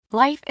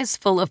Life is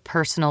full of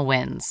personal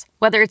wins,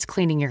 whether it's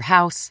cleaning your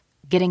house,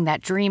 getting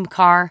that dream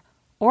car,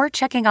 or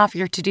checking off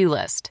your to-do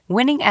list.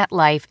 Winning at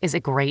life is a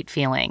great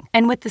feeling.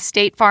 And with the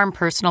State Farm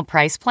Personal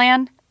Price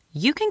Plan,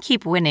 you can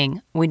keep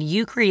winning when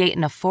you create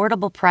an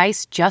affordable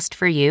price just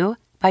for you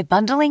by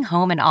bundling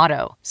home and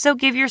auto. So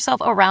give yourself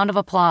a round of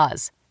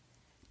applause.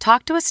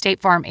 Talk to a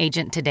State Farm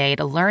agent today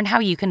to learn how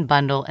you can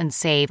bundle and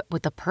save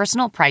with the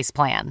Personal Price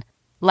Plan.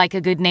 Like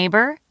a good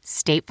neighbor,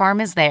 State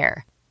Farm is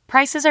there.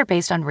 Prices are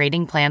based on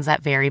rating plans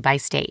that vary by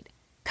state.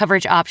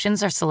 Coverage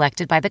options are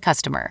selected by the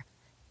customer.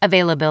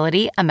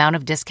 Availability, amount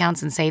of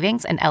discounts and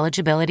savings, and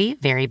eligibility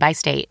vary by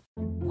state.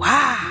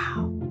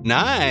 Wow.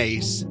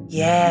 Nice.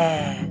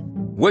 Yeah.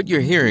 What you're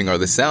hearing are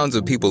the sounds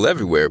of people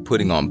everywhere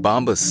putting on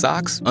Bombas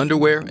socks,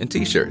 underwear, and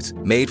T-shirts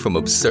made from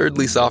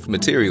absurdly soft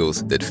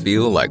materials that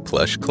feel like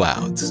plush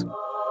clouds.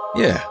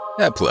 Yeah,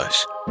 that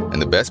plush.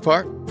 And the best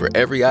part? For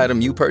every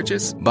item you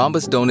purchase,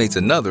 Bombas donates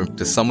another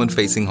to someone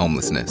facing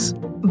homelessness.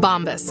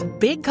 Bombas.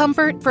 Big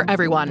comfort for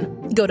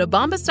everyone. Go to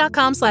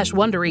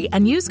bombas.com/Wondery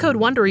and use code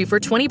Wondery for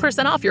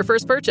 20% off your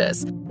first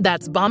purchase.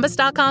 That's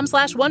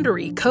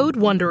bombas.com/Wondery. Code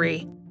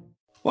Wondery.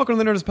 Welcome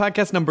to the Nerdist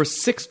Podcast number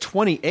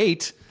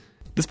 628.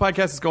 This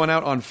podcast is going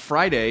out on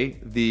Friday,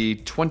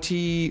 the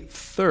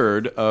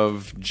 23rd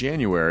of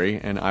January,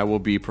 and I will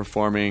be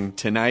performing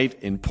tonight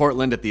in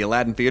Portland at the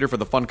Aladdin Theater for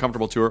the Fun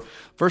Comfortable Tour.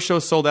 First show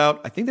sold out.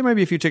 I think there might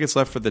be a few tickets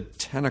left for the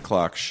 10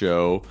 o'clock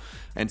show.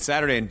 And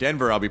Saturday in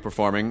Denver, I'll be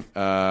performing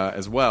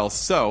as well.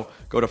 So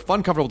go to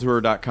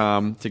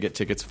funcomfortabletour.com to get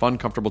tickets,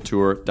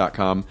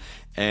 funcomfortabletour.com.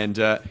 And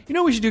you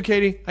know what we should do,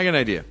 Katie? I got an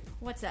idea.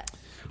 What's that?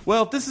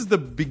 Well, this is the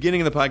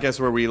beginning of the podcast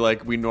where we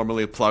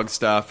normally plug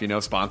stuff,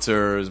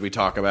 sponsors. We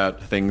talk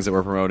about things that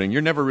we're promoting.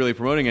 You're never really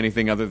promoting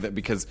anything other than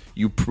because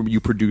you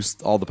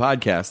produce all the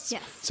podcasts.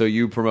 Yes. So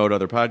you promote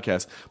other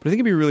podcasts. But I think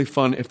it'd be really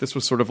fun if this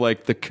was sort of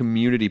like the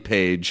community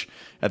page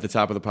at the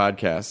top of the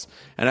podcast.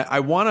 And I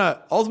want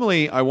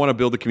to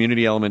build the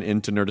community element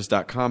into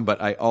Nerdist.com.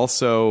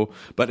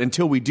 But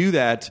until we do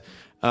that,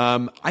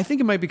 I think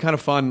it might be kind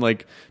of fun.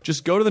 Like,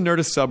 just go to the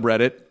Nerdist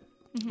subreddit.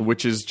 Mm-hmm.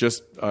 Which is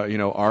just, our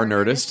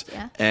Nerdist.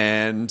 Yeah.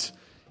 And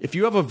if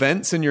you have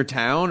events in your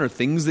town or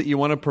things that you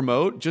want to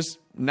promote, just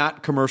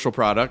not commercial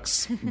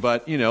products,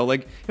 but,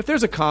 like if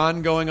there's a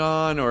con going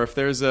on or if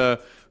there's a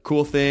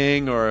cool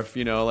thing or if,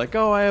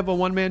 I have a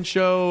one-man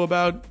show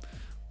about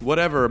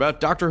whatever, about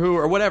Doctor Who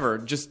or whatever,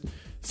 just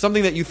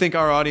something that you think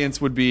our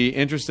audience would be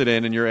interested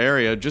in your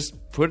area, just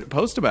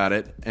post about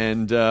it.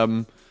 And,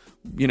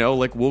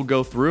 we'll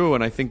go through,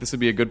 and I think this would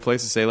be a good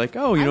place to say, like, if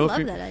you're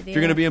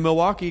going to be in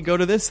Milwaukee, go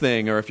to this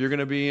thing, or if you're going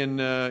to be in,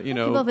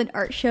 people have an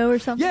art show or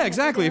something. Yeah,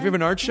 exactly. If you have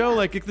an art show,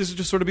 this would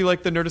just sort of be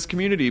like the Nerdist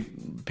community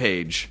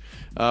page,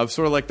 sort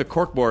of like the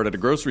corkboard at a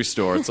grocery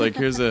store. It's like,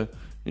 here's a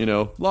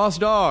lost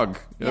dog,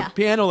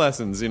 piano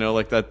lessons,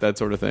 like that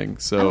sort of thing.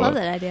 So I love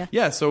that idea.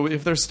 Yeah. So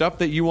if there's stuff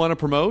that you want to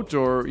promote,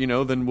 or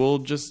then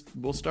we'll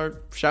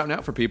start shouting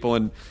out for people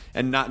and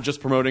not just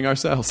promoting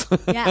ourselves.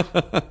 Yeah.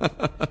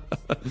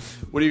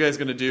 What are you guys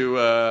going to do?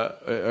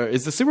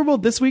 Is the Super Bowl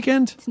this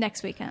weekend? It's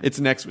next weekend.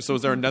 It's next. So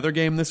is there another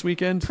game this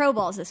weekend? Pro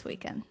Bowl's this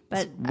weekend,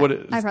 but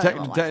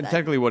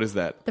technically, what is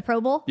that? The Pro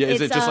Bowl? Yeah.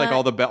 Is it just like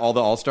all the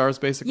All-Stars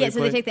basically? Yeah.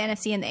 So they take the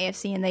NFC and the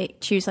AFC and they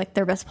choose like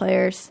their best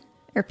players.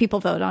 Or people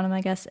vote on them, I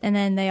guess, and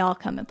then they all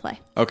come and play.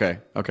 Okay,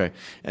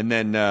 and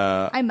then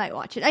I might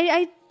watch it.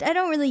 I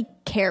don't really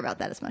care about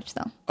that as much,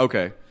 though.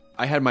 Okay,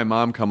 I had my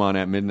mom come on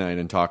at midnight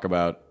and talk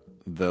about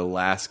the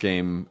last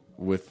game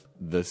with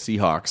the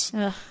Seahawks.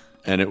 Ugh.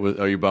 And it was.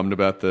 Are you bummed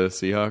about the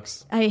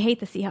Seahawks? I hate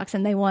the Seahawks,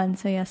 and they won.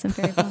 So yes, I'm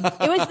very bummed.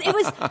 It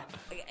was.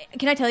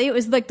 Can I tell you? It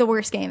was like the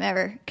worst game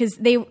ever because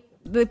the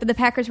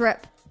Packers were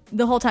up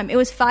the whole time. It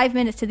was 5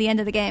 minutes to the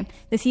end of the game.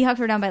 The Seahawks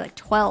were down by like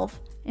 12.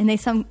 And they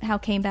somehow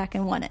came back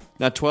and won it.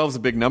 Now, 12 is a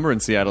big number in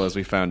Seattle, as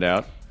we found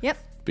out. Yep.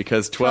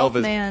 Because 12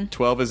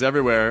 is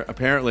everywhere,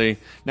 apparently.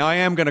 Now, I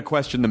am going to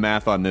question the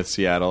math on this,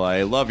 Seattle.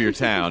 I love your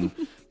town.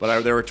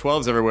 But there were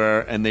 12s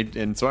everywhere.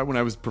 And so when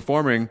I was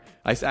performing,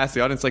 I asked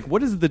the audience, like,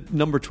 what is the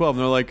number 12?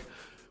 And they're like,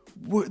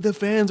 the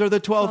fans are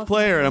the 12th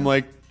player. And I'm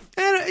like,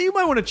 you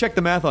might want to check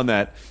the math on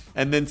that.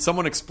 And then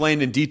someone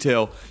explained in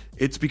detail,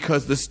 it's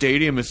because the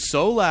stadium is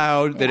so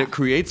loud that it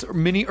creates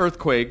mini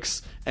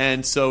earthquakes,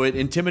 and so it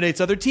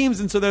intimidates other teams,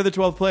 and so they're the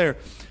 12th player.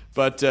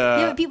 But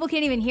but people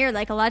can't even hear.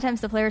 Like, a lot of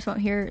times the players won't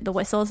hear the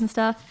whistles and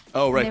stuff.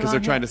 Oh, right, because they're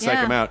trying to psych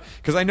them out.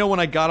 Because I know when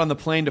I got on the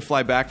plane to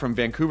fly back from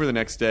Vancouver the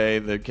next day,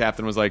 the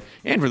captain was like,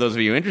 and for those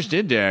of you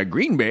interested,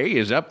 Green Bay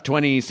is up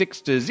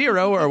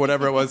 26-0 or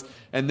whatever it was.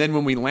 And then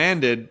when we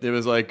landed, it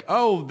was like,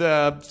 oh,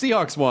 the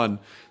Seahawks won.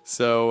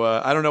 So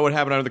I don't know what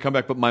happened after the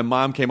comeback, but my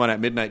mom came on at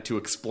midnight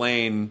to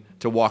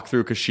walk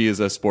through, because she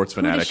is a sports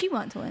fanatic. Who does she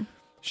want to win?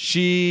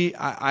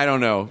 I don't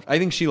know. I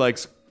think she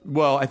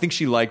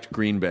liked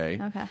Green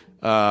Bay. Okay.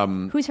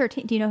 Who's her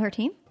team? Do you know her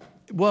team?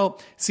 Well,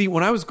 see,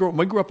 when I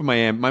grew up in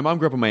Miami, my mom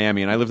grew up in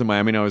Miami, and I lived in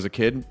Miami when I was a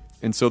kid.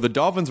 And so the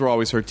Dolphins were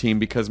always her team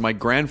because my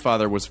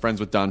grandfather was friends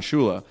with Don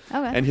Shula.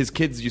 Okay. And his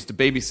kids used to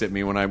babysit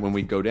me when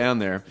we'd go down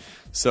there.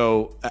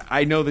 So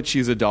I know that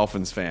she's a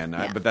Dolphins fan,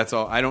 Yeah. but that's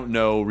all. I don't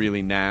know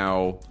really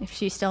now. If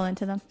she's still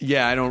into them.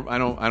 Yeah, I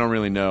don't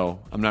really know.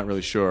 I'm not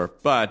really sure.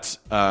 But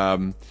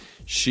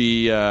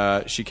she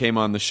came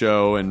on the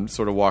show and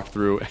sort of walked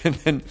through,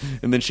 and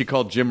then she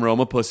called Jim Rome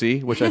a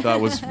pussy, which I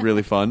thought was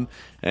really fun.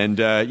 And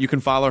you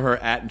can follow her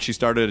and she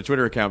started a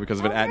Twitter account because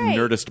of it at great.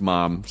 Nerdist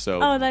Mom. So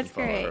Oh, that's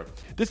follow great. her.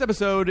 This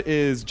episode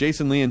is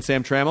Jason Lee and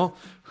Sam Trammell,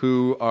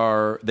 who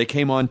they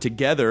came on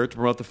together to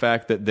promote the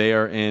fact that they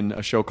are in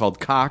a show called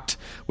Cocked,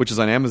 which is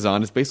on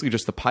Amazon. It's basically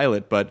just the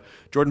pilot, but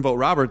Jordan Vogt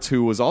Roberts,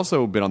 who was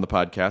also been on the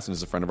podcast and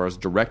is a friend of ours,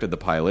 directed the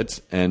pilot,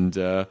 and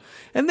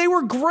they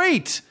were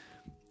great.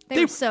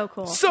 They were so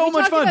cool. So we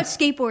much talked fun. about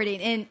skateboarding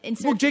and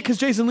Well, surfing. because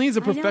Jason Lee is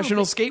a I know,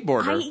 professional but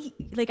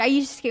skateboarder. I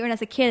used to skate when I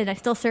was a kid, and I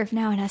still surf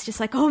now, and I was just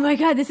like, oh my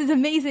God, this is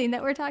amazing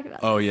that we're talking about.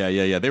 Oh,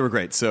 yeah. They were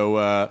great.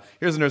 So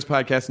here's the Nerds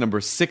Podcast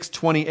number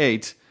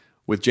 628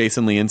 with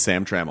Jason Lee and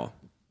Sam Trammell.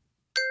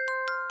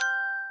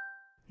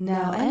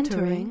 Now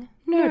entering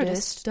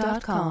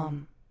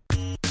Nerdist.com.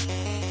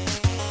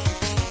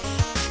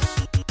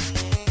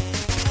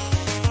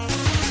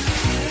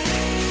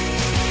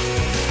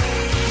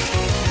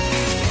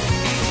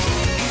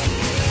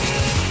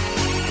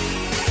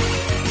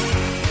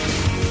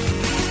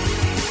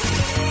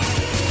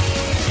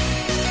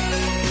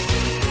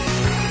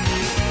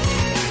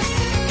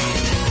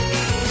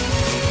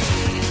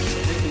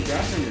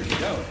 Congrats on your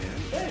show, man.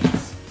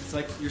 Thanks. It's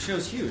like your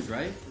show's huge,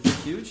 right? Is it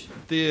huge?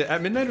 The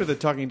At Midnight or the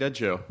Talking Dead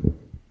show?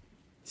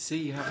 See,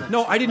 you have like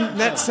No, I didn't.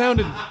 That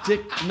sounded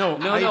dick. No,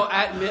 No,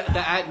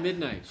 the At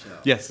Midnight show.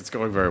 Yes, it's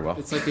going very well.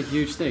 It's like a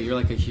huge thing. You're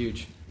like a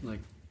huge, like,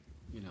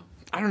 you know.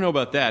 I don't know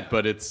about that,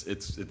 but it's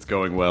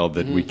going well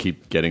that we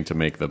keep getting to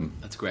make them.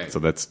 That's great. So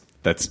that's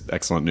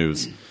excellent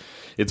news.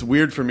 It's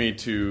weird for me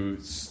to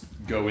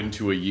go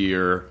into a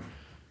year.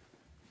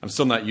 I'm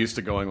still not used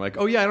to going like,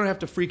 oh yeah, I don't have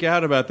to freak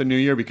out about the new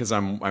year because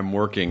I'm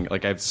working.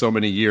 Like I have so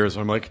many years.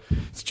 I'm like,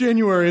 it's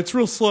January. It's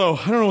real slow.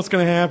 I don't know what's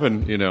going to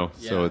happen. You know.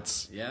 Yeah. So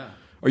it's. Yeah.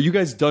 Are you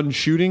guys done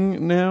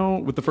shooting now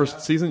with the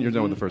first season? You're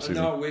done with the first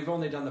season. No, we've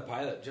only done the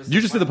pilot.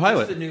 You just did the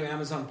pilot? Just the new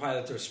Amazon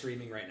pilots are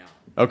streaming right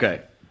now.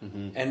 Okay.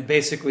 And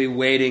basically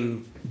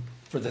waiting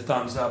for the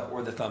thumbs up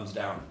or the thumbs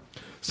down.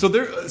 So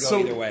they're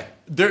either way.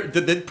 Did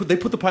they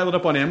put the pilot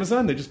up on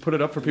Amazon? They just put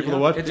it up for people to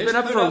watch. It's They been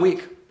just up put for a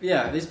week.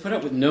 Yeah, they just put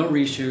up with no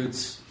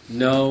reshoots,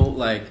 no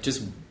like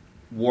just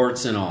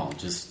warts and all,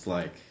 just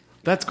like.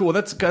 That's cool.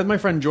 That's my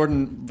friend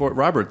Jordan Vogt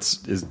Roberts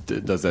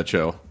does that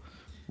show,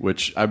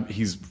 which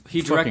he's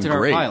He fucking directed our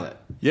great. pilot.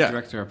 Yeah, He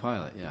directed our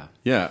pilot. Yeah.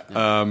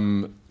 yeah.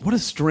 What a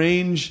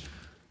strange.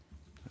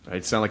 I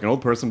sound like an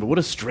old person, but what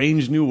a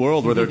strange new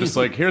world where they're just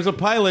like, here's a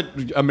pilot,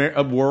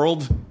 a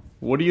world.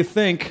 What do you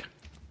think?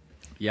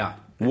 Yeah.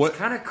 What? It's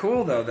kind of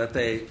cool, though, that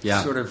they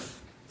Yeah. sort of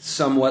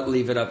somewhat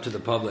leave it up to the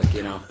public,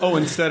 you know? Oh,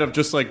 instead of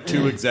just like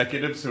two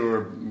executives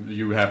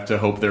you have to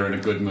hope they're in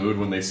a good mood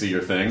when they see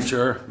your thing.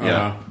 Sure.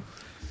 Yeah.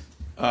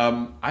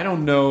 I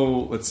don't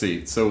know. Let's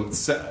see. So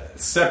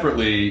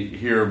separately,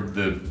 here are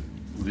the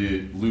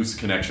loose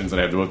connections that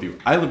I have to both of you.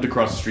 I lived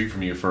across the street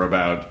from you for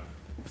about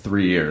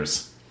 3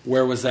 years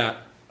Where was that?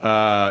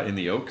 in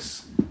the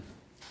Oaks.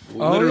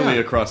 Oh, Literally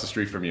yeah. across the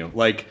street from you.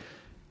 Like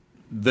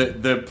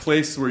the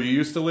place where you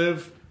used to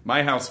live.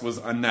 My house was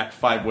on that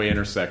 5-way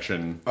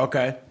intersection.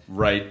 Okay.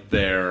 Right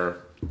there,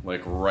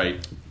 like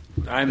right.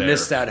 I there.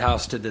 miss that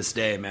house to this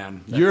day,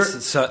 man. You're-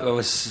 It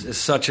was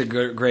such a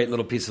great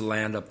little piece of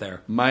land up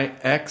there. My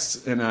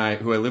ex and I,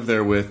 who I lived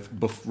there with,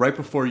 right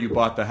before you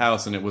bought the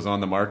house and it was on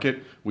the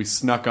market, we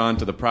snuck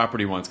onto the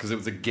property once because it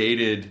was a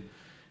gated,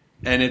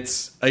 and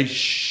it's a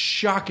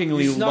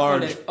shockingly You snuck on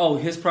large. it- Oh,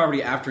 his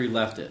property after he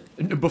left it.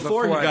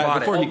 Before he I bought got it. got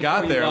before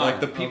you there, bought like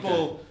it. the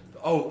people.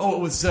 Oh, it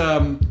was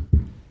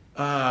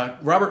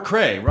Robert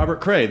Cray.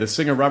 Robert Cray, the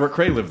singer Robert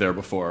Cray, lived there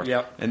before.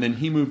 Yep. And then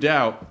he moved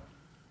out,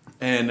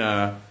 and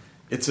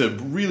it's a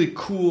really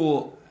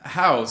cool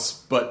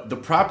house, but the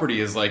property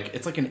is like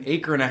it's like an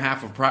acre and a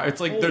half of property. It's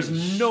like Holy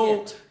there's no.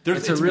 shit. There's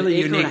It's a an really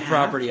acre and a unique half.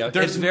 property. There's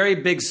It's very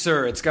Big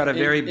Sur. It's got a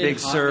very In Big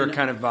Ho- Sur in-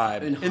 kind of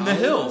vibe. in in the Hollywood?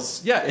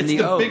 hills. Yeah, it's the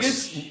the Oaks.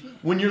 biggest.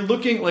 When you're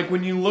looking, like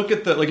when you look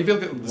at the, like if you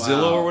look at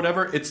Zillow or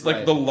whatever, it's like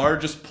Right. the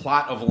largest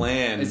plot of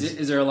land.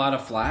 Is there a lot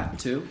of flat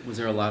too? Was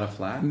there a lot of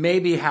flat?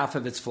 Maybe half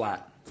of it's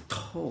flat.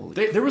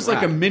 Holy There was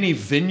like a mini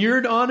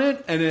vineyard on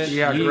it, and it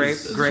Yeah,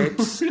 grapes.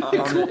 Yeah.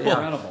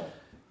 incredible.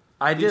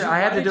 I did. I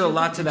had to do a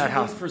lot to Did that you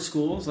house. look for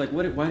schools? Like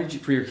what? Why did you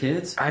for your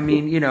kids? I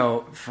mean, you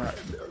know,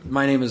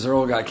 My Name is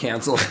Earl got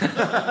canceled.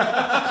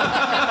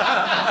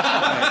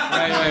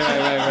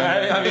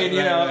 Right. I mean,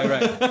 you know,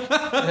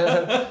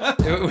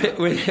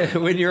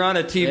 when you're on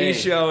a TV Hey.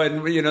 show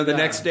and you know the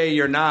next day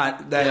you're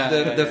not,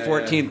 the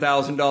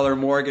 $14,000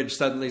 mortgage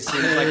suddenly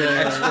seems like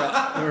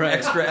an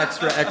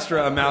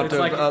extra amount It's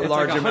like a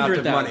large like amount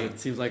of 100,000. money. It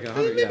seems like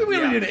 100. maybe we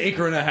yeah. only need an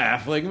acre and a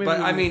half. Like, maybe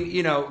But I mean,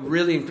 you know,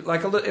 really,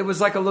 like it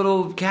was like a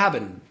little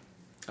cabin.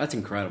 That's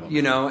incredible.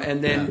 You know,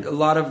 and then a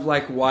lot of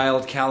like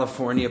wild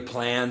California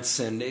plants,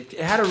 and it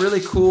had a really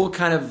cool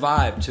kind of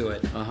vibe to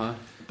it.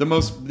 the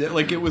most,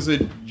 like, it was a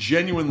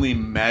genuinely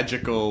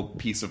magical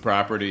piece of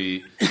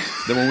property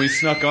that when we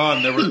snuck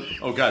on, there were,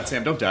 oh God,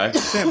 Sam, don't die.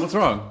 Sam, what's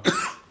wrong?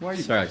 Why are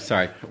you?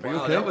 Sorry.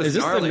 Wow, that was Is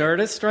this gnarly. the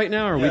Nerdist right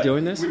now? Are we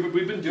doing this?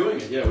 We've been doing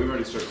it. Yeah, we've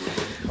already started.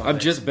 I'm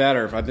just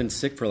better. I've been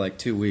sick for like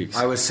 2 weeks.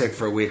 I was sick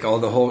for a week. All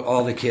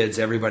the kids,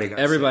 everybody got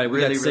sick. We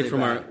Really, got sick really from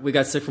bad. we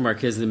got sick from our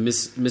kids. And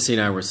Missy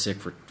and I were sick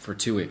for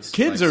 2 weeks.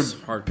 Kids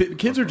Like,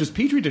 kids are just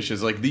petri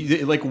dishes. Like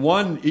like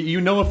one,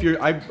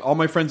 if all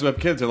my friends who have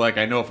kids are like,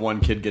 I know if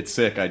one kid gets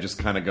sick, I just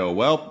kind of go,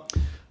 well,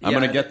 I'm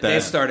going to get that. They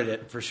started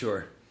it for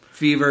sure.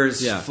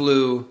 Fevers, Yeah.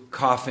 flu,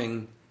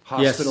 coughing,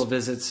 hospital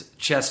visits,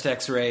 chest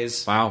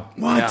X-rays. Wow.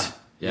 What?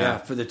 Yeah. Yeah,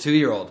 for the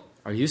 2-year-old.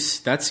 Are you?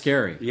 That's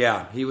scary.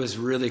 Yeah, he was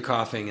really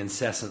coughing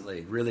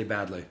incessantly, really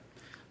badly.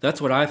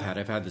 That's what I've had.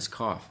 I've had this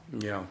cough.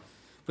 Yeah.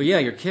 But yeah,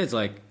 your kids,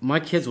 like, my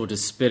kids will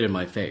just spit in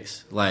my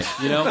face. Like,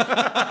 you know?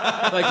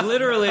 Like,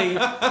 literally,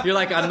 you're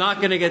like, I'm not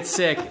going to get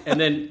sick. And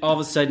then all of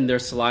a sudden, their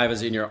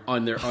saliva's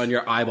on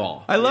your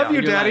eyeball. I love you,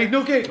 And you're Daddy. like,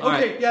 Okay, all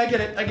right. yeah, I get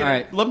it. All it.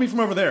 right. Love me from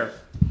over there.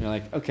 You're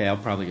like, okay, I'll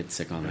probably get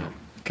sick on that.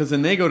 Because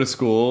then they go to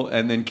school,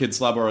 and then kids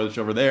slobber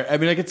over there. I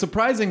mean, like, it's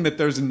surprising that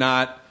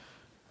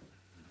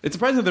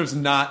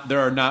there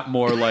are not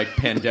more like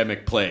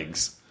pandemic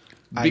plagues.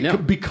 I know.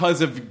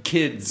 Because of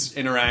kids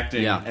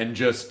interacting Yeah. and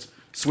just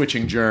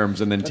switching germs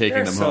and then taking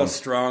They're them so home.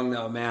 strong,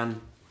 though, man.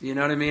 You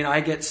know what I mean?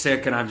 I get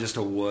sick, and I'm just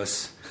a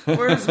wuss.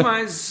 Where's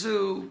my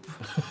soup?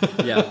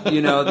 Yeah.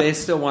 You know, they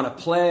still want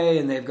to play,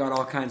 and they've got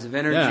all kinds of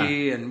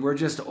energy, and we're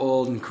just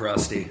old and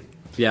crusty.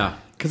 Yeah.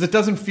 Because it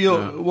doesn't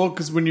feel well.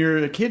 Because when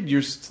you're a kid,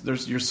 you're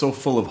so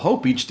full of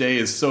hope. Each day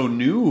is so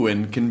new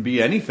and can be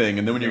anything.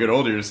 And then when you get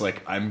older, you're just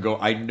like,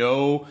 I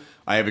know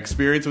I have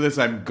experience with this.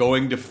 I'm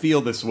going to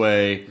feel this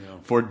way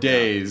for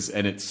days,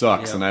 and it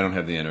sucks, Yeah. and I don't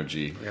have the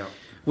energy. Yeah.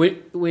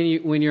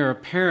 When you're a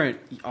parent,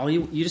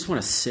 you just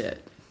want to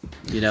sit.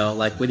 You know,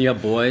 like when you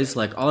have boys,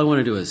 like all I want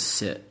to do is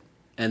sit,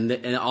 and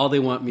all they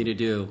want me to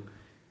do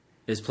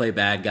is play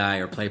bad guy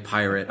or play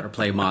pirate or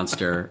play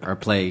monster or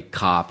play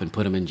cop and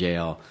put them in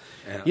jail.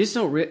 Yeah. You just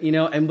don't,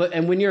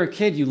 and when you're a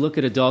kid, you look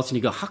at adults and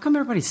you go, how come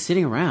everybody's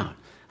sitting around?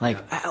 Like,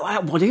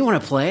 well, do you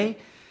want to play?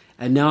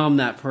 And now I'm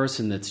that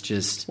person that's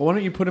just Well, why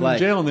don't you put him in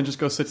jail and then just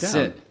go sit down?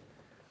 sit.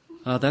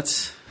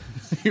 That's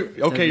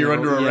You're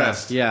under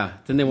arrest. Yeah,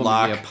 then they want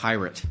Lock. me to be a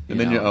pirate. And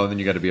then then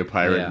you got to be a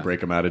pirate Yeah. and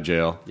break him out of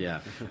jail. Yeah.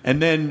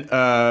 And then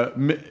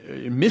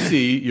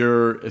Missy,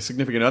 your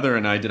significant other,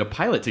 and I did a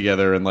pilot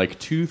together in like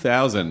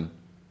 2000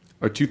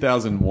 or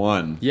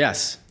 2001.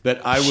 Yes.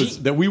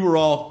 That we were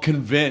all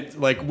convinced,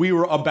 like we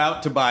were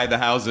about to buy the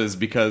houses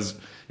because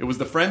it was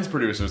the Friends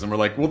producers, and we're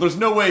like, well, there's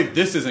no way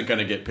this isn't going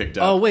to get picked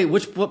up. Oh wait,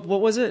 what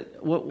was it?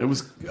 What It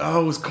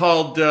was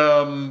called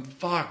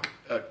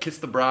Kiss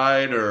the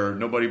Bride or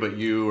Nobody But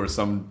You or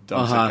some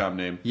dumb sitcom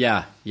name.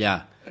 Yeah,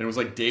 yeah. And it was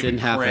like David Didn't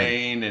happen.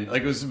 Crane and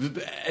like it was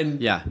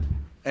Yeah.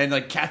 and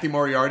like Kathy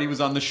Moriarty was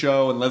on the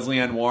show and Leslie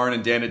Ann Warren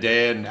and Dana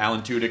Day and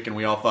Alan Tudyk, and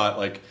we all thought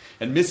like,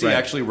 and Missy Right.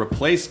 actually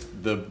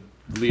replaced the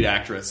lead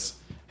actress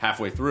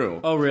halfway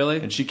through. Oh, really?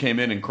 And she came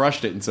in and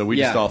crushed it, and so we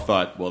just Yeah. all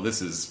thought, well,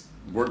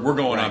 we're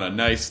going Right. on a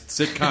nice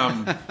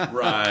sitcom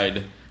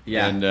ride.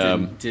 Yeah,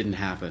 And didn't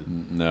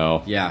happen.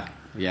 no. Yeah.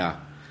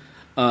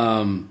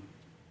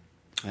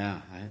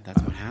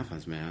 That's what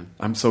happens, man.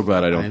 I'm so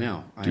glad I don't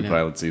I do know.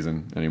 pilot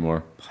season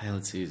anymore.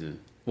 Pilot season.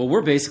 Well,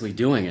 we're basically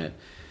doing it.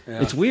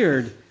 It's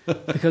weird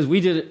because we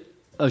did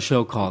a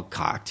show called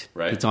Cocked.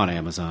 Right. It's on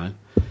Amazon,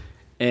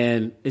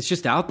 and it's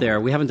just out there.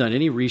 We haven't done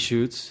any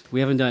reshoots. We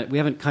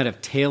haven't kind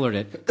of tailored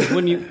it. 'Cause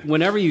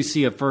whenever you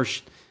see a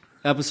first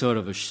episode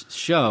of a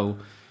show,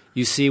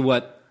 you see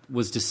what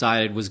was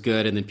decided was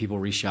good, and then people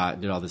reshot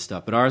and did all this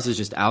stuff. But ours is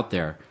just out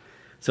there,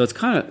 so it's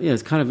kind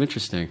of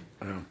interesting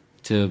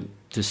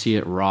to see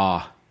it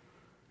raw.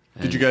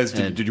 Did you guys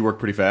did you work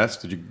pretty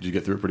fast? Did you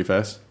get through it pretty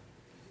fast?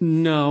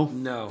 No,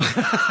 No.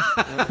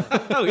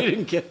 no, we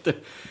didn't get there.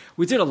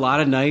 We did a lot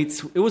of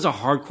nights. It was a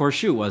hardcore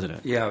shoot, wasn't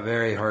it? Yeah,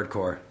 very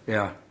hardcore.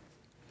 Yeah.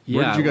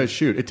 Where did you guys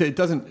shoot? It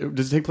doesn't.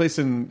 Does it take place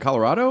in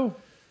Colorado?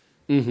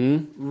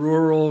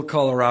 Rural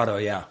Colorado,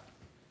 yeah.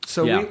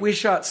 So Yeah. we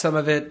shot some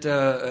of it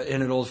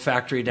in an old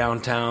factory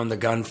downtown, the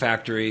gun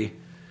factory,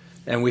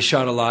 and we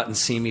shot a lot in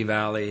Simi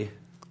Valley,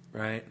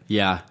 right?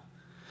 Yeah.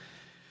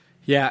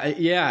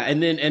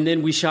 And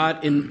then we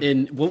shot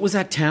in what was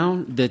that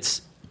town?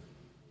 That's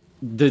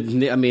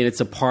it's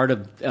a part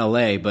of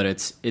L.A., but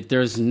it's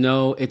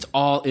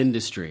all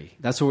industry.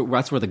 That's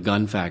where the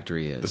gun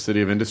factory The is.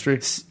 city of industry.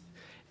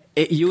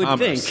 You would Commerce.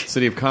 think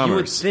City of Commerce. You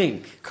would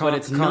think, but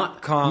it's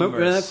not. Commerce.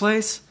 Remember that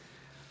place?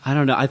 I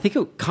don't know. I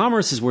think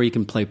Commerce is where you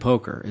can play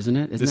poker, isn't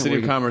it? Isn't The that city where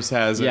of you- Commerce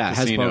has a it has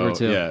casino. poker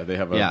too. Yeah, they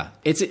have a. Yeah,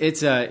 it's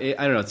I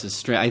don't know. It's a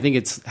straight. I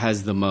think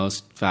has the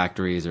most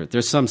factories, or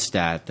there's some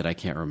stat that I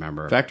can't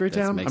remember. Factory that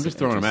Town? makes I'm just it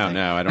throwing them out interesting.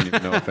 now. I don't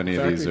even know if any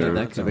of these are.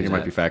 I think it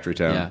might be Factory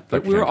Town. Yeah, but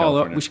Factory we were Town, all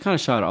California. we kind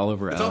of shot all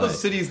over. It's LA. all those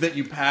cities that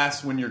you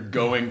pass when you're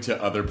going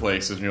to other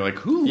places, and you're like,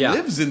 who Yeah.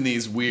 lives in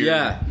these weird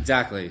Yeah,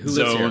 exactly. Who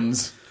lives here?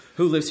 zones?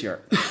 Who lives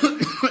here?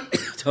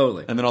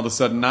 Totally. And then all of a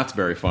sudden, Knott's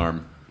Berry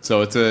Farm.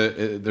 So it's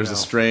there's a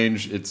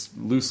strange. It's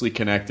loosely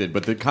connected,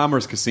 but the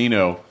Commerce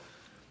Casino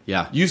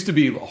used to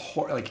be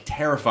like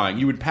terrifying.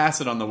 You would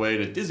pass it on the way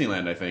to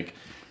Disneyland, I think,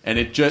 and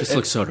it just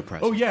looks so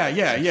depressing. Oh yeah.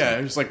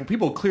 It's like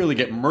people clearly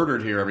get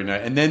murdered here every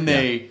night, and then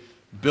they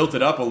built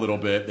it up a little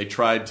bit. They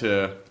tried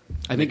to.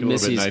 I think make it a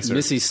little bit nicer.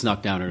 Missy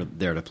snuck down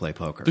there to play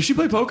poker. Does she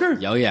play poker?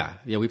 Oh yeah,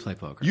 we play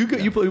poker.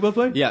 You both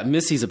play? Yeah,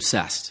 Missy's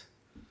obsessed.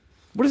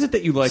 What is it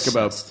that you like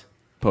about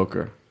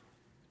poker?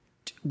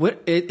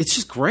 It's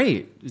just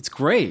great. It's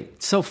great.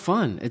 It's so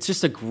fun. It's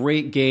just a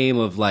great game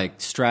of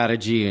like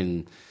strategy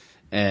and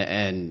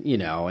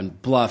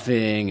and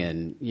bluffing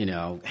and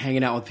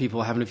hanging out with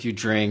people, having a few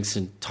drinks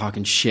and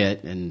talking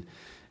shit, and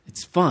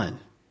it's fun.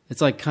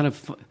 It's like kind of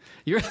fun.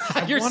 You're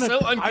so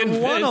unconvinced.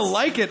 I want to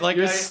like it. Like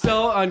you're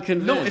so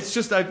unconvinced. No, it's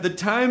just the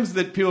times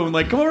that people are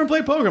like, "Come over and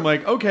play poker." I'm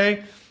like,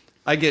 okay.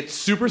 I get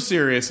super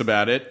serious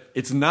about it.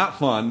 It's not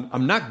fun.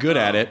 I'm not good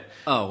at it.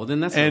 Oh, well then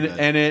that's and not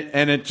good.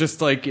 and it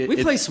just like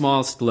we play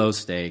small, low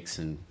stakes,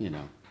 and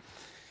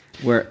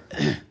where.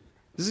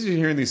 This is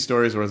hearing these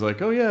stories where it's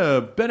like, oh yeah,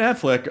 Ben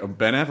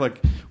Affleck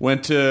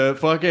went to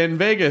fucking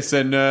Vegas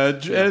and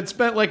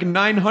spent like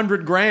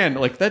 $900,000.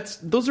 Like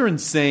those are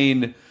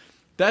insane.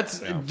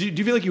 Do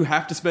you feel like you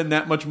have to spend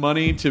that much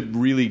money to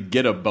really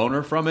get a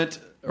boner from it,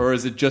 or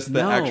is it just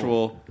the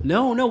actual?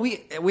 No.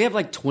 We have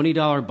like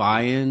 $20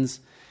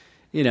 buy-ins.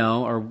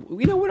 Or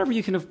whatever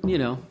you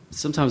can,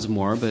 sometimes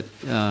more, but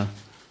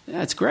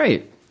it's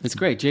great. It's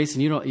great,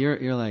 Jason.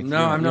 You're like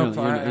no, I'm not.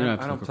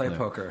 I don't play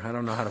poker. I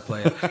don't know how to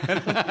play it.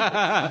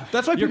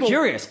 That's why you're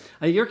curious.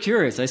 You're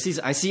curious. I see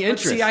interest. But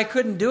see, I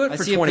couldn't do it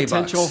for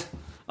 $20.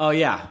 Oh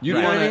yeah, you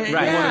want to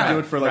do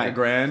it for like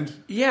 $1,000?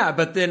 Yeah,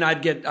 but then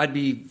I'd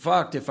be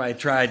fucked if I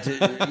tried to.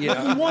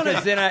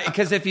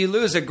 Because if you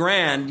lose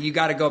 $1,000, you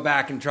got to go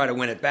back and try to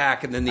win it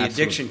back, and then the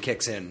addiction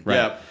kicks in. Right.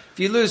 Yeah. If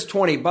you lose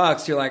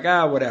 $20, you're like,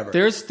 whatever.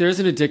 There's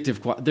an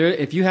addictive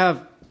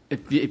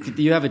if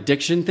you have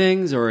addiction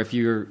things, or if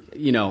you're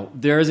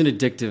there is an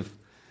addictive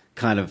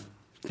kind of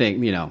thing.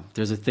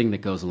 There's a thing that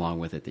goes along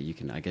with it that you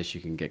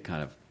can get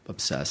kind of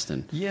obsessed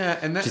and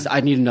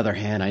I need another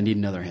hand.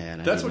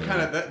 That's what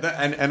kind of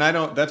and I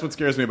don't. That's what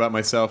scares me about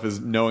myself is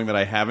knowing that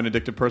I have an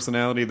addictive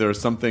personality. There are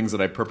some things that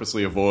I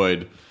purposely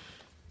avoid.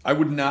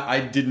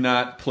 I did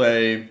not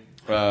play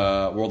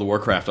World of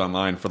Warcraft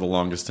online for the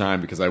longest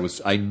time because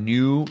I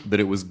knew that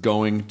it was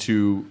going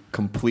to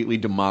completely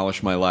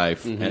demolish my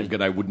life and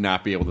that I would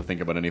not be able to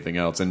think about anything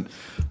else. And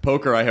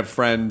poker, I have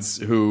friends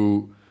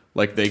who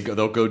like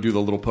they'll go do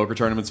the little poker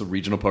tournaments, the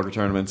regional poker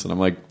tournaments, and I'm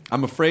like,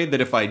 I'm afraid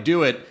that if I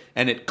do it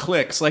and it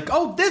clicks, like,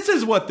 oh, this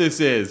is what this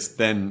is,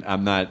 then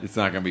it's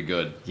not going to be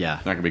good. Yeah,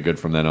 it's not going to be good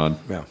from then on.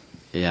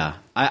 Yeah.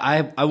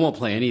 I won't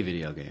play any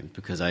video games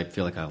because I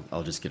feel like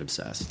I'll just get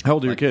obsessed. How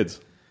old are your kids?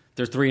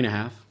 They're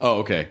 3.5. Oh,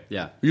 okay.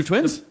 Yeah. You have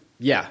twins?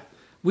 Yeah.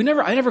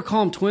 I never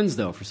call them twins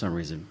though for some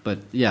reason. But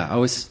yeah, I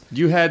was.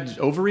 You had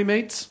ovary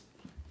mates?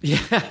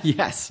 Yeah.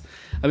 Yes.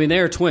 I mean, they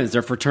are twins.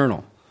 They're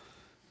fraternal,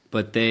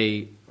 but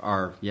they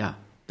are. Yeah.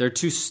 They're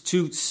two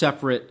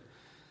separate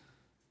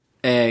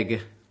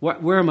egg.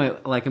 Where am I?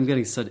 Like I'm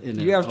getting in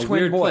you have a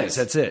twin weird boys. Place.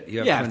 That's it.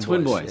 You have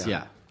twin boys.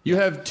 Yeah. You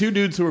have two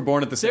dudes who were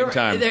born at the same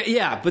time.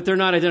 But they're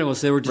not identical.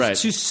 So they were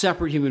just two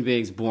separate human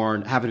beings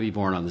happen to be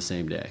born on the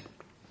same day.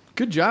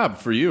 Good job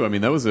for you. I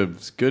mean, that was a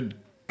good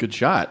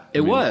shot.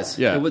 It was.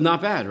 Yeah. It was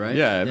not bad, right?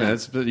 Yeah. I mean,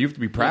 you have to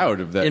be proud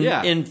of that.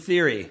 In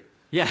theory.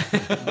 Yeah.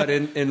 But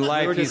in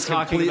life, he's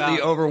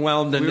completely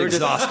overwhelmed and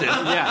exhausted.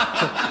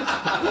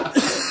 Yeah.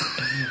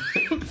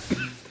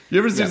 You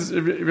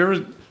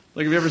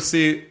ever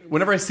see,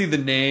 whenever I see the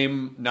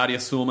name Nadia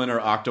Sulman or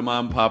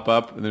Octomom pop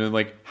up, and they're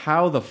like,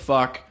 how the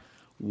fuck,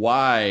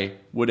 why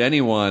would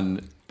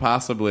anyone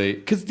possibly,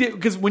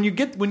 because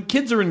when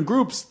kids are in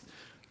groups,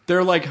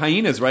 they're like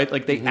hyenas, right?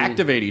 Like they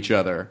activate each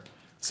other.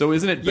 So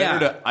isn't it better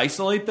to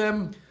isolate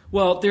them?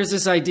 Well, there's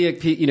this idea,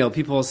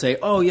 people will say,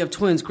 oh, you have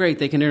twins, great,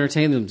 they can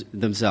entertain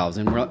themselves.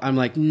 And I'm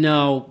like,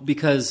 no,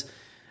 because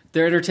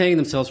they're entertaining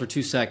themselves for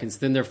 2 seconds,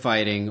 then they're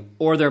fighting,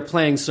 or they're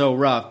playing so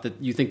rough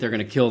that you think they're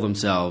going to kill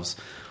themselves,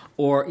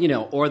 or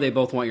they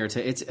both want your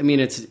attention.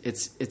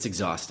 It's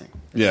exhausting.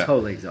 It's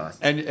totally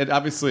exhausting. And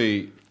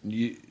obviously,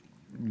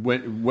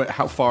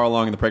 how far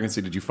along in the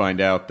pregnancy did you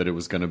find out that it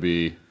was going to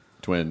be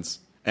twins?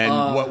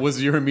 And what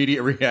was your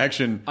immediate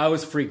reaction? I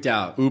was freaked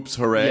out. Oops,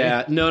 hooray!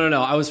 Yeah,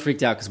 no. I was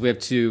freaked out because we have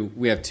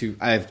two.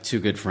 I have two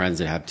good friends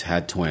that have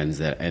had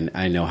twins, and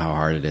I know how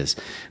hard it is.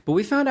 But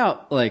we found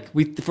out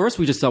first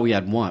we just thought we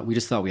had one. We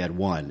just thought we had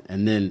one,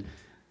 and then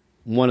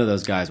one of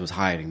those guys was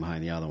hiding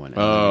behind the other one.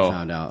 And then we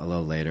found out a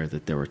little later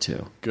that there were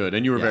two. Good,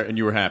 and you were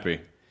you were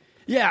happy.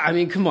 Yeah, I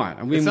mean, come on.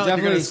 I mean, it's not like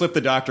you're going to slip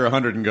the doctor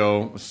 100 and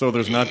go. So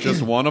there's not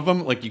just one of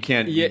them. Like you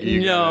can't.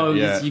 You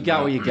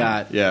got what you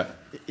got. Yeah.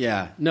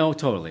 Yeah, no,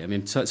 totally. I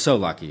mean, so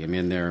lucky. I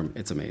mean,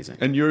 it's amazing.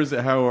 And yours,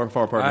 how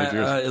far apart are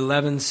yours?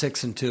 11,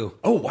 6, and 2.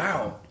 Oh,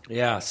 wow.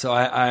 Yeah, so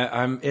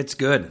I'm. It's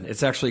good.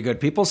 It's actually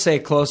good. People say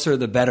closer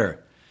the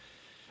better.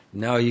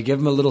 No, you give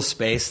them a little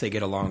space, they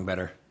get along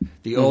better.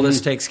 The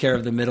oldest takes care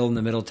of the middle, and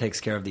the middle takes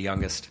care of the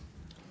youngest.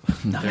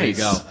 Nice. There you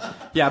go.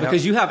 Yeah,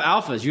 because you have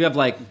alphas. You have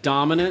like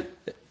dominant.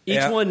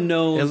 Each one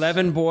knows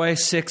 11 boy,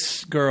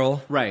 6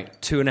 girl, Right.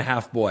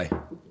 2.5 boy.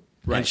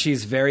 Right. And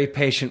she's very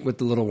patient with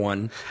the little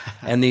one.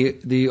 And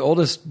the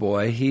oldest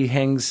boy, he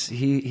hangs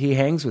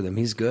with him.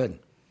 He's good.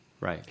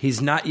 Right.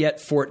 He's not yet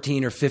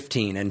 14 or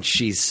 15, and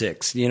she's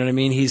 6. You know what I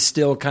mean? He's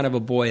still kind of a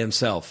boy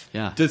himself.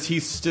 Yeah.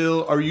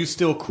 Are you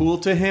still cool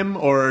to him,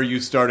 or are you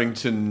starting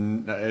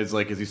to, is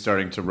he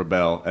starting to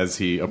rebel as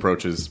he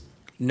approaches?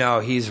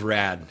 No, he's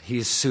rad.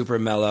 He's super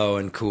mellow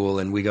and cool,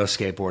 and we go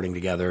skateboarding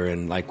together,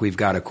 and like we've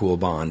got a cool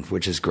bond,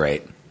 which is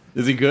great.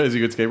 Is he good? Is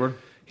he a good skateboarder?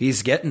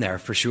 He's getting there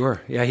for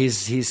sure. Yeah, he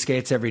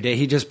skates every day.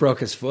 He just broke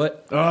his foot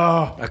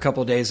a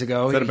couple days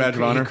ago. Is that a badge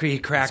of honor? He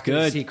cracked it.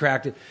 good. He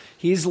cracked it.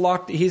 He's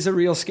locked. He's a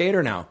real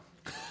skater now.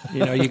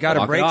 You know, you got to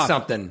Lock it break off.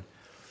 something.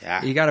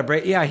 Yeah. You got to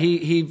break. Yeah,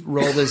 he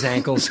rolled his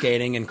ankle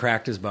skating and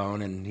cracked his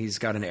bone, and he's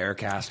got an air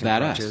cast and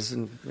Badass. crutches,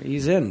 and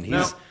he's in. He's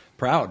Now-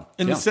 proud.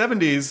 In the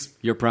 70s,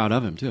 You're proud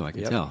of him too. I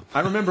can tell.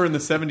 I remember in the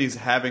 70s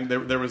having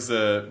there was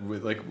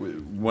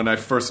when I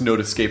first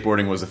noticed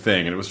skateboarding was a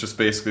thing, and it was just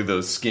basically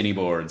those skinny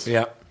boards.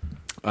 Yeah.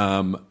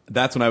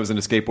 That's when I was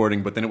into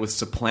skateboarding, but then it was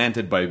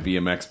supplanted by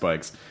BMX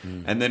bikes.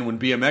 And then when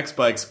BMX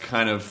bikes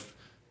kind of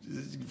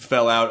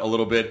fell out a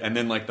little bit, and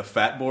then like the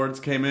fat boards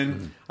came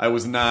in, I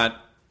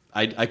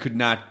could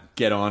not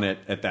get on it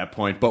at that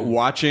point. But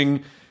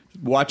watching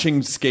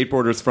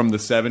skateboarders from the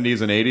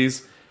 70s and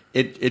 80s,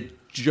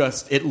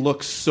 it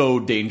looks so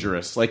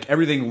dangerous. Like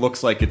everything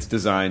looks like it's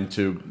designed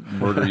to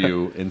murder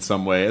you in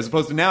some way. As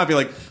opposed to now, I feel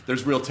like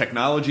there's real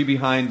technology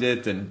behind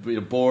it,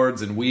 and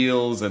boards and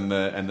wheels and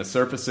the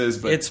surfaces.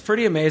 But It's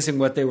pretty amazing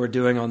what they were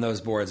doing on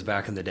those boards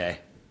back in the day.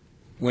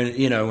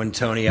 When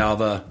Tony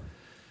Alva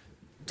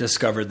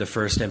discovered the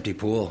first empty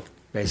pool,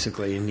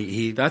 basically, and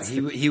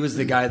he was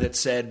the guy that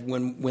said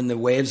when the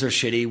waves are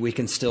shitty, we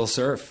can still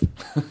surf.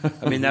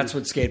 I mean, that's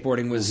what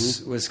skateboarding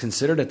was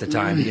considered at the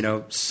time. You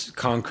know,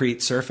 concrete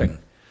surfing,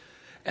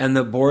 and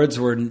the boards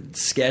were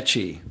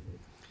sketchy.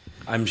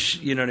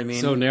 You know what I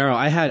mean? So narrow.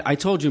 I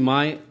told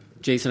you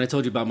Jason. I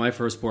told you about my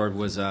first board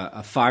was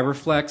a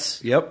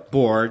Fiberflex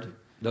board.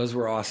 Those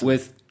were awesome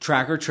with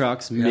tracker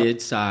trucks,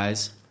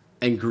 mid-size,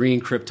 and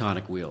green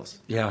Kryptonic wheels.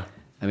 Yeah.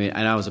 I mean,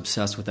 and I was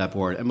obsessed with that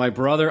board. And my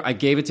brother, I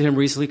gave it to him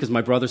recently because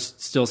my brother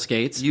still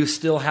skates. You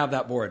still have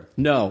that board?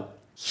 No.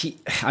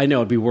 I know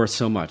it'd be worth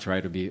so much,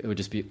 right? It would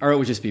just be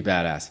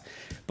badass.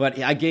 But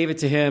I gave it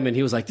to him, and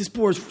he was like, "This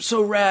board's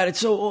so rad. It's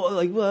so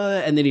like,"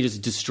 and then he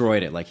just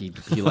destroyed it. Like he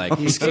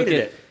skated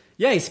it.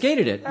 Yeah, he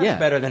skated it. That's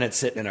better than it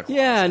sitting in a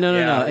closet. Yeah, no.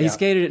 Yeah. He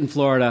skated it in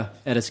Florida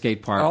at a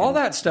skate park. All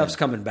that stuff's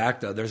coming back,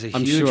 though. There's a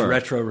huge sure.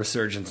 retro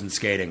resurgence in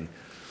skating.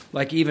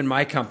 Like even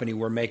my company,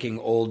 we're making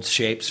old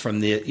shapes from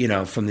the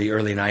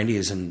early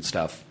 '90s and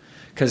stuff.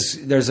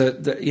 Because there's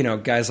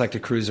guys like to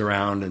cruise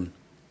around, and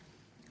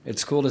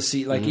it's cool to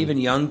see. Like even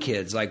young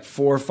kids, like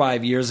 4 or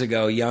 5 years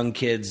ago, young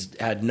kids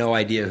had no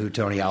idea who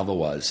Tony Alva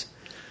was.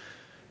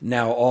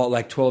 Now all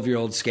like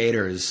 12-year-old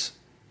skaters,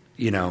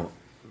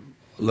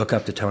 look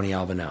up to Tony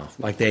Alva now.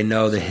 Like they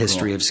know the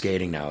history of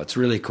skating now. It's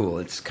really cool.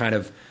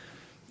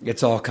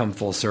 It's all come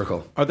full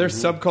circle. Are there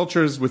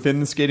subcultures within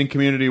the skating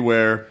community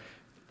where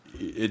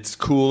it's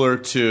cooler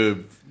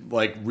to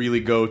like really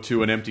go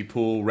to an empty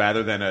pool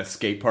rather than a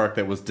skate park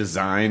that was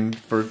designed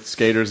for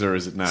skaters, or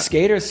is it not?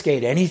 Skaters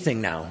skate anything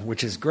now,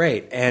 which is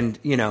great. And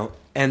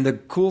and the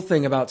cool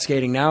thing about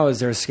skating now is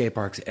there's skate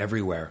parks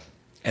everywhere,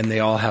 and they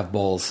all have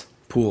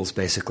pools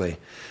basically.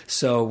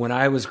 So when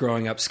I was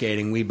growing up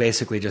skating, we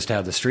basically just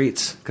had the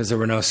streets because there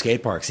were no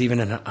skate parks, even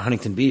in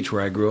Huntington Beach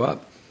where I grew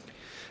up.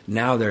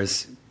 Now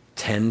there's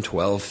 10,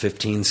 12,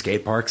 15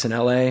 skate parks in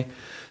LA.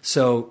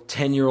 So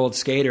 10-year-old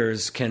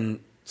skaters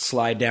can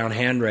slide down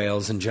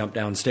handrails and jump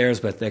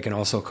downstairs, but they can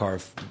also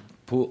carve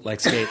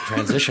skate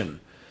transition.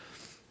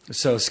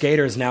 So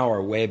skaters now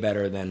are way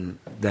better than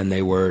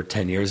they were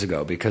 10 years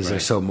ago because they're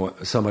so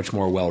much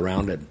more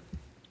well-rounded.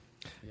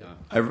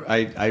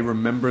 I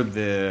remember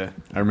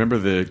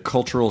the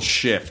cultural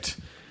shift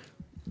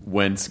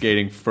when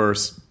skating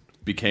first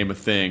became a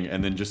thing,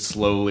 and then just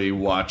slowly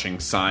watching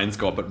signs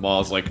go up at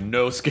malls like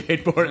no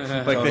skateboard,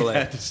 like Totally. they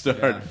had to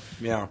start.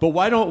 Yeah. But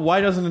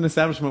why doesn't an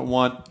establishment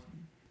want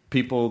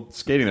people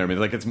skating there? I mean,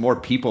 like it's more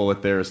people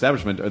at their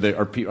establishment. Are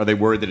they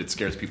worried that it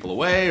scares people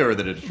away, or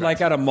that it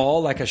Like at a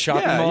mall, like a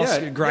shopping mall,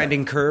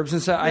 grinding yeah. curbs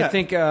and stuff? Yeah. I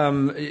think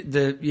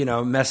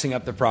messing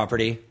up the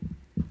property.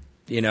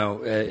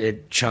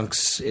 It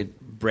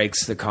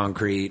breaks the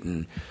concrete,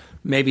 and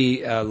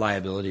maybe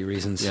liability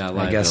reasons. Yeah,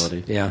 I guess.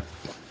 liability. Yeah.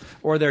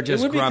 Or they're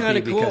just would be grumpy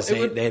kinda cool. because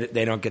It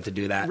they don't get to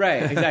do that.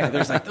 Right, exactly.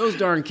 There's like those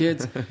darn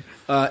kids.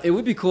 It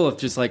would be cool if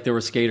just like there were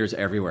skaters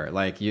everywhere,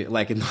 like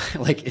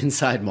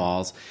inside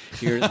malls.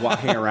 You're just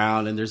walking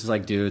around and there's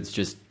like dudes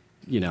just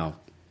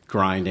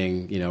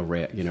grinding,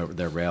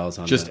 their rails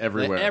on Just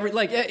everywhere.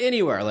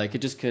 Anywhere. Like it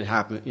just could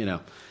happen.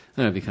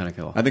 That'd be kind of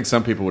cool. I think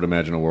some people would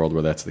imagine a world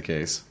where that's the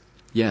case.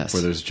 Yes.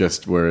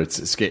 Where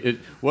it's skate.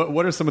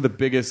 What are some of the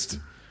biggest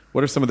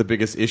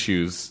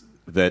issues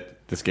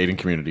that the skating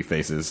community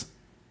faces?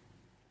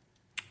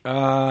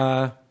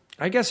 I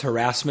I guess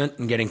harassment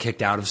and getting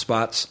kicked out of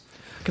spots.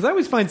 Because I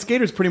always find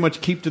skaters pretty much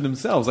keep to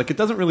themselves. Like, it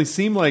doesn't really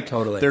seem like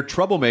they're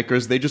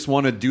troublemakers. They just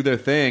want to do their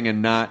thing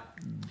and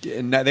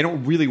they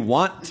don't really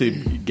want to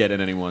get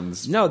in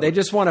anyone's. No, they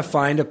just want to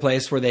find a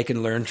place where they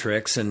can learn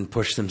tricks and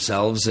push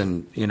themselves,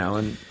 and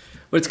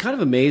But it's kind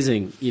of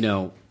amazing,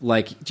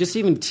 like just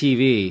even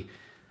TV,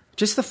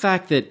 just the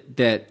fact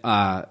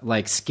that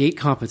like skate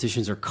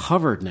competitions are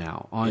covered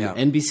now on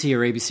NBC or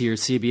ABC or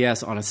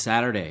CBS on a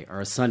Saturday or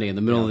a Sunday in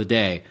the middle of the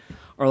day,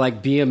 or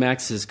like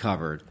BMX is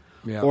covered.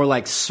 Yeah. Or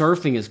like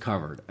surfing is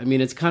covered. I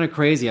mean, it's kind of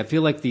crazy. I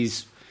feel like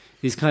these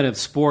kind of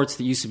sports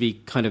that used to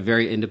be kind of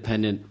very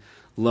independent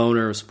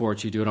loner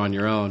sports, you do it on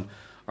your own,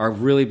 are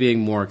really being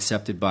more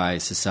accepted by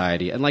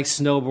society. And like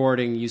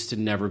snowboarding used to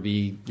never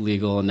be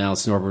legal, and now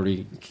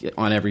snowboarding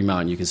on every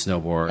mountain you can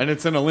snowboard. And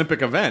it's an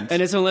Olympic event.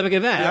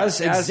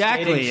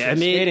 Exactly.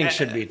 Skating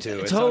should be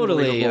too. It's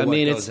totally. I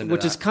mean,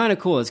 which is kind of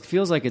cool. It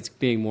feels like it's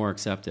being more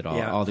accepted.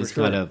 All these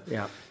kind of,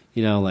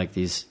 like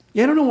these.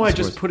 Yeah, I don't know why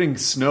just putting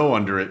snow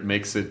under it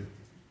makes it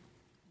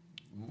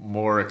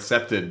more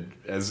accepted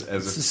as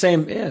it's the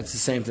same. Yeah, it's the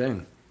same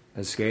thing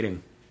as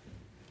skating.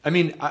 I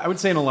mean, I would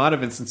say in a lot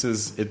of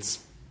instances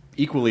it's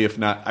equally, if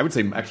not, I would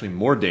say actually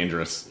more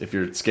dangerous if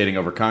you're skating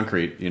over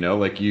concrete.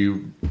 Like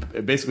you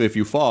basically, if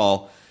you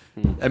fall,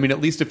 I mean, at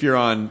least if you're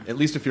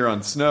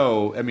on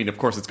snow, I mean, of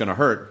course it's going to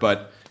hurt,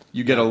 but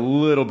you get a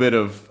little bit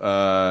of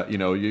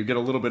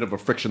a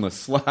frictionless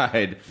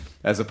slide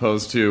as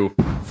opposed to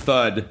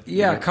thud.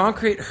 Yeah,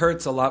 concrete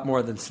hurts a lot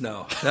more than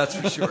snow. That's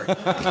for sure.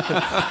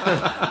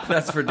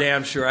 That's for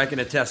damn sure. I can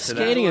attest to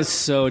that. Skating is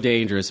so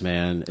dangerous,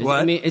 man. What?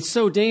 I mean, it's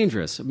so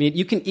dangerous. I mean,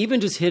 you can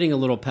even just hitting a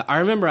little. I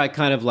remember I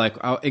kind of like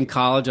in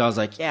college. I was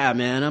like, yeah,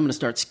 man, I'm going to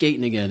start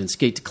skating again and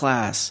skate to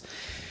class.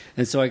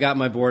 And so I got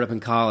my board up in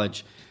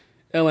college.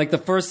 And like the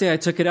first day I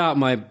took it out,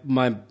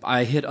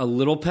 I hit a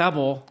little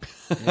pebble,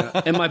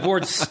 and my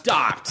board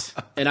stopped,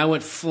 and I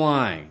went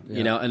flying.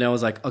 And I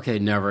was like, okay,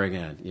 never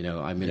again. And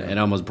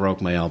I almost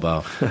broke my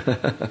elbow.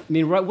 I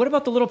mean, what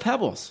about the little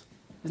pebbles?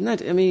 Isn't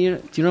that? I mean,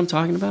 do you know what I'm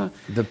talking about?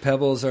 The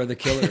pebbles are the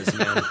killers,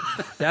 man.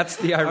 That's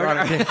the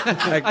ironic thing.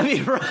 Like, I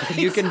mean, right?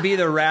 You can be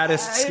the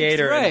raddest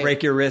skater and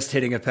break your wrist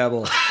hitting a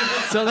pebble.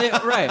 So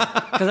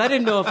because I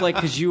didn't know if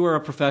because you were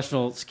a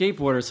professional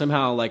skateboarder,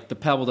 somehow like the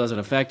pebble doesn't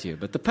affect you,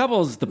 but the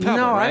pebble is the pebble.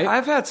 No, right?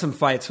 I've had some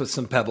fights with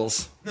some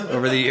pebbles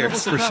over the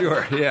years for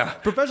sure. Yeah,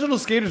 professional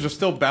skaters are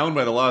still bound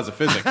by the laws of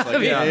physics. Like,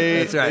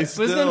 that's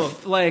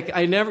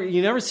right.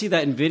 You never see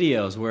that in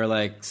videos where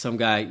like some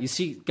guy, you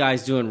see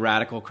guys doing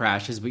radical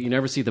crashes, but you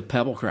never see the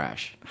pebble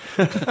crash.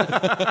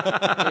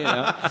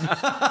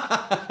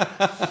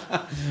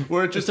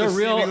 Where it just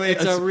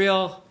it's a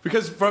real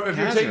because if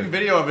you're taking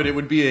video of it, it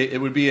would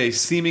be a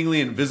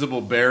seemingly invisible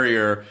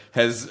barrier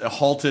has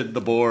halted the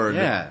board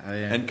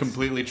and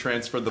completely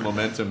transferred the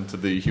momentum to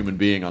the human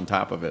being on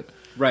top of it.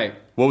 Right.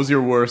 What was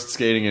your worst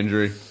skating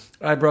injury?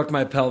 I broke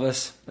my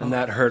pelvis, and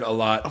that hurt a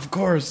lot. Of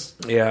course.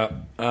 Yeah.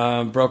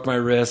 Broke my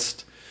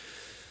wrist.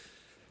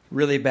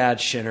 Really bad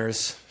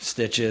shinners,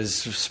 stitches,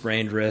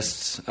 sprained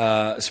wrists,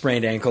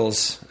 sprained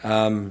ankles.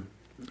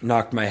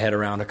 Knocked my head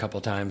around a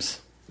couple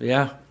times.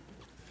 Yeah.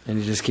 And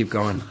you just keep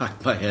going.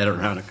 Knocked my head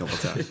around a couple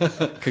times.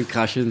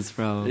 Concussions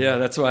from. Yeah,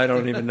 that's why I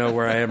don't even know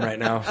where I am right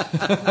now.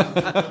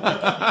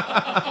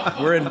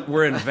 We're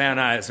in Van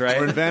Nuys, right?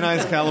 We're in Van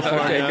Nuys, California.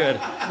 Okay, good.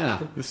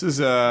 Yeah. This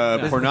is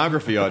a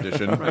pornography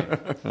audition.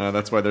 Right.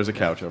 That's why there's a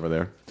couch over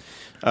there.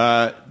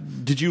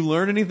 Did you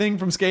learn anything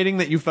from skating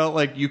that you felt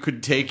like you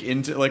could take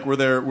into were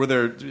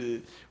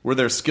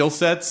there skill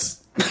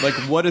sets? Like,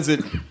 what is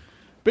it?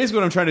 Basically,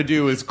 what I'm trying to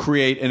do is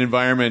create an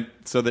environment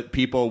so that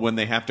people, when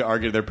they have to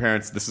argue to their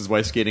parents, this is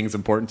why skating is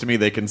important to me,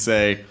 they can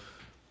say,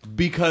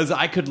 because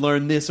I could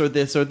learn this or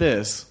this or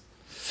this.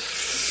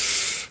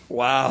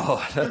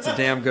 Wow, that's a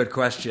damn good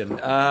question.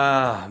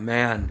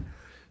 Man.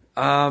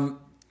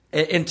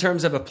 In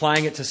terms of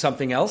applying it to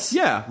something else?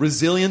 Yeah,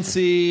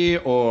 resiliency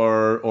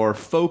or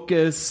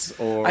focus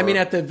or... I mean,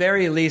 at the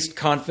very least,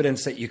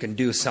 confidence that you can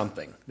do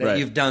something. That Right.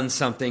 you've done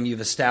something,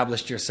 you've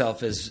established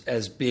yourself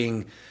as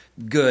being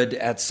good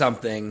at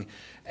something.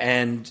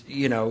 And,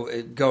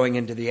 going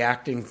into the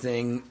acting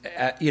thing,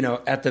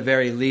 at the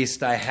very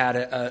least, I had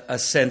a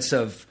sense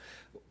of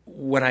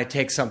when I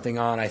take something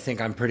on, I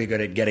think I'm pretty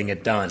good at getting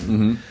it done.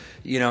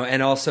 Mm-hmm.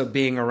 And also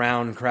being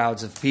around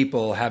crowds of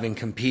people, having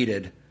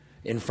competed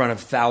in front of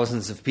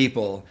thousands of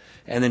people,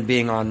 and then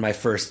being on my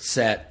first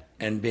set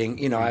and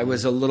being, I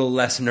was a little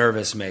less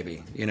nervous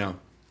maybe, Yeah.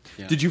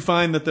 Did you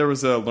find that there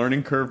was a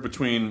learning curve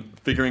between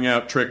figuring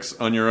out tricks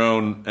on your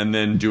own and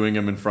then doing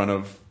them in front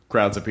of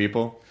crowds of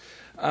people?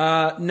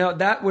 No,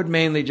 that would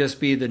mainly just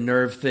be the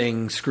nerve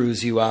thing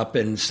screws you up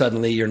and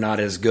suddenly you're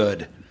not as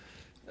good.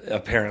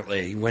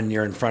 Apparently, when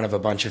you're in front of a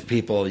bunch of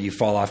people, you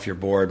fall off your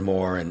board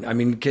more. And I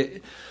mean,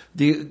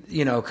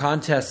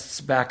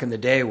 contests back in the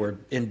day were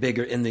in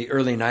the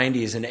early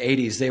 90s and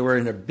 80s. They were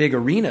in big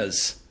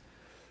arenas,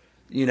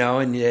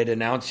 and you'd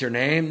announce your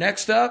name.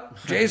 Next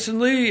up, Jason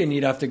Lee, and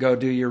you'd have to go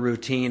do your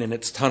routine, and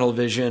it's tunnel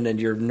vision, and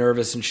you're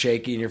nervous and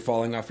shaky, and you're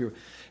falling off your.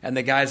 And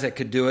the guys that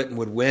could do it and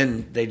would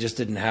win, they just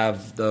didn't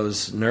have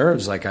those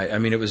nerves. Like I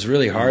mean, it was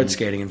really hard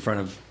skating in front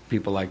of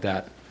people like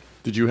that.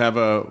 Did you have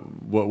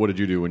what did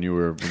you do when you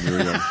were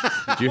young?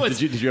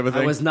 Did you have a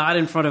thing? I was not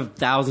in front of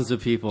thousands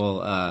of people.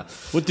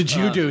 What did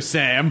you do,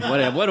 Sam?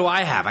 What do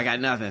I have? I got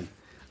nothing.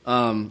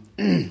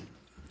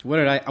 What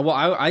did I? Well,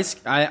 I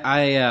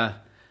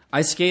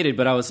skated,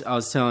 but I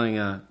was telling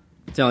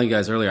you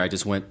guys earlier.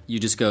 You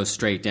just go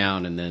straight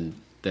down and then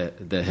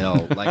the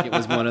hill. Like it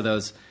was one of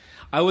those.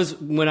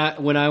 When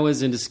I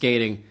was into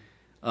skating.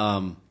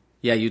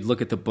 You'd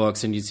look at the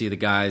books and you'd see the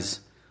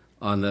guys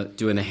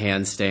doing the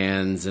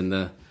handstands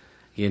and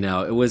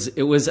it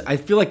was. I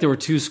feel like there were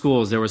two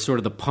schools. There was sort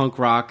of the punk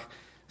rock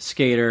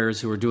skaters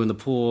who were doing the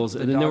pools,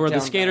 and then there were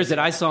the skaters that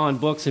I saw in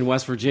books in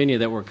West Virginia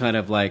that were kind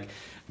of like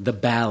the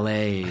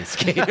ballet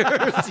skaters,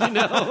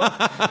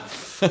 I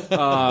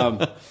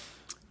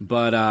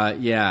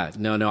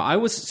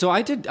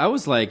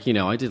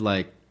did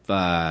like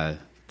the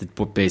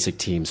basic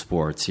team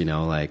sports,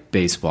 like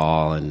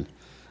baseball and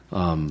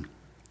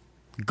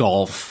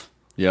golf.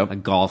 Yep. I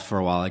golfed for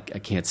a while. I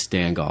can't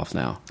stand golf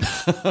now.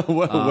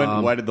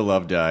 Why did the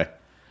love die?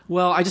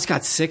 Well, I just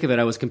got sick of it.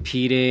 I was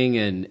competing,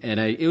 and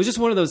it was just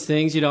one of those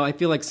things. I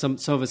feel like some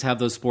of us have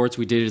those sports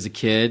we did as a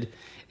kid,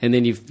 and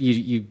then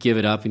you give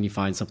it up and you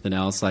find something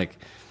else. Like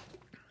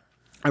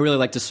I really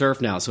like to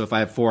surf now, so if I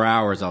have 4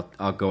 hours,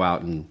 I'll go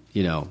out and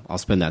I'll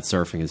spend that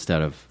surfing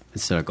instead of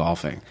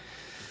golfing.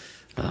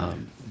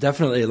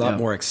 Definitely a lot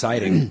more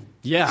exciting.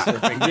 Yeah.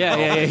 Right?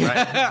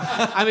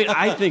 I mean,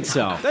 I think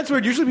so. That's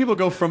weird. Usually people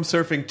go from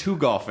surfing to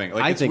golfing.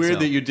 Like, it's weird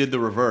that you did the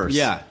reverse.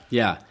 Yeah.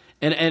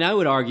 And I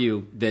would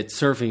argue that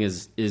surfing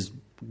is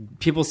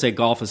people say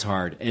golf is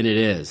hard, and it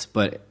is,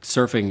 but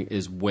surfing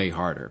is way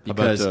harder.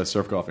 Because how about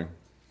surf golfing?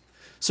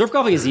 Surf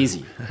golfing is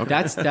easy. Okay.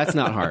 That's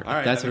not hard. All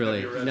right, that's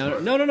really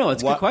no.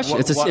 It's a good question.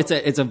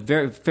 It's a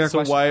very fair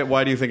question. So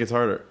why do you think it's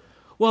harder?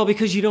 Well,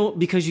 because you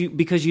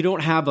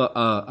don't have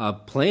a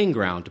playing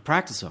ground to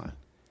practice on.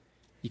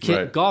 You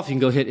can't golf. You can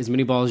go hit as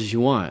many balls as you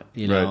want.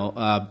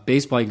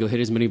 Baseball, you can go hit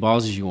as many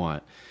balls as you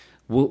want.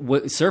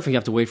 Surfing, you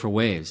have to wait for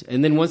waves,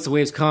 and then once the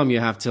waves come, you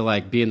have to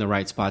like be in the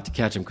right spot to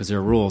catch them because there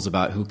are rules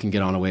about who can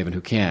get on a wave and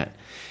who can't.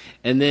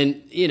 And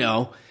then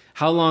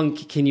how long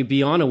can you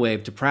be on a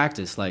wave to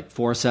practice? Like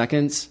 4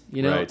 seconds,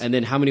 Right. And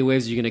then how many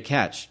waves are you going to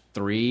catch?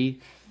 3.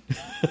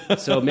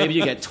 So maybe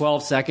you get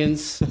 12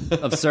 seconds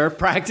of surf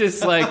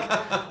practice, like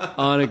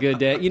on a good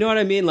day. You know what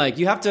I mean? Like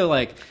you have to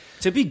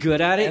to be good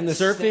at it. And the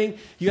surfing,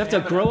 you have to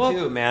grow up.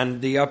 Too,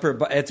 man. The upper,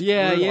 it's you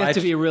have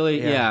to be really,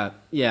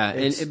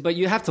 but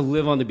you have to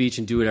live on the beach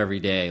and do it every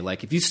day.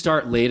 Like if you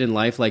start late in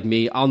life like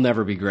me, I'll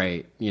never be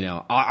great.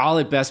 I'll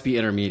at best be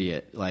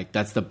intermediate. Like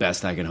that's the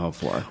best I can hope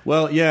for.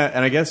 Well, yeah,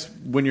 and I guess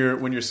when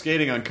you're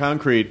skating on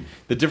concrete,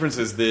 the difference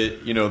is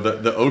that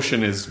the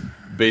ocean is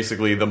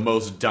basically the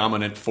most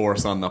dominant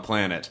force on the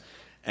planet.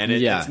 And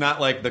it's not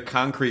like the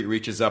concrete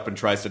reaches up and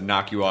tries to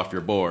knock you off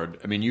your board.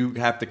 I mean, you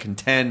have to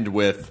contend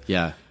with.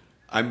 Yeah.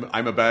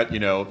 I'm about,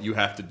 you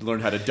have to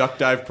learn how to duck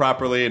dive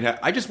properly. And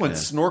I just went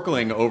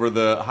snorkeling over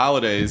the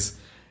holidays,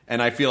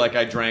 and I feel like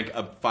I drank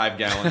 5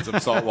 gallons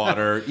of salt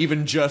water,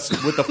 even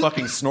just with the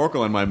fucking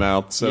snorkel in my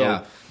mouth.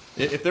 So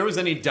if there was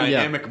any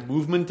dynamic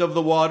movement of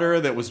the water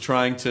that was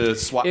trying to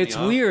swap me off. It's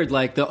weird.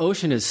 Like, the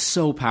ocean is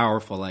so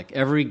powerful. Like,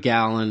 every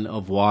gallon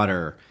of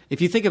water, if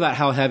you think about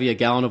how heavy a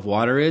gallon of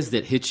water is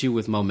that hits you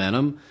with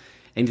momentum,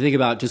 and you think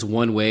about just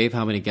one wave,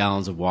 how many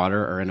gallons of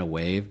water are in a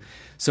wave.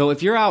 So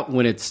if you're out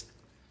when it's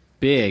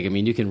big, I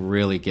mean, you can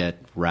really get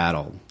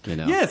rattled,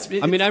 Yes.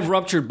 I've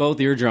ruptured both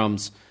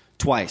eardrums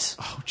twice.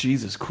 Oh,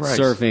 Jesus Christ.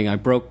 Surfing. I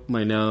broke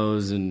my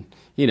nose and,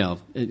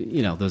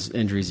 those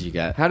injuries you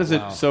get. How does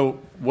it,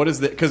 so what is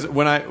the, because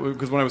when I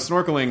was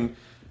snorkeling,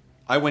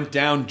 I went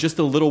down just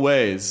a little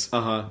ways,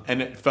 and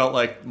it felt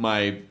like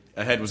my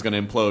head was going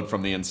to implode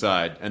from the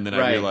inside, and then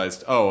I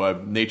realized,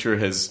 nature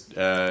has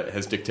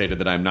dictated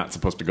that I'm not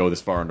supposed to go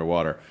this far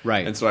underwater,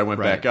 right? And so I went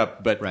back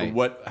up. But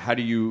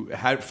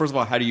first of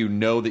all, how do you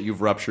know that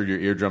you've ruptured your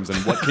eardrums, and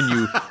what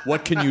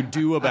can you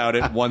do about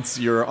it once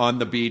you're on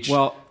the beach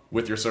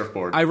with your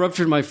surfboard? I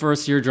ruptured my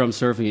first eardrum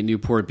surfing at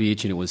Newport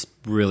Beach, and it was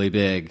really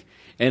big.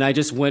 And I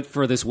just went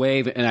for this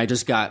wave, and I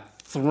just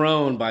got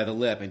thrown by the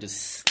lip and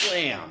just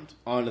slammed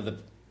onto the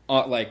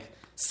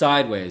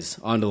sideways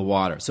onto the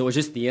water. So it was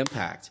just the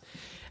impact.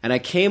 And I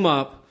came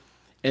up,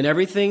 and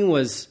everything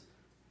was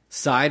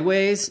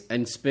sideways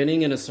and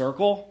spinning in a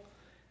circle.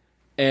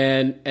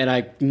 And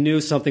I knew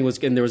something was,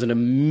 and there was an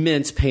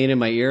immense pain in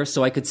my ear.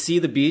 So I could see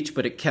the beach,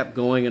 but it kept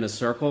going in a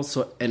circle.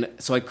 So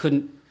I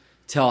couldn't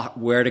tell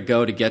where to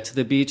go to get to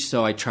the beach.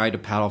 So I tried to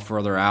paddle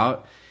further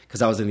out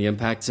because I was in the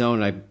impact zone,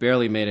 and I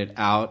barely made it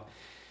out.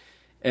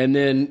 And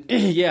then,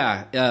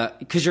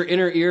 because your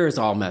inner ear is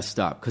all messed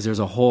up because there's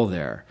a hole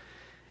there.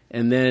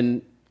 And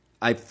then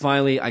I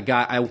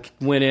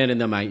went in,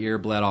 and then my ear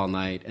bled all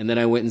night. And then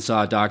I went and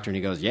saw a doctor, and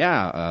he goes,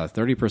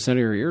 30% of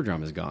your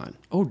eardrum is gone.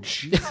 Oh,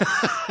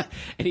 jeez.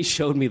 And he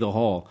showed me the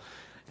hole.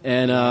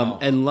 And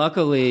and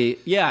luckily,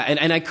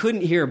 and I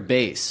couldn't hear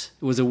bass.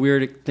 It was a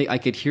weird thing. I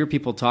could hear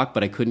people talk,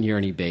 but I couldn't hear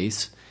any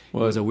bass It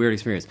was a weird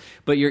experience.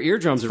 But your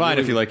eardrums are Fine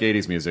really, if you like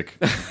 80s music.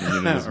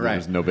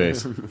 There's no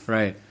bass.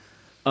 right.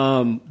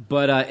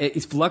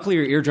 But luckily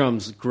your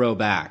eardrums grow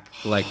back.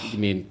 Like, I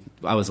mean,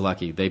 I was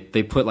lucky.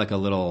 They put like a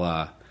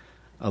little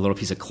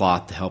piece of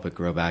cloth to help it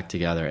grow back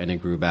together, and it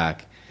grew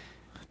back.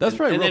 That's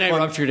probably and real then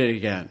fun. I ruptured it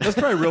again. That's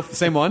probably real.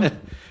 Same one.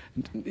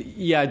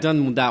 Yeah, I've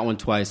done that one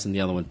twice, and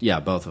the other one,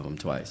 both of them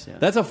twice. Yeah.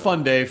 That's a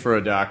fun day for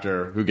a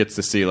doctor who gets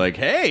to see, like,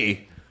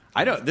 hey,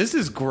 this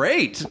is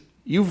great.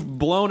 You've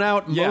blown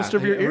out most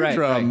of your eardrum.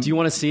 Right. Do you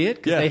want to see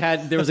it?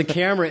 Because there was a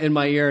camera in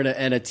my ear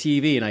and a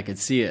TV, and I could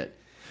see it.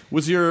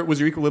 Was your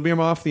equilibrium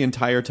off the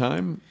entire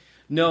time?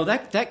 No,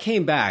 that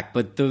came back,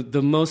 but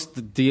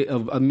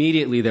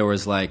immediately there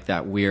was like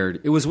that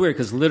weird. It was weird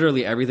because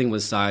literally everything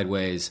was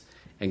sideways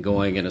and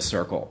going in a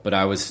circle, but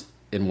I was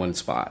in one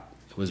spot.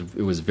 It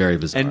was very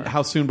bizarre. And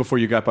how soon before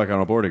you got back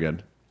on board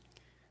again?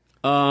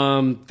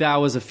 That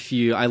was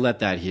I let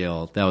that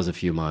heal. That was a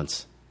few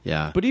months.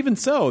 Yeah. But even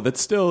so, that's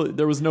still,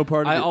 there was no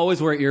part of I it.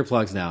 always wear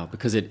earplugs now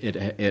because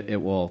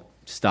it will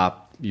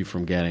stop you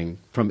from getting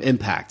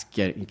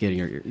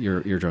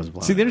your eardrums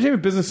blown. See, the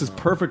entertainment business is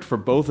perfect for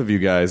both of you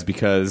guys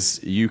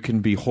because you can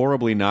be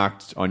horribly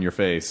knocked on your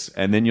face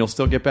and then you'll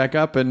still get back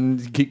up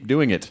and keep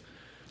doing it.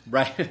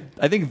 Right.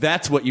 I think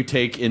that's what you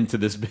take into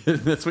this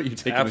business. That's what you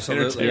take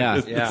Absolutely. into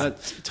entertainment. Yeah,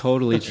 that's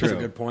totally true. That's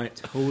a good point.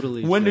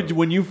 Totally.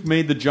 When you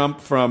made the jump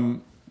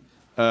from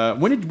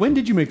when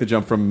did you make the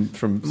jump from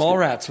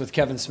Mallrats with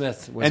Kevin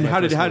Smith? Was and my how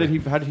did first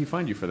movie. he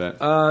find you for that?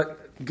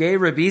 Gay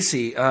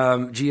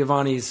Ribisi,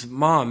 Giovanni's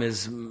mom,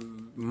 is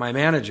my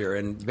manager,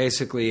 and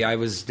basically I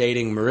was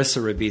dating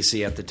Marissa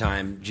Ribisi at the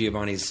time,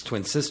 Giovanni's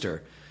twin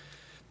sister.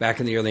 Back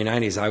in the early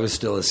 90s, I was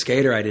still a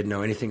skater. I didn't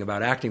know anything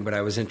about acting, but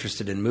I was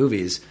interested in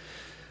movies.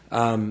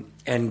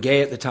 And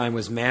Gay at the time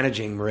was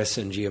managing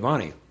Marissa and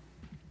Giovanni.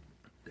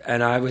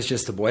 And I was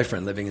just the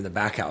boyfriend living in the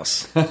back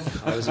house.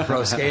 I was a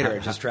pro skater,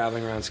 just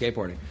traveling around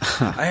skateboarding.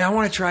 I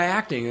want to try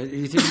acting.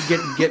 You think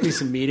you get me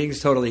some meetings?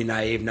 Totally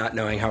naive, not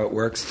knowing how it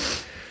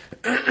works.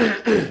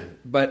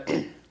 But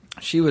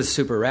she was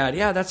super rad.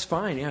 Yeah, that's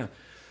fine, yeah.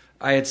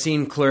 I had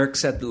seen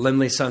Clerks at the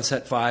Limley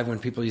Sunset 5 when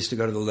people used to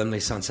go to the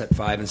Limley Sunset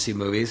 5 and see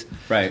movies.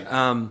 Right.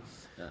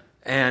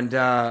 And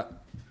Gay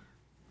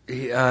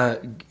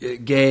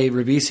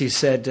Ribisi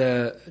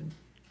said,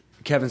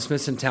 Kevin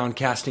Smith's in town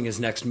casting his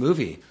next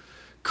movie.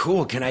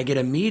 Cool, can I get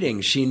a meeting?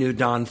 She knew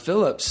Don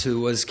Phillips,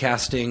 who was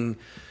casting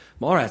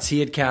Mallrats. He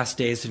had cast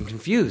Dazed and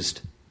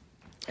Confused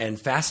and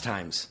Fast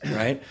Times,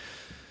 right?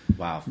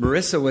 Wow.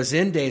 Marissa was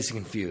in Dazed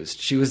and Confused.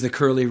 She was the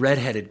curly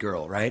redheaded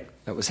girl, right?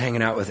 That was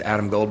hanging out with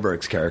Adam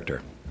Goldberg's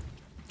character.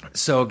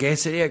 So Gay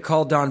said, yeah,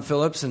 called Don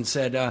Phillips and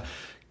said,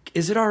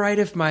 is it all right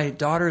if my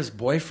daughter's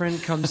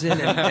boyfriend comes in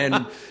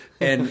and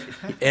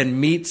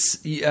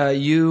meets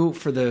you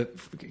for the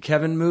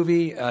Kevin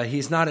movie?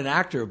 He's not an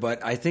actor,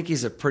 but I think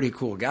he's a pretty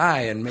cool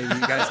guy, and maybe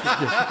you guys could...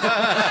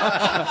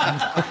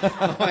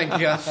 Oh, my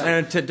God.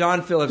 And to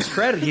Don Phillips'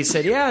 credit, he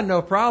said, yeah,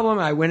 no problem.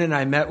 I went and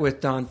I met with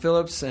Don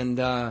Phillips,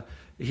 and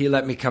he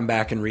let me come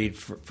back and read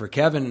for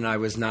Kevin, and I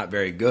was not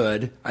very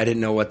good. I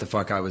didn't know what the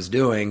fuck I was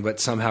doing,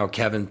 but somehow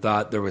Kevin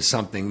thought there was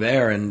something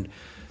there and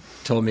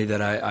told me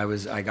that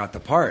I got the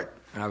part.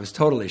 And I was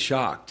totally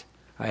shocked.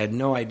 I had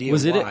no idea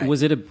why.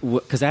 Was it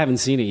because I haven't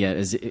seen it yet.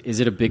 Is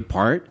it a big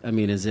part? I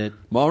mean, is it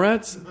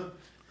Mallrats?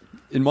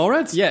 In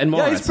Mallrats? Yeah, in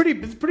Mallrats. Yeah, it's pretty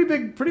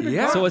big.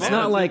 Yeah. part. So it's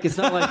not like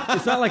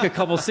a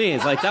couple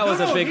scenes. Like that was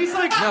a big. He's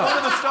like one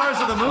of the stars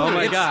of the movie. Oh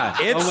my God!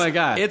 Oh my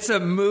God! It's a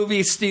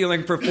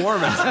movie-stealing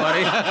performance,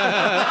 buddy.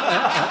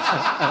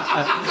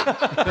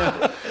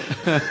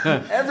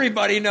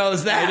 Everybody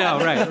knows that. I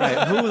know,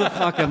 right. Who the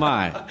fuck am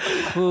I?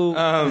 Who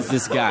is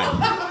this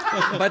guy?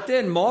 But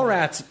then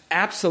Mallrats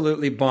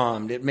absolutely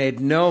bombed. It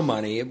made no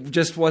money. It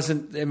just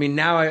wasn't. I mean,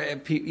 now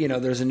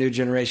there's a new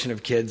generation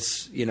of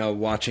kids,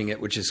 watching it,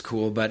 which is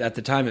cool. But at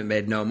the time, it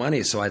made no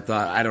money. So I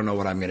thought, I don't know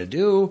what I'm going to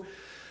do.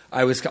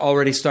 I was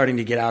already starting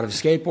to get out of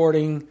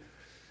skateboarding.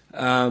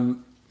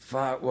 And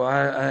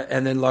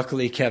then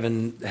luckily,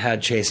 Kevin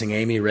had Chasing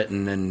Amy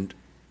written, and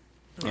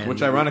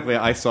which ironically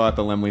I saw at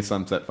the Lemley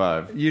Sunset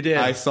 5. You did?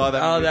 I saw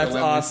that. Oh, movie at that's the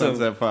Lemley awesome.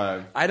 Sunset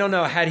 5. I don't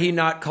know. Had he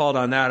not called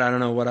on that, I don't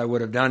know what I would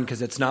have done,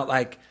 because it's not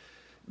like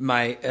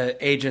my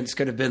agents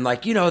could have been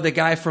like, the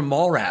guy from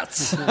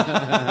Mallrats.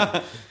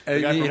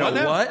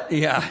 What?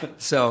 Yeah.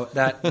 So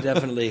that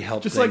definitely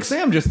helped. Just things. like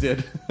Sam just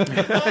did.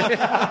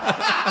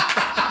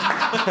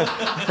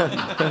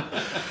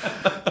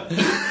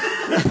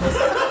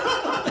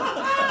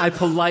 I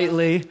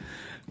politely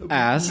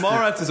asked.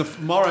 Mallrats is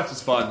fun. Mallrats is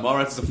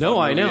a fun No,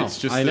 I movie. know. It's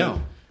just I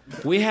know.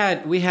 We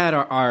had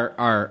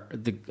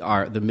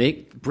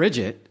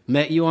Bridget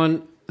met you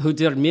on, who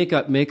did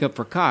makeup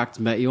for Cox,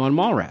 met you on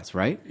Mallrats,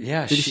 right?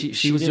 Yeah,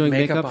 she was did doing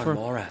makeup makeup on for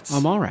Mallrats.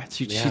 On Mallrats,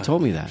 she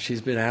told me that.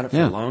 She's been at it for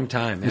a long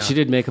time. Yeah. And she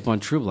did makeup on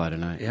True Blood,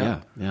 and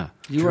yeah.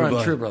 You were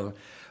on True Blood.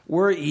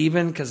 We're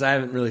even because I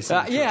haven't really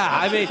seen. Yeah,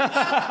 I mean,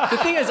 the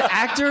thing is,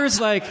 actors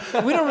like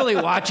we don't really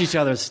watch each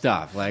other's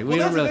stuff. Like we Well,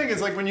 don't that's really. the thing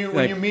is like when you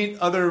meet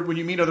other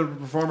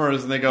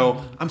performers and they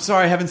go, "I'm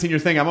sorry, I haven't seen your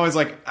thing." I'm always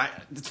like,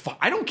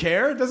 I don't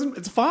care. It doesn't.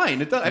 It's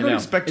fine. I don't know.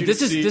 expect you. This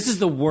to is see. this is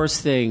the worst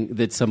thing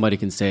that somebody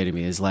can say to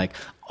me is like,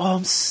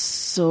 "Oh,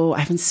 I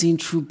haven't seen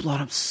True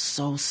Blood. I'm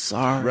so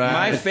sorry."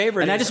 Right. My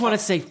favorite, And I is- just want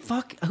to say,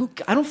 "Fuck,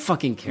 I don't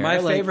fucking care." My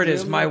Like, favorite you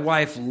is know, my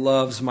wife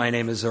loves My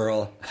Name Is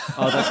Earl.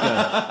 Oh, that's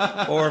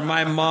good. Or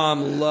my mom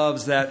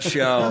loves that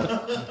show.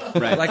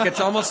 Right. Like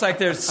it's almost like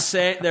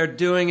they're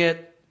doing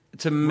it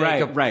to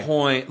make a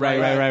point.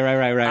 Right.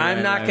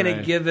 I'm not going to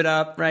right. give it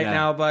up Yeah.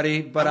 now,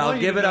 buddy, but I I'll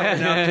want you give to it up know-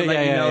 enough to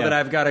let you know yeah. that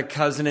I've got a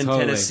cousin in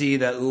Totally. Tennessee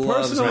that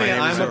loves Personally, My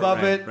Name Is I'm Earl.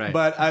 above it, right.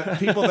 but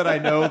people that I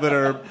know that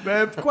are,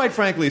 quite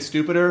frankly,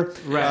 stupider,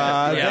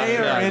 Right. Yeah, they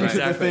are yeah, into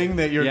exactly. the thing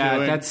that you're Yeah,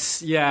 doing. that's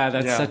such They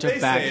a say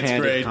it's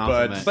backhanded great,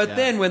 compliment. But yeah.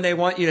 then when they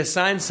want you to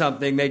sign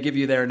something, they give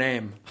you their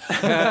name.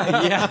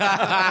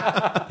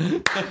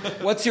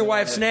 What's your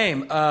wife's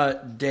name?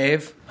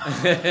 Dave.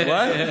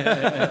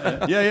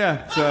 What?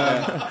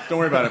 yeah. Don't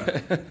worry about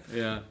it.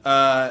 yeah.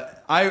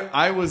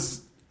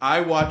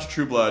 I watched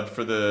True Blood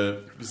for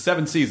the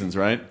 7 seasons,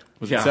 right?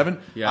 Was Yeah. it 7?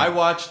 Yeah. I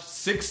watched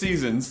 6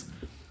 seasons.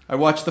 I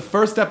watched the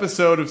first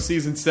episode of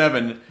season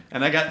 7,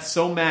 and I got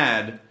so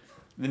mad.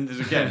 And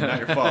again, not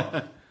your fault.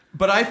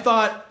 But I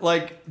thought,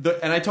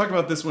 and I talked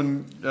about this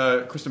when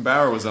Kristen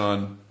Bauer was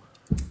on,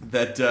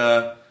 that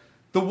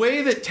the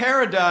way that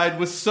Tara died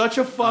was such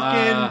a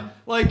fucking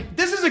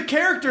this is a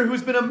character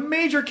who's been a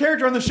major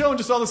character on the show, and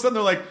just all of a sudden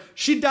they're like,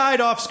 she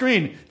died off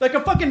screen. Like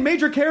a fucking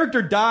major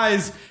character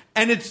dies,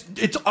 and it's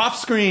off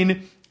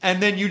screen,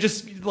 and then you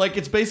just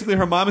it's basically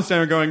her mom is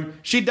standing there going,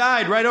 she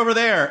died right over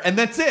there, and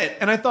that's it.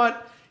 And I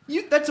thought,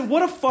 that's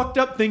what a fucked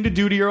up thing to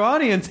do to your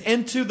audience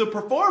and to the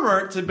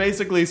performer, to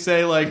basically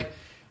say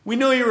we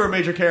know you were a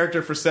major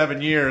character for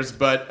 7 years,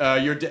 but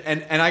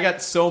and I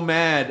got so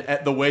mad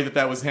at the way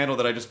that was handled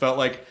that I just felt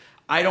like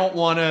I don't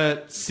want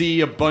to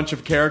see a bunch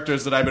of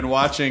characters that I've been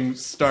watching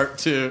start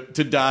to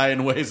die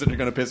in ways that are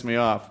going to piss me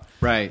off.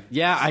 Right.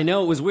 Yeah, I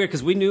know it was weird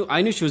because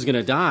I knew she was going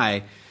to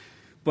die,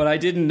 but I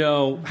didn't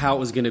know how it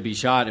was going to be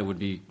shot. It would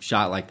be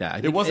shot like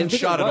that. It wasn't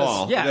shot at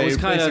all. Yeah, They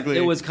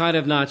it was kind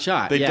of not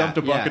shot. They Yeah, dumped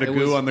a bucket of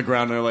goo on the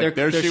ground, and they're like,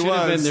 there she should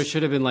have was. Been, there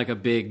should have been like a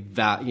big,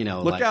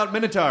 look out,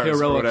 Minotaurs, or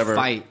heroic whatever.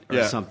 fight or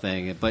Yeah.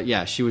 something. But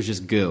yeah, she was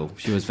just goo.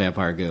 She was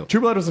vampire goo.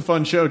 True Blood was a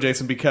fun show,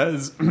 Jason,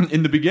 because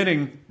in the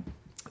beginning,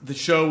 the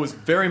show was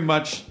very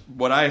much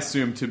what I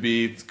assumed to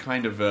be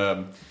kind of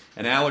an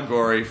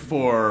allegory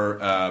for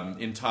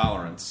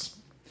intolerance.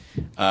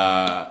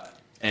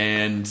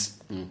 And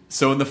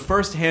so in the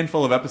first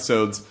handful of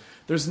episodes,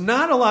 there's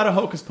not a lot of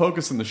hocus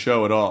pocus in the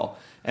show at all.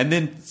 And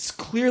then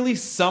clearly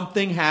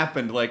something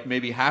happened,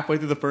 maybe halfway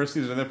through the first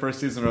season, and the first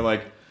season we're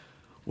like,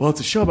 well, it's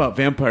a show about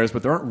vampires,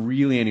 but there aren't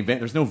really any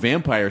there's no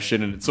vampire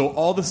shit in it. So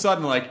all of a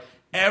sudden,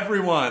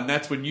 everyone,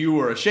 that's when you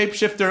were a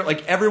shapeshifter,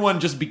 everyone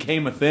just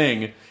became a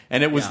thing.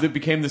 And it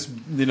became this,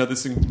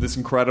 this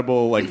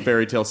incredible,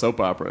 fairy tale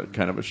soap opera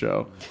kind of a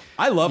show.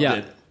 I loved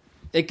it.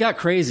 It got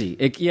crazy.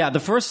 The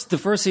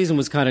first season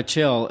was kind of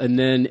chill, and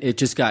then it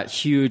just got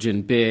huge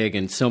and big,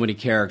 and so many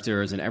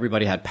characters, and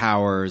everybody had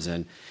powers.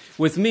 And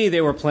with me,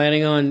 they were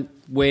planning on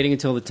waiting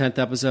until the 10th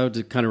episode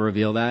to kind of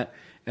reveal that,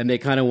 and they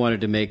kind of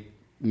wanted to make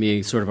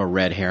me sort of a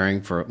red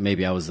herring for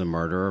maybe I was the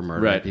murdering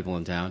right. people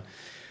in town.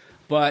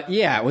 But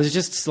yeah, it was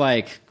just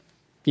it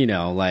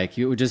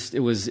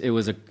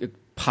was a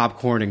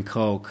popcorn and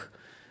Coke.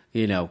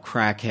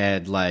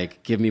 Crackhead,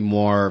 give me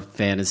more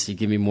fantasy,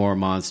 give me more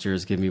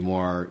monsters, give me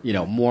more,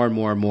 more and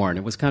more and more. And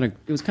it was kind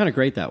of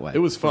great that way. It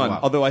was fun. Wow.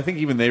 Although I think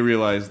even they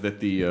realized that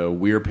the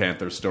Weir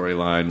Panther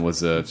storyline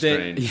was a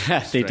strange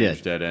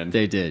dead end.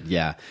 They did,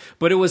 yeah.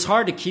 But it was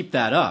hard to keep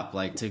that up,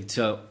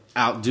 to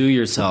outdo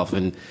yourself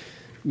and,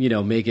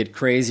 make it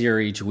crazier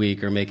each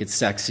week or make it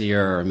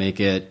sexier or make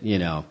it,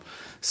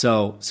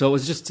 So it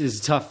was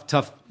just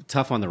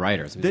tough on the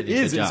writers. That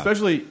is,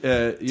 especially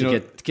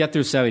to get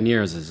through 7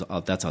 years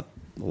that's a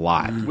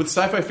lot. With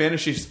sci-fi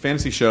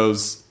fantasy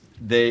shows.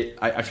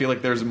 I feel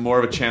like there's more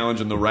of a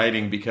challenge in the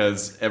writing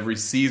because every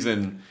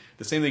season,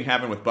 the same thing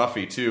happened with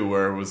Buffy too,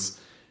 where it was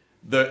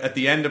at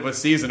the end of a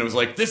season, it was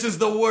like, this is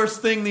the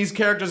worst thing these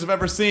characters have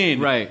ever seen,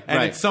 right?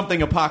 And it's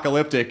something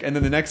apocalyptic, and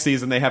then the next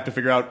season they have to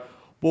figure out,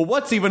 well,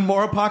 what's even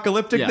more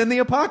apocalyptic than the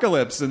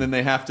apocalypse, and then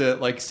they have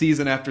to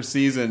season after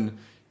season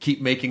keep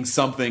making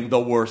something the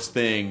worst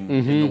thing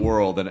in the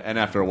world, and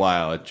after a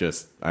while, it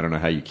just I don't know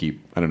how you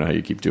keep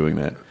doing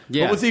that.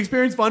 Yeah. But was the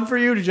experience fun for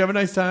you? Did you have a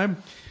nice time?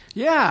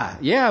 Yeah,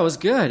 it was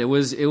good. It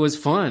was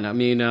fun. I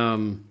mean,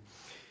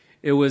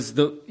 it was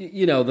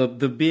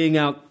the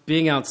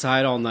being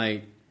outside all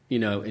night,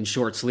 in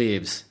short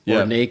sleeves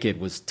or naked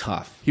was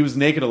tough. He was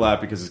naked a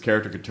lot because his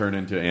character could turn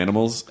into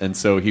animals, and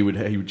so he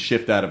would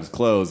shift out of his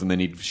clothes, and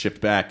then he'd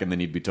shift back, and then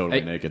he'd be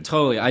totally naked.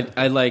 Totally.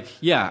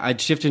 I'd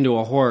shift into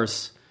a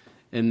horse.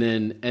 And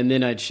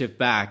then I'd shift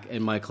back,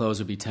 and my clothes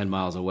would be 10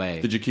 miles away.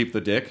 Did you keep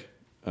the dick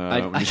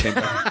when you came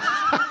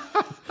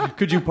back?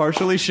 Could you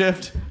partially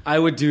shift? I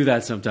would do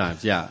that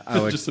sometimes. Yeah, I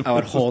would. I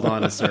would hold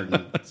on to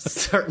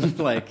certain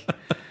like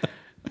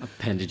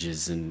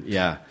appendages and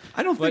yeah.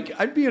 I don't think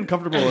I'd be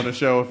uncomfortable in a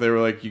show if they were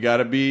like, you got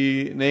to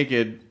be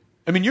naked.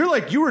 I mean,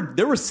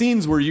 there were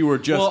scenes where you were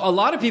just... Well, a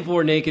lot of people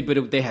were naked,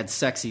 but they had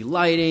sexy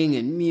lighting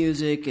and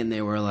music, and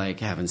they were, like,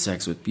 having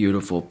sex with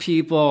beautiful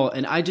people.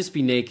 And I'd just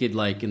be naked,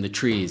 like, in the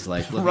trees,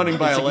 like... running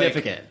by a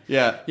lake.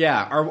 Yeah.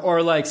 Yeah,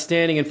 or, like,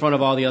 standing in front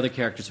of all the other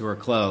characters who are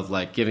clothed,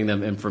 like, giving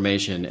them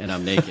information, and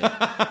I'm naked.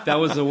 That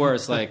was the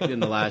worst. Like,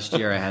 in the last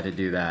year, I had to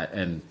do that.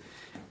 And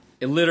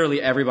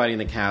literally everybody in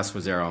the cast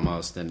was there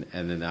almost, and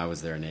then I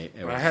was there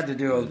naked. I had to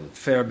do a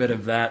fair bit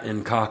of that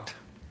in Cocked.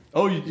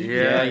 Oh, you did?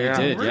 Yeah, you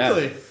did,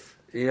 really? Yeah.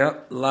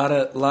 Yep, a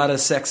lot of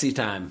sexy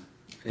time.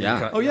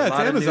 Yeah. Oh yeah, it's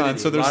Amazon,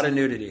 so there's a lot of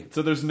nudity.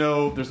 So there's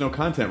no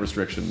content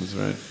restrictions,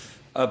 right?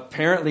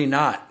 Apparently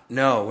not.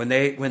 No, when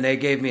they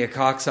gave me a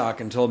cock sock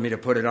and told me to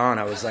put it on,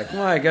 I was like,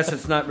 well, I guess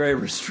it's not very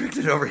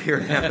restricted over here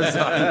at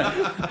Amazon.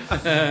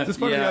 Is this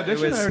part of the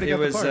audition? I already got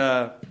the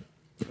part.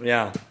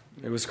 Yeah,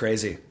 it was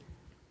crazy.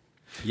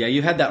 Yeah,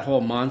 you had that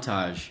whole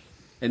montage,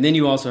 and then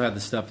you also had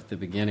the stuff at the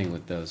beginning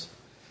with those.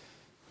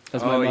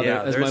 As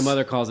my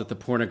mother calls it, the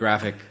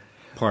pornographic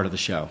part of the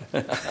show.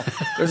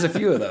 There's a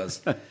few of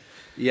those.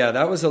 Yeah,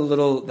 that was a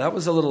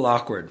little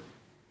awkward.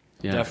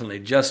 Yeah. Definitely.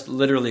 Just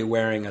literally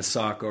wearing a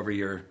sock over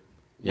your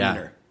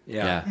wiener.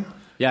 Yeah.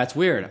 Yeah, it's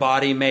weird.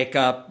 Body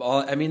makeup.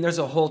 There's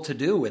a whole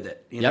to-do with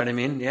it. You know what I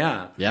mean?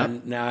 Yeah. Yeah.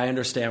 And now I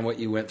understand what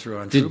you went through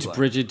on True Blood. Did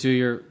Bridget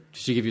did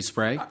she give you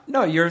spray?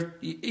 No,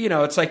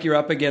 it's like you're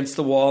up against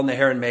the wall in the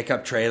hair and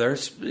makeup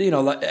trailers,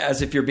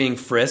 as if you're being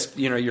frisked,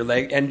 your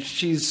leg, and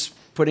she's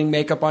putting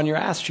makeup on your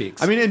ass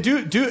cheeks. I mean,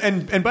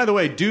 and by the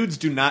way, dudes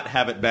do not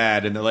have it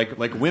bad, and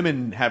like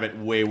women have it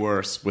way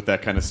worse with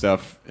that kind of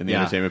stuff in the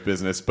entertainment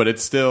business. But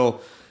it's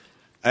still,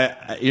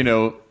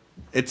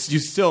 it's you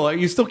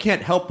still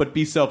can't help but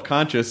be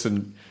self-conscious,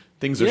 and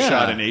things are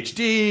shot in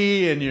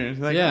HD, and you're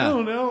like,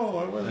 oh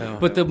no.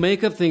 But the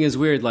makeup thing is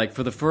weird. Like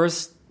for the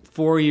first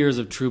 4 years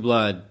of True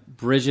Blood,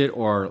 Bridget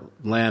or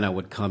Lana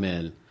would come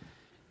in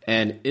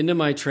and into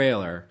my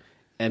trailer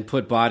and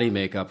put body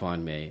makeup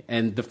on me.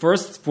 And the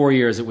first 4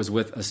 years, it was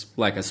with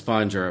a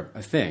sponge or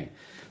a thing.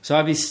 So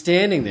I'd be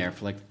standing there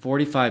for like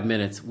 45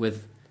 minutes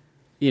with,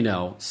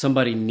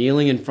 somebody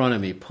kneeling in front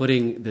of me,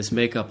 putting this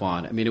makeup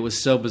on. I mean, it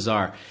was so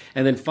bizarre.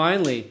 And then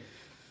finally,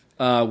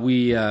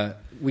 we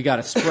got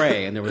a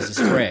spray, and there was a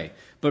spray.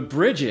 But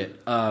Bridget,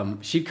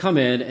 she'd come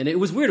in, and it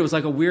was weird. It was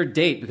like a weird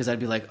date because I'd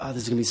be like, oh,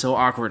 this is going to be so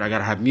awkward. I got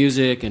to have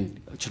music,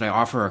 and should I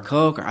offer her a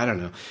Coke? Or I don't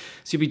know.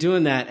 So you'd be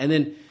doing that, and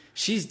then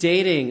she's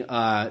dating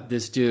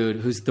this dude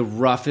who's the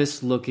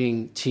roughest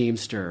looking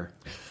Teamster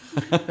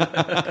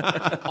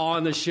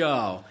on the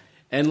show.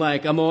 And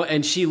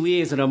and she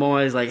leaves, and I'm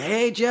always like,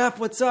 "Hey, Jeff,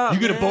 what's up? You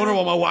get a boner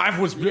while my wife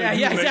was." Yeah,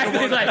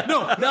 exactly. He's like,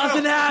 "No,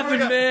 nothing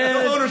happened, man.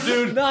 No boners,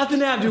 dude. Nothing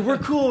happened, dude. We're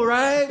cool,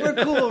 right?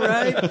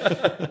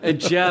 And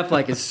Jeff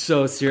is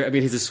so serious. I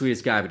mean, he's the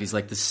sweetest guy, but he's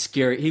like the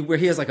scary. Where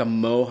he has like a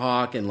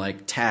mohawk and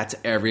like tats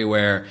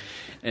everywhere.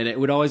 And it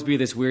would always be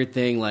this weird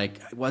thing, like,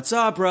 "What's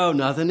up, bro?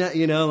 Nothing,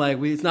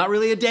 it's not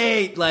really a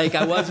date. Like,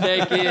 I was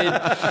naked,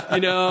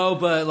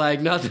 but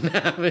like nothing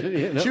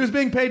happened." She was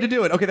being paid to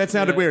do it. Okay, that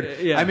sounded weird.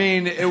 Yeah. I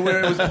mean, it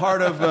was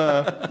part of,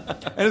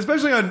 and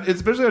especially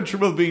on True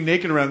Blood, being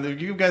naked around.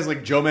 You guys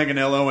like Joe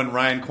Manganiello and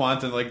Ryan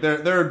Quanten, like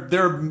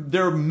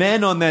there are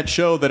men on that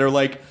show that are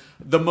like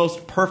the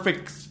most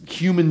perfect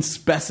human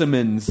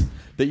specimens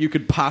that you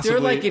could possibly... They're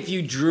like if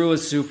you drew a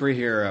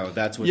superhero,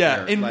 that's what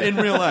they're like. in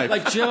real life.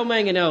 Like Joe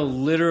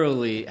Manganiello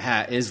literally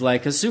is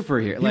like a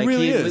superhero. He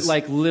really is.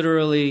 Like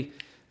literally,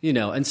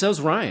 and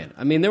so's Ryan.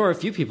 I mean, there were a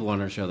few people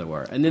on our show that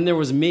were. And then there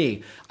was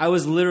me. I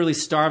was literally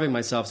starving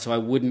myself so I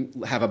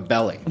wouldn't have a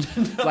belly.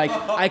 Like,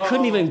 I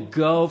couldn't even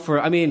go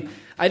for... I mean...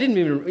 I didn't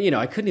even,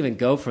 I couldn't even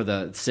go for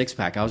the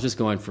six-pack. I was just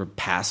going for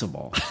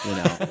passable,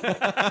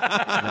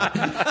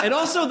 And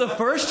also the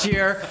first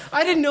year,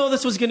 I didn't know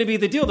this was going to be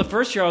the deal. The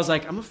first year, I was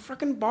like, I'm a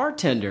freaking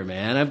bartender,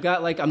 man. I'm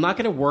not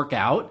going to work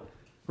out,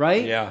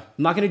 right? Yeah.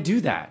 I'm not going to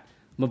do that.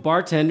 I'm a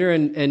bartender,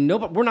 and no,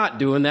 we're not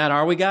doing that,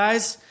 are we,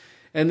 guys?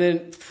 And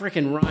then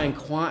freaking Ryan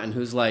Quanten,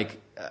 who's like,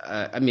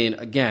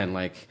 again,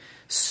 like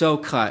so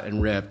cut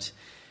and ripped.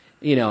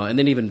 And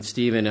then even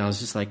Steven, I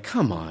was just like,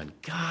 come on,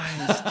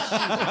 guys.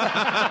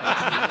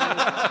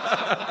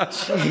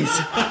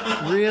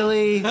 Jeez.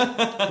 Really?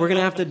 We're going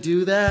to have to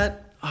do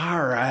that?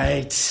 All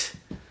right.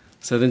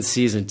 So then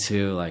season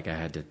 2, like, I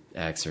had to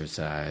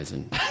exercise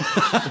and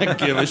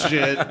give a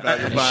shit about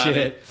your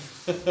body.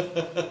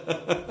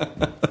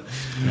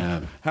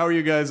 How are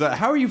you guys?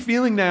 How are you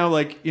feeling now?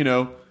 Like,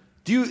 do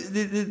you?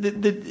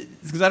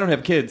 Because I don't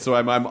have kids, so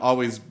I'm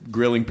always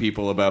grilling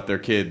people about their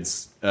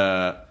kids.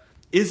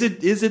 Is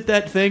it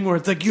that thing where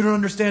it's like you don't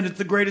understand? It's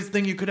the greatest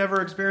thing you could ever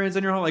experience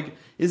in your home. Like,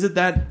 is it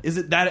that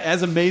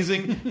as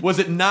amazing? Was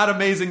it not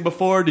amazing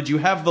before? Did you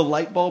have the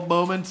light bulb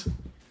moment?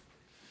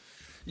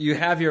 You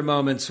have your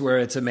moments where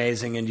it's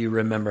amazing and you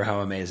remember how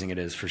amazing it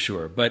is, for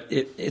sure. But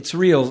it's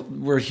real.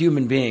 We're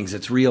human beings.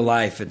 It's real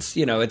life. It's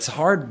it's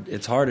hard.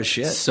 It's hard as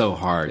shit. It's so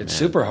hard. It's man.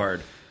 super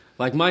hard.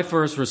 Like my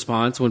first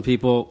response when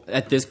people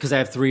at this, because I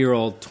have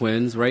 3-year-old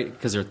twins, right?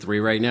 Because they're 3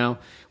 right now.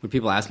 When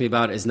people ask me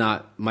about it, is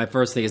not my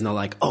first thing is not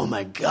like, oh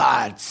my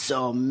God, it's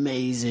so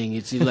amazing.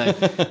 It's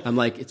like I'm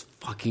like, it's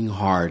fucking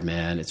hard,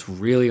 man. It's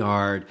really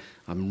hard.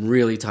 I'm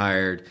really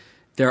tired.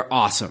 They're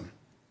awesome.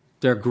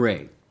 They're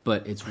great,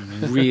 but it's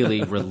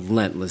really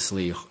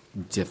relentlessly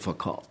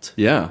difficult.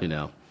 Yeah. You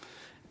know.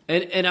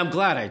 And I'm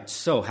glad. I'm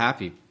so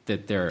happy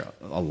that they're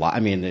alive. I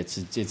mean, it's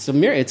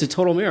a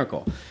total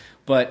miracle.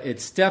 But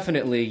it's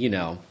definitely, you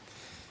know,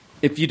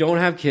 if you don't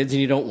have kids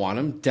and you don't want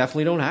them,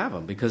 definitely don't have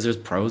them because there's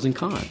pros and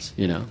cons,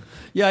 you know.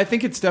 Yeah, I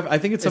think it's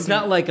something. It's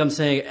not like I'm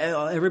saying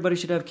everybody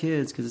should have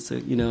kids because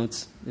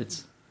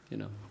it's you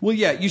know. Well,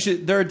 yeah, you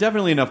should. There are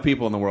definitely enough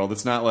people in the world.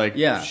 It's not like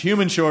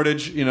human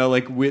shortage. You know,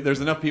 like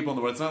there's enough people in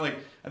the world. It's not like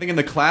I think in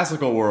the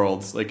classical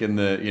worlds, like in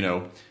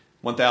the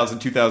 1,000,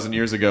 2,000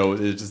 years ago,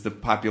 it's just the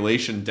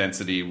population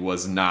density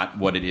was not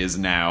what it is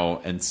now,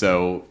 and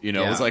so it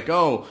was like,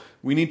 oh,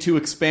 we need to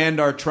expand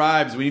our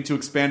tribes, we need to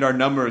expand our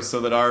numbers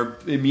so that our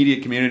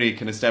immediate community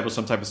can establish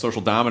some type of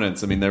social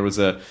dominance. I mean, there was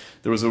a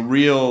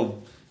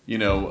real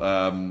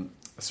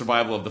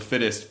survival of the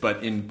fittest,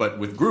 but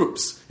with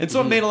groups, and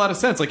so it made a lot of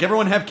sense. Like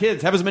everyone have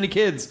kids, have as many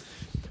kids.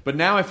 But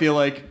now I feel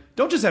like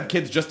don't just have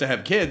kids just to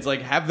have kids.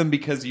 Like have them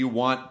because you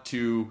want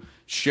to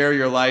share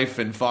your life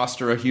and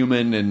foster a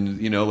human, and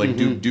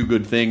do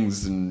good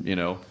things, and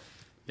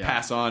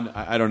pass on.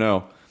 I don't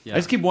know. Yeah. I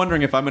just keep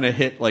wondering if I'm going to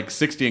hit like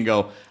 60 and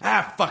go,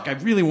 fuck,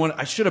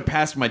 I should have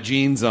passed my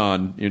genes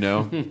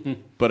on,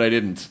 but I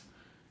didn't.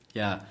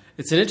 Yeah.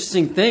 It's an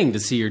interesting thing to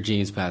see your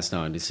genes passed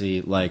on, to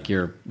see like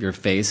your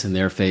face and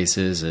their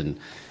faces, and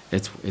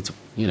it's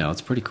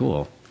pretty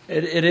cool.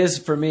 It is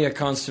for me a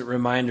constant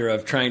reminder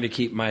of trying to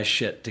keep my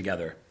shit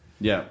together.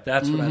 Yeah.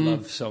 That's what I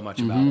love so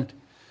much about it.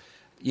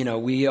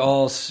 We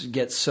all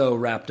get so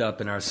wrapped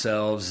up in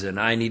ourselves, and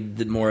I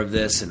need more of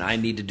this, and I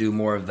need to do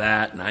more of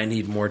that, and I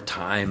need more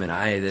time, and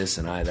I this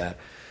and I that.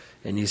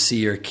 And you see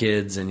your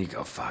kids, and you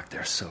go, fuck,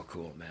 they're so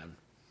cool, man.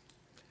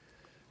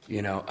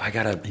 I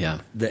gotta,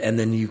 and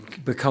then you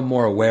become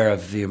more aware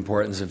of the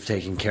importance of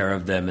taking care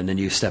of them, and then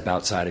you step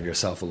outside of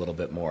yourself a little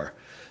bit more.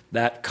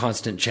 That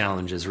constant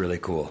challenge is really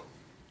cool.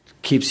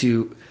 Keeps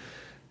you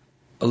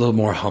a little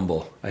more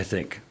humble, I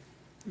think.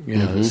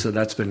 So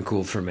that's been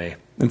cool for me.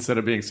 Instead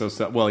of being so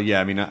well, yeah.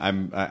 I mean,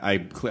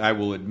 I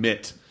will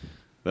admit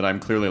that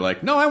I'm clearly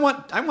like, no, I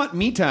want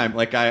me time.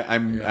 Like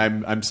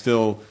I'm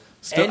still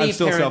I'm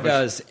still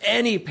selfish.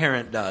 Any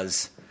parent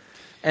does,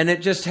 and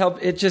it just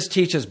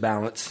teaches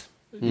balance.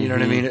 You know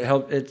what I mean?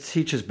 It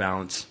teaches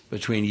balance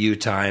between you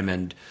time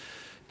and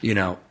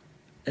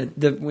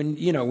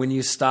when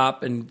you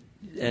stop and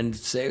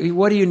say,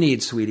 what do you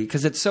need, sweetie?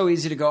 Because it's so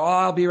easy to go,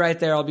 I'll be right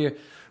there.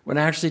 When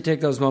I actually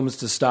take those moments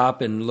to stop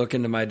and look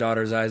into my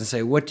daughter's eyes and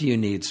say, what do you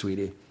need,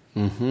 sweetie?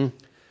 Mm-hmm.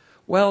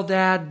 Well,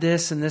 Dad,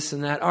 this and this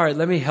and that. All right,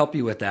 let me help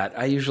you with that.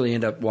 I usually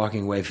end up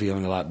walking away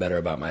feeling a lot better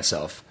about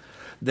myself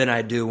than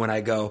I do when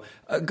I go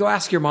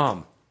ask your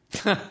mom.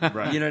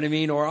 Right. You know what I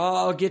mean? Or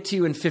I'll get to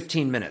you in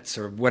 15 minutes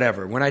or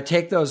whatever. When I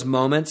take those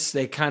moments,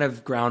 they kind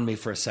of ground me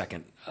for a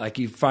second. Like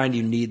you find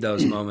you need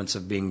those moments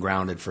of being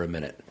grounded for a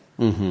minute.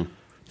 Mm-hmm.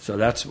 So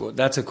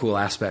that's a cool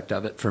aspect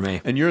of it for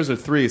me. And yours are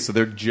 3, so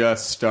they're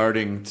just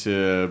starting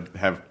to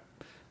have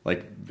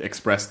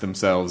express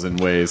themselves in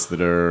ways that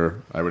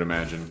are, I would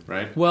imagine,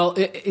 right? Well,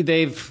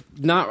 they've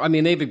not. I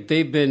mean,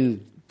 they've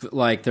been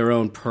like their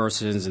own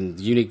persons and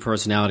unique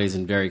personalities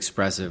and very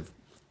expressive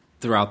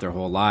throughout their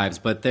whole lives.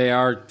 But they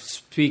are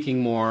speaking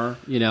more,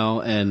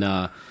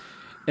 and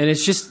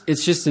it's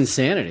just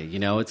insanity.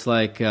 It's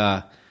like.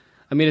 I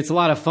mean, it's a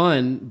lot of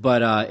fun,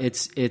 but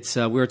it's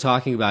we were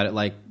talking about it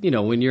like,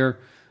 when you're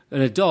an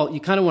adult, you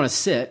kind of want to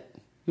sit.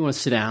 You want to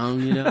sit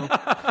down, you want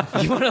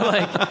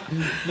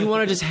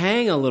to just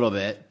hang a little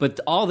bit. But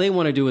all they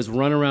want to do is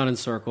run around in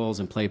circles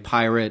and play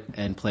pirate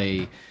and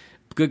play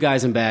good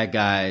guys and bad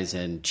guys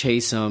and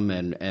chase them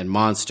and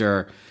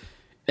monster.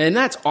 And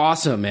that's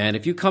awesome, man.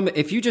 If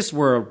you just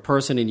were a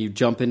person and you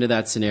jump into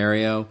that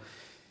scenario,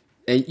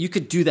 and you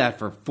could do that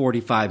for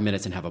 45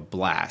 minutes and have a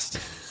blast,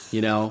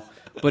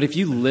 But if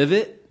you live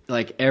it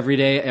like every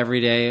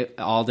day,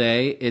 all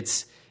day,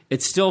 it's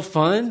still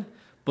fun,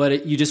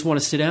 but you just want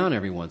to sit down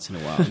every once in a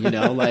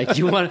while, like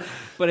you want.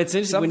 But it's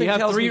interesting when you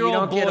have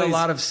 3-year-old boys. You don't get a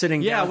lot of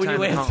sitting down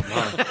time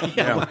at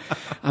home.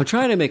 I'm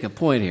trying to make a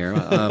point here,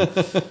 but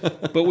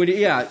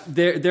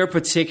they're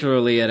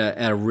particularly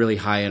at a really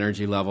high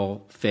energy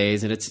level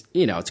phase, and it's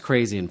it's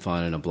crazy and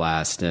fun and a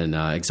blast and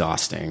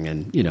exhausting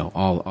and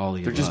all.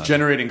 They're just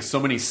generating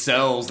so many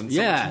cells and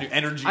so much new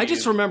energy. I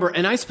just remember,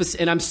 and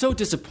I'm so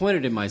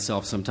disappointed in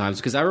myself sometimes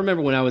because I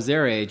remember when I was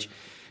their age,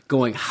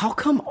 going, how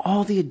come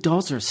all the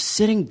adults are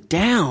sitting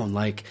down?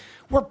 Like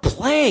we're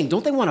playing,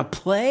 don't they want to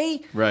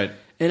play? Right.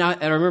 And I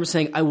remember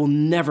saying, I will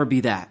never be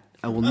that.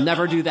 I will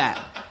never do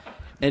that.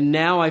 And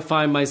now I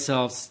find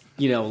myself,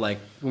 like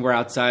when we're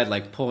outside,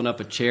 like pulling up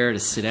a chair to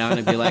sit down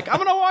and be like, I'm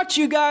going to watch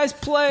you guys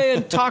play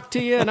and talk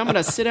to you, and I'm going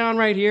to sit down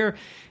right here.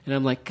 And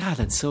I'm like, God,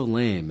 that's so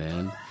lame,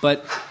 man.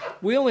 But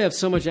we only have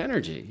so much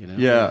energy,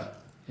 Yeah.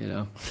 You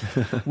know.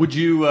 Would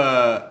you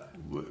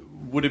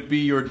would it be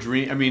your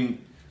dream? I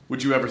mean,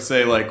 would you ever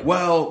say like,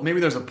 well, maybe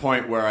there's a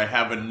point where I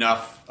have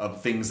enough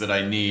of things that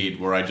I need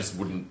where I just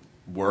wouldn't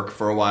work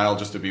for a while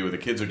just to be with the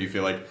kids? Or do you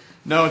feel like,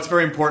 no, it's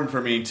very important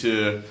for me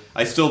to,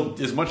 I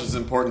still, as much as it's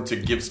important to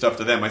give stuff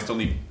to them, I still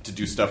need to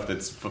do stuff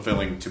that's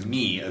fulfilling to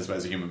me as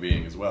a human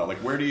being as well. Like,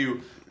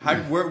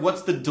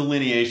 what's the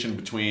delineation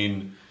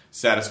between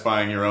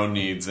satisfying your own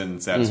needs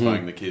and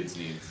satisfying the kids'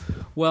 needs?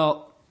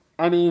 Well,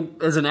 I mean,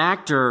 as an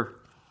actor,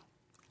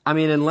 I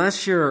mean,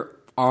 unless you're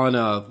on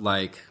a,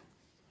 like,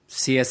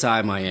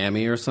 CSI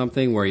Miami or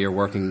something where you're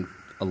working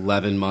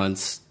 11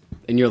 months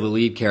and you're the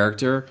lead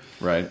character.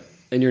 Right.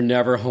 And you're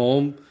never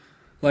home.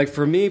 Like,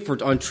 for me,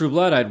 on True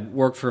Blood, I'd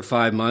work for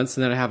 5 months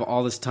and then I'd have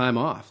all this time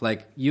off.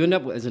 Like, you end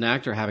up, as an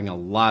actor, having a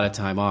lot of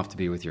time off to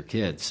be with your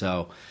kids.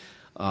 So,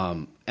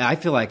 and I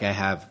feel like I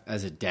have,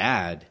 as a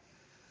dad,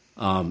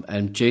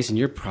 and Jason,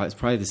 it's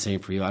probably the same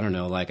for you. I don't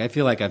know. Like, I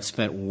feel like I've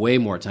spent way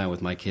more time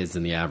with my kids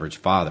than the average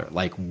father.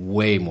 Like,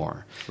 way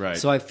more. Right.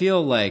 So I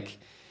feel like,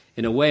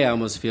 in a way, I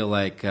almost feel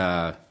like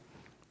I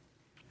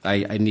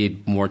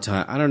need more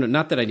time. I don't know.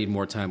 Not that I need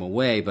more time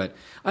away, but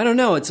I don't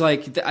know. It's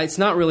like, it's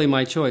not really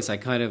my choice. I'm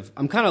kind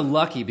of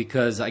lucky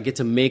because I get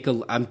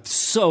to I'm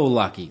so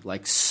lucky,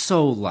 like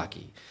so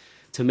lucky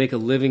to make a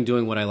living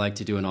doing what I like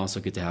to do and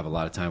also get to have a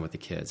lot of time with the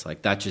kids.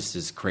 Like, that just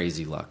is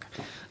crazy luck.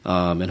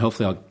 And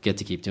hopefully I'll get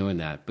to keep doing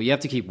that. But you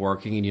have to keep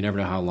working, and you never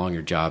know how long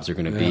your jobs are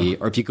going to be.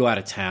 Or if you go out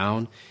of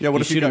town. Yeah,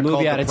 what if you got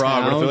called to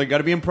Prague? What if you got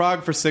to be in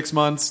Prague for 6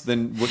 months?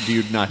 Then do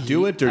you not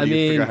do it? Or do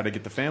you figure out how to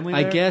get the family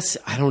there? I guess,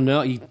 I don't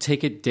know. You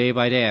take it day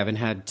by day. I haven't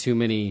had too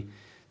many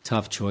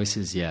tough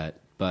choices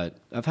yet. But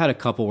I've had a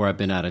couple where I've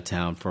been out of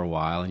town for a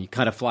while, and you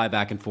kind of fly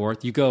back and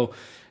forth. You go,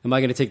 am I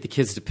going to take the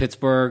kids to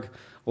Pittsburgh?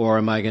 Or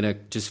am I going to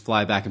just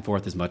fly back and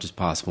forth as much as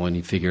possible? And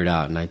you figure it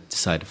out, and I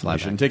decide to fly back.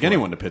 You shouldn't take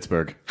anyone to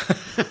Pittsburgh.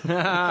 You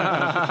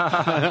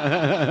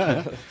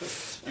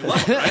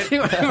love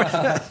it,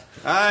 right?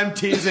 I'm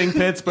teasing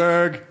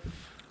Pittsburgh.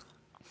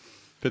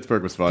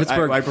 Pittsburgh was fun.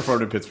 I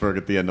performed in Pittsburgh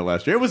at the end of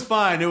last year. It was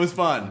fine. It was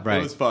fun. Right.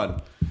 It was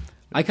fun.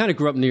 I kind of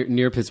grew up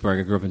near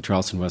Pittsburgh. I grew up in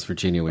Charleston, West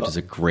Virginia, which is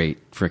a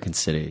great frickin'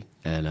 city.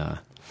 And do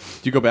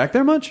you go back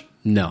there much?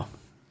 No,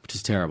 which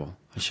is terrible.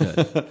 I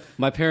should.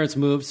 My parents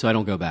moved, so I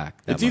don't go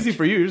back. It's easy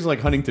for you. You're just like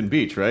Huntington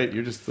Beach, right?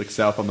 You're just like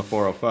south on the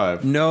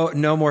 405.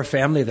 No more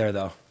family there,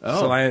 though.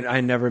 Oh. So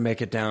I never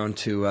make it down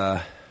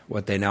to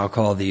what they now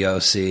call the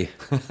OC.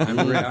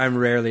 I'm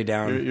rarely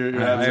down.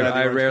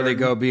 I rarely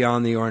go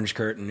beyond the orange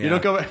curtain. Yeah. You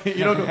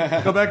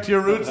don't go back to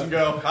your roots and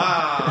go,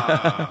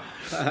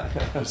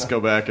 just go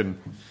back and...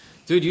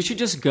 Dude, you should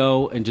just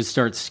go and just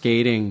start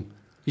skating.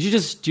 Do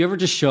you ever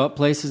just show up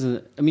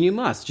places? You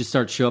must just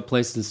show up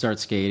places and start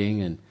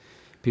skating, and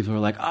people are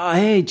like, "Oh,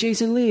 hey,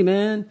 Jason Lee,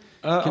 man."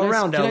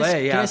 Around LA,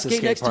 yeah, skate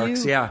skate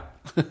parks, yeah.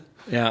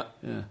 Yeah,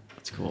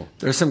 that's cool.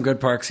 There's some good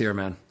parks here,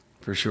 man,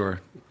 for sure.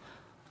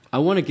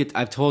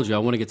 I've told you, I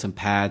want to get some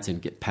pads and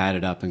get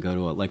padded up and go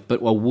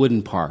to a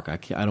wooden park. I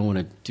don't want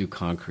to do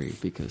concrete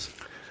because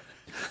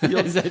you'll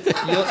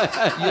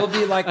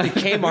be like the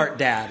Kmart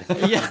dad.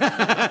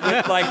 Yeah.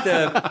 With like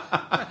the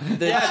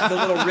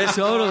little wrist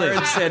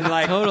guards and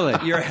like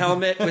your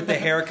helmet with the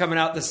hair coming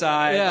out the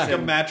sides. Yeah. Like a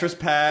mattress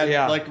pad,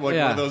 like one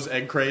of those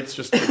egg crates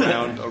just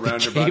around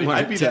your body.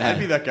 I'd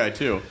be that guy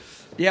too.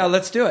 Yeah,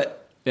 let's do it.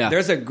 Yeah.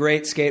 There's a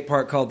great skate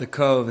park called The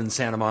Cove in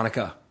Santa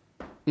Monica.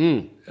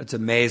 It's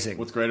amazing.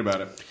 What's great about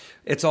it?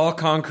 It's all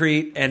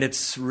concrete and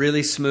it's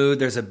really smooth.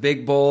 There's a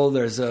big bowl,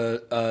 there's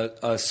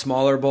a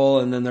smaller bowl,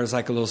 and then there's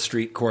like a little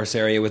street course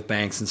area with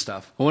banks and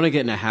stuff. I want to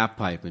get in a half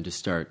pipe and just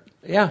start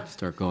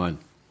going.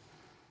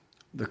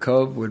 The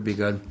Cove would be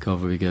good.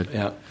 Cove would be good.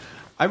 Yeah.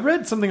 I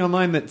read something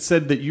online that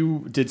said that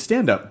you did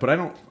stand up, but I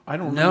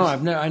don't know.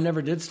 I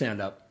never did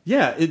stand up.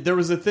 Yeah, there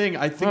was a thing.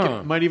 I think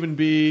it might even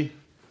be.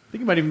 I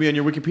think it might even be on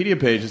your Wikipedia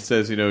page. It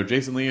says,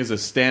 Jason Lee is a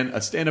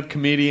stand-up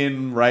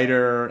comedian,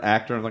 writer,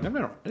 actor. I'm like, I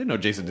didn't know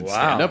Jason did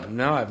stand-up.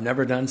 No, I've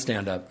never done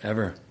stand-up,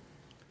 ever.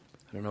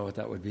 I don't know what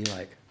that would be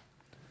like.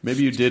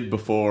 Maybe you did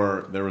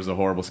before there was a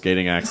horrible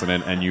skating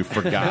accident and you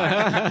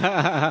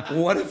forgot.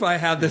 What if I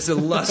had this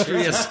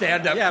illustrious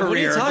stand-up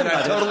career that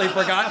I've totally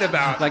forgotten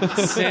about?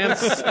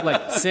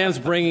 Sam's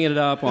bringing it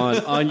up on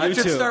YouTube. I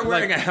should start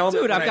wearing a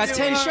helmet. Dude, I've got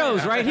 10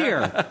 shows right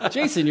here.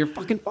 Jason, you're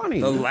fucking funny.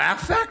 The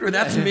laugh factor?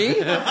 That's me?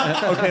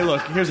 Okay,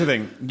 look, here's the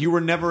thing. You were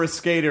never a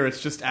skater.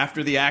 It's just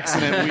after the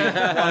accident we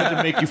wanted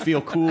to make you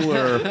feel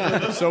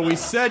cooler. So we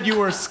said you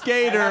were a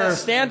skater. I had a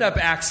stand-up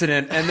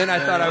accident, and then I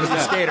thought I was a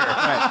skater.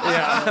 Right.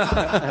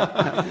 Yeah.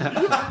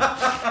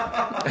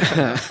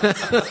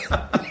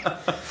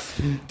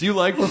 Do you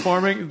like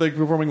performing? Like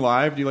performing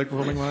live? Do you like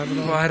performing live at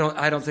all? Well,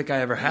 I don't think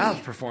I ever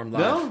have performed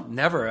live. No?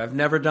 Never. I've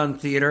never done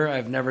theater.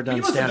 I've never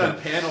done stand-up. You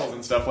must have done panels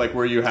and stuff like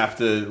where you have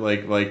to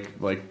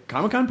like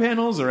Comic-Con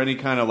panels or any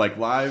kind of like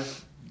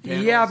live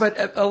panels? Yeah,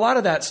 but a lot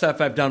of that stuff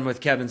I've done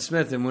with Kevin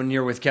Smith, and when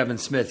you're with Kevin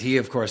Smith, he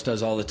of course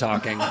does all the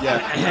talking.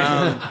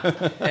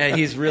 Yeah. And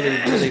he's really,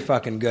 really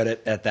fucking good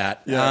at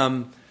that.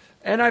 Yeah.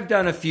 And I've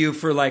done a few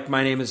for like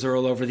My Name Is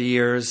Earl over the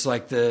years,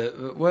 like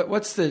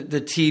what's the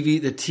TV,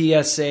 the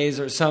TSAs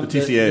or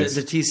something, The TCAs.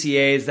 the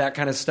TCAs, that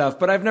kind of stuff.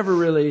 But I've never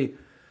really,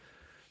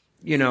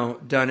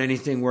 done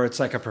anything where it's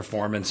like a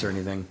performance or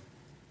anything.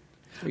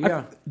 But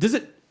yeah,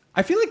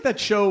 I feel like that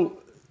show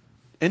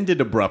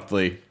ended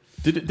abruptly.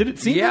 Did it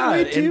seem that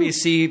way too?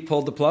 NBC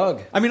pulled the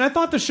plug. I mean, I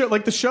thought the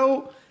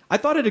show. I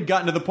thought it had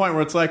gotten to the point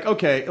where it's like,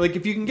 okay, like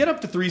if you can get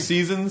up to 3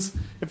 seasons,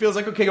 it feels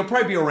like okay, you'll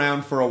probably be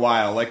around for a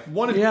while. Like it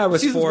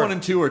was seasons 4. 1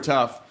 and 2 are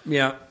tough.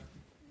 Yeah,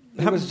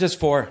 it was just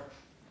 4.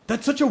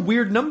 That's such a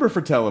weird number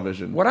for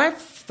television. What I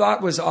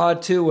thought was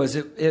odd too was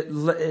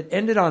it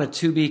ended on a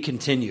to be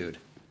continued,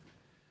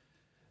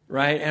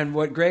 right? And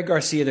what Greg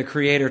Garcia, the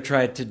creator,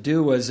 tried to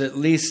do was at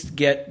least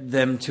get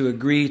them to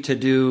agree to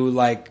do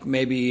like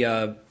maybe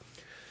a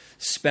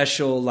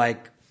special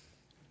like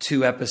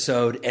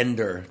 2-episode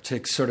ender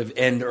to sort of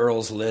end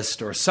Earl's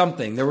List or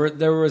something.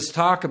 There was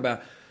talk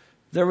about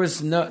there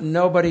was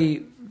nobody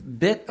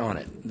bit on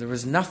it. There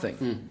was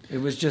nothing. It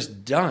was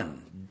just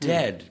done,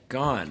 dead,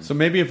 gone. So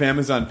maybe if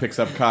Amazon picks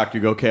up Cock, you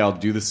go, okay, I'll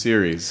do the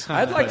series.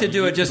 I'd like to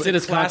do it just in a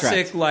his contract.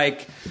 classic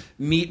like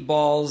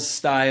Meatballs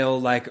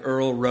style like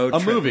Earl road A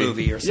trip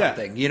movie. or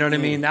something. You know what I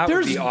mean? That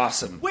would be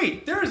awesome.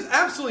 Wait, there's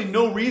absolutely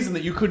no reason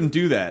that you couldn't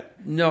do that.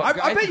 No,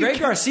 I bet Greg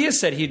you Garcia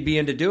said he'd be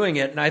into doing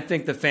it, and I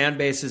think the fan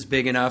base is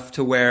big enough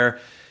to where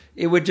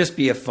it would just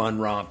be a fun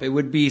romp. It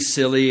would be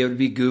silly. It would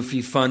be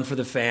goofy, fun for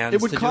the fans.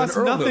 It would to cost do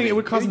an Earl nothing. movie. It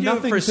would cost You do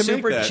nothing for to make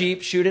super that.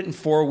 cheap. Shoot it in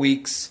 4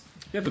 weeks.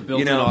 You have a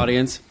built-in You know.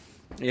 audience.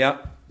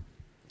 Yep.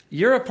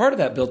 You're a part of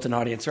that built-in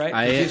audience,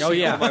 right? You've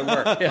seen all my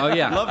work. Oh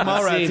yeah. Love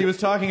Mallrats. He was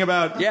talking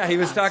about. Yeah, he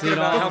was talking Seen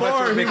about how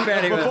much of a big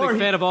fan he was. Big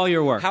fan of all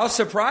your work. How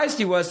surprised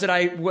he was that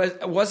I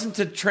wasn't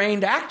a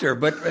trained actor,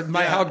 but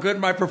how good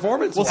my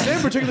performance Well, was.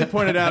 Sam particularly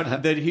pointed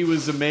out that he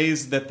was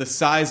amazed that the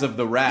size of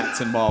the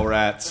rats in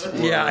Mallrats.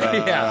 Were,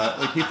 Yeah.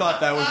 Like he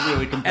thought that was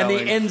really And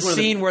compelling. the end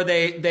scene where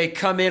they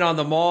come in on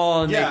the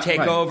mall and Yeah, they take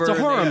right. over. It's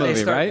a horror and they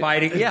movie, start right?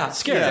 biting. Yeah,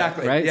 Scary,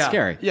 exactly. right? Yeah.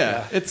 Scary.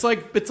 Yeah, it's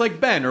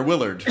like Ben or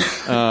Willard,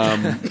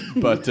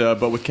 but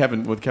with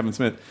Kevin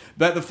Smith.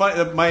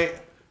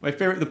 My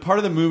favorite, the part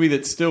of the movie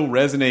that still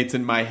resonates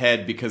in my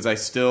head because I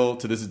still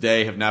to this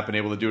day have not been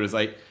able to do it is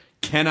I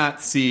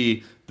cannot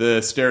see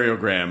the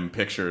stereogram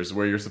pictures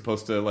where you're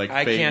supposed to like.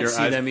 I fade can't your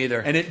see eyes. them either.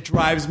 and it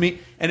drives me.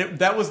 And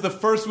that was the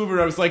first movie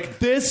where I was like,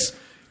 this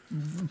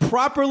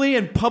properly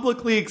and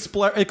publicly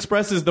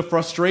expresses the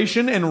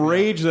frustration and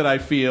rage that I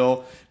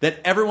feel that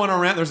everyone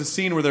around. There's a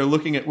scene where they're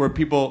looking at where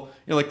people,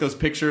 like those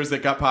pictures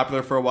that got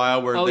popular for a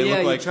while, where they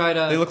look like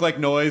they look like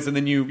noise, and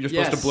then you're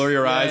supposed to blur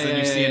your eyes, and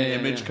you see an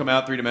image come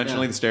out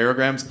 3-dimensionally, the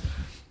stereograms.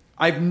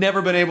 I've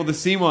never been able to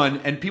see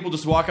one, and people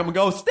just walk up and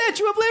go,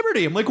 Statue of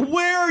Liberty. I'm like,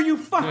 where are you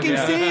fucking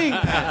seeing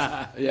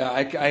that? Yeah,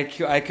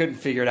 I couldn't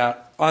figure it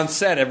out. On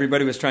set,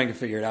 everybody was trying to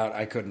figure it out.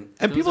 I couldn't.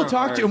 And people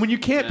talk to you, and when you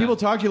can't, people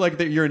talk to you like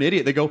that you're an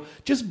idiot. They go,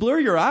 just blur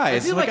your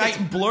eyes. I feel like it's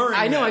blurring.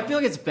 I know. that. I feel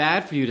like it's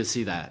bad for you to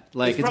see that.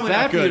 Like it's probably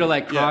bad not for you good. to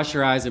like cross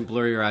your eyes and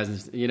blur your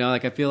eyes. And,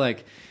 like I feel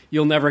like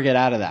you'll never get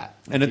out of that.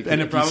 And if it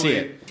you see probably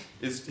it.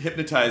 is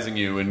hypnotizing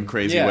you in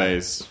crazy Yeah.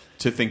 ways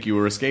to think you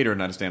were a skater,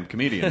 not a stand-up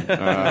comedian.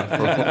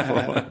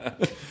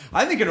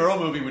 I think an Earl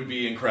movie would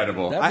be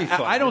incredible. That'd be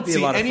fun. I don't It'd be a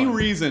see lot of any fun.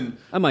 reason.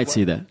 I might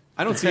see that.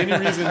 I don't see any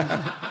reason.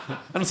 I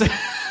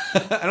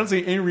don't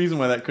see any reason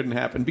why that couldn't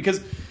happen because,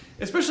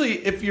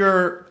 especially if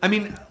you're. I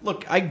mean,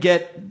 look, I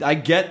get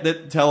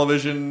that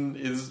television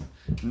is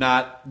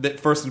not that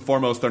first and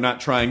foremost. They're not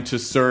trying to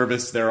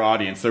service their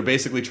audience. They're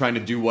basically trying to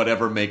do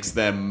whatever makes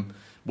them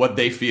what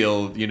they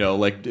feel,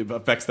 like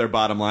affects their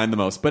bottom line the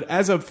most. But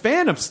as a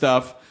fan of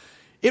stuff,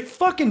 it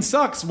fucking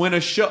sucks when a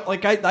show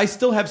like I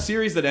still have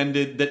series that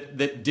ended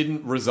that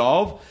didn't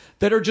resolve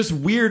that are just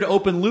weird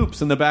open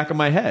loops in the back of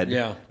my head.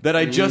 Yeah. That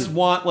I just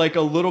want like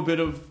a little bit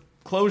of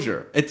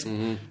closure. It's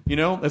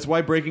that's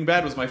why Breaking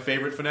Bad was my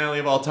favorite finale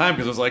of all time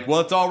because I was like, well,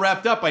 it's all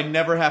wrapped up. I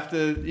never have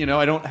to,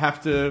 I don't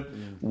have to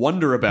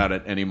wonder about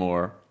it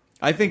anymore.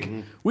 I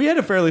think we had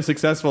a fairly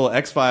successful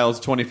X-Files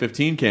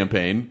 2015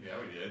 campaign. Yeah,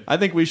 we did. I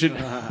think we should.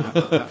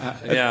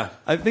 Yeah,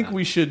 I think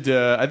we should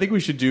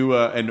do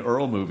an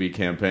Earl movie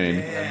campaign.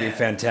 that'd be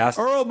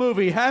fantastic. Earl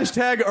movie. #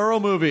 Earl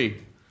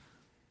movie.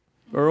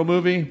 Earl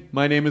movie.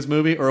 My name is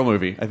movie. Earl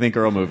movie. I think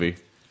Earl movie.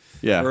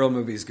 Yeah. Earl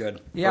movie's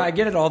good. Yeah, I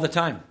get it all the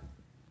time.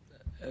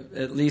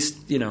 At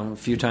least a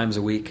few times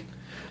a week.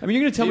 I mean,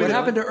 you're going to tell me What that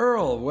happened to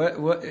Earl?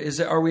 What is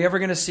it? Are we ever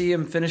going to see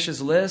him finish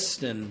his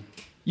list? And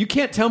you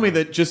can't tell me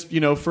that just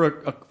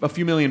for a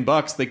few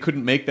 $1,000,000 they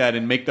couldn't make that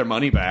and make their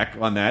money back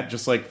on that,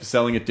 just like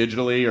selling it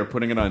digitally or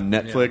putting it on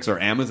Netflix or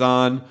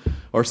Amazon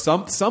or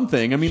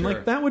something. I mean,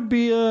 like that would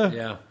be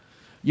yeah.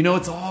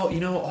 It's all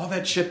all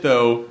that shit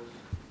though.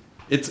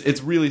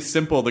 It's really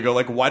simple to go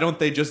like, why don't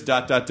they just ...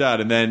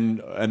 and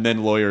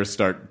then lawyers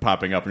start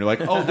popping up and you're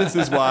like, oh, this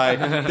is why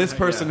this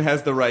person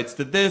has the rights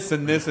to this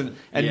and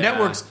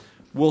networks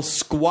will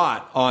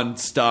squat on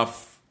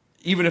stuff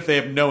even if they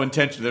have no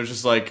intention. They're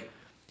just like,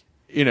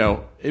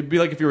 it'd be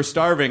like if you were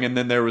starving and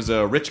then there was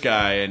a rich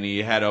guy and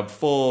he had a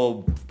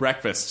full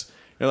breakfast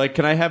They're like,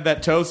 can I have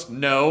that toast?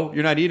 No,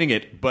 you're not eating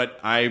it, but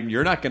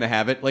you're not going to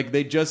have it. Like,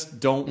 they just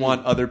don't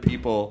want other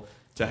people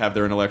to have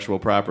their intellectual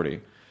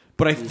property.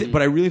 But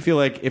I really feel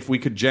like if we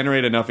could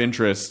generate enough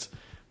interest,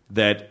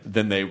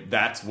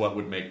 that's what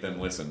would make them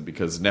listen,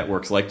 because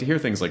networks like to hear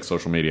things like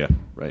social media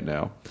right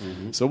now.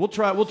 So we'll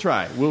try. We'll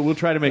try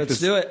to make Let's this.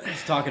 do it.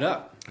 Let's talk it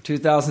up.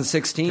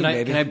 2016,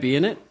 baby. Can I be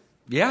in it?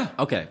 Yeah.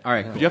 Okay. All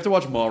right. But you have to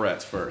watch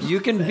Mallrats first. You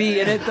can be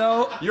in it,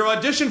 though. Your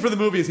audition for the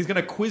movie is he's going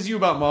to quiz you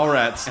about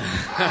Mallrats.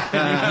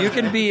 You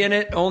can be in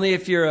it only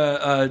if you're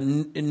a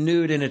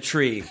nude in a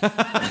tree.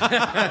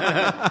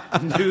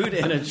 Nude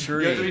in a You have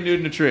to be tree. nude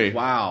in a tree.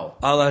 Wow.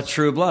 A la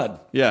True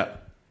Blood. Yeah.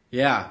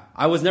 Yeah.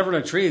 I was never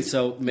in a tree,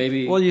 so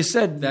maybe. Well, you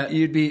said that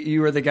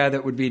you were the guy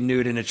that would be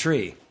nude in a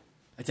tree.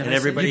 Did I And say-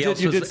 everybody You did-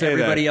 else you was did say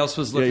everybody that. else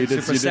was Yeah, looking you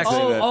did- super you did sexy.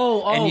 say that.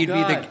 And you'd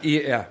God. be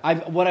the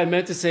yeah. What I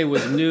meant to say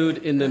was nude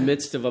in the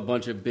midst of a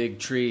bunch of big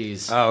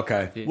trees. Oh,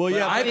 okay. Well,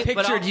 yeah, I but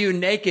pictured I'll- you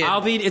naked,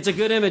 It's a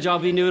good image. I'll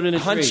be nude in a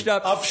tree. hunched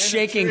up, in a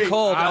shaking tree.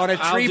 cold I'll- on a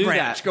I'll tree do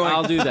branch. that. Going,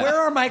 I'll do that.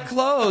 Where are my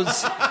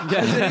clothes? Has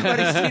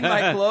anybody seen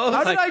my clothes?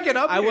 How did I get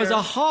up I here? was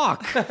a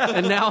hawk,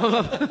 and now I'm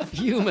a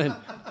human.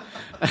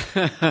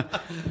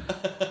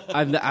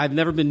 I've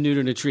never been nude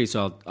in a tree,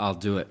 so I'll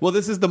do it. Well,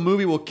 this is the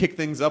movie. Will kick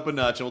things up a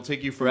notch. It will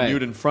take you from Right.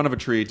 nude in front of a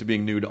tree to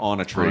being nude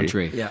on a tree. On a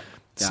tree. Yeah.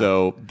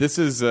 So this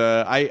is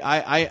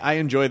I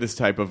enjoy this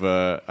type of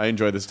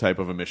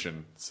a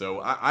mission.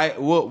 So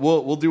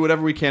we'll do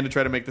whatever we can to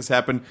try to make this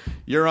happen.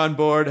 You're on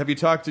board. Did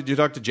you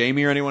talk to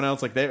Jamie or anyone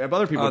else? Like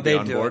other people would be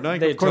on board.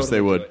 It. Of course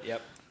they would. Do it.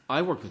 Yep.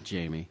 I worked with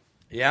Jamie.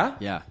 Yeah.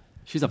 Yeah,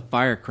 she's a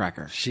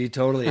firecracker. She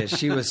totally is.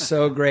 She was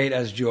so great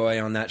as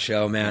Joy on that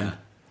show, man.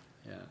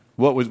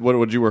 What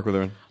did you work with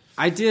her in?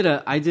 I did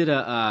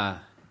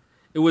a.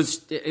 It was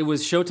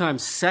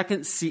Showtime's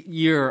second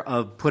year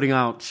of putting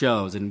out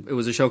shows, and it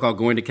was a show called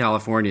Going to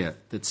California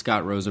that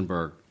Scott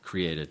Rosenberg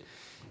created.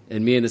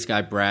 And me and this guy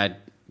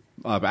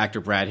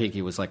actor Brad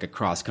Hickey, was like a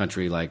cross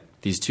country, like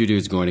these two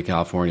dudes going to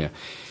California.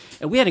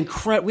 And we had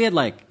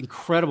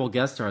incredible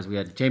guest stars. We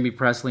had Jamie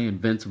Presley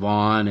and Vince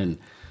Vaughn and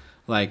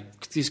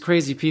like these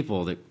crazy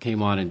people that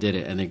came on and did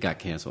it, and it got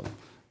canceled.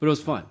 But it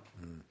was fun.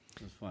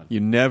 You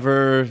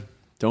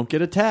don't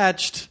get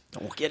attached.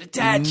 Don't get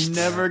attached.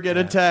 Never get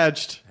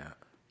attached. Yeah.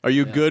 Are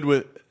you good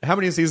with how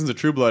many seasons of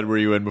True Blood were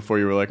you in before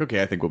you were like,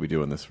 okay, I think we'll be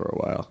doing this for a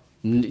while?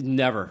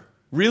 Never.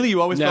 Really?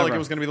 You always felt like Never. it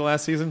was going to be the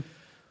last season?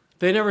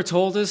 They never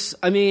told us.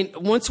 I mean,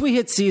 once we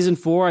hit season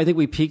 4, I think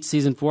we peaked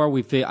season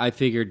 4. I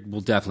figured we'll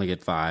definitely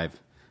get 5.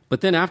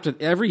 But then after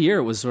every year,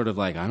 it was sort of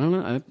like, I don't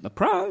know,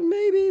 probably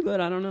maybe,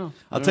 but I don't know.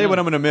 I'll tell you what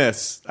I'm going to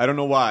miss. I don't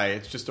know why.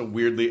 It's just a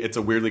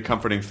weirdly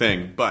comforting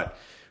thing. But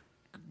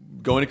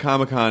going to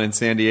Comic-Con in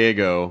San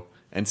Diego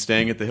and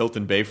staying at the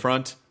Hilton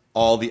Bayfront,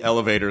 all the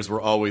elevators were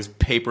always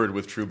papered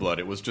with True Blood.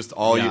 It was just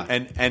all Yeah.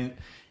 and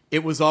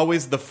it was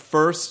always the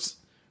first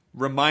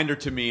reminder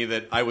to me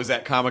that I was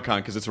at Comic-Con,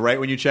 because it's right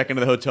when you check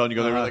into the hotel and you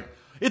go there, like,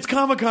 it's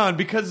Comic-Con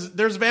because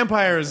there's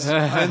vampires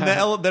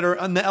that are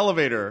on the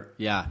elevator.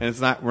 Yeah. And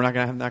it's not. We're not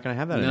gonna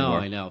have that No, anymore.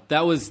 I know.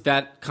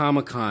 That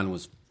Comic-Con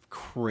was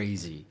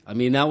crazy. I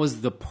mean, that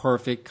was the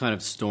perfect kind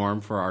of storm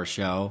for our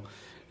show.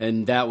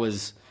 And that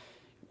was,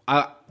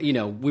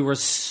 we were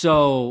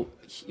so,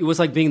 it was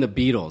like being the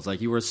Beatles.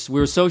 Like we were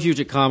so huge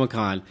at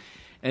Comic-Con.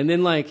 And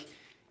then like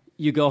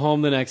you go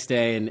home the next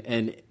day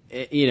and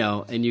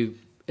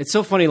it's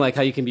so funny like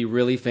how you can be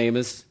really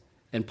famous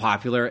and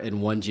popular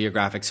in one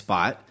geographic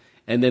spot.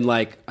 And then,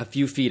 like, a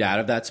few feet out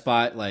of that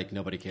spot, like,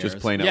 nobody cares. Just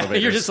plain yeah,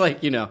 elevators. You're just like,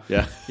 Yeah.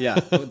 Yeah,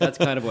 that's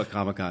kind of what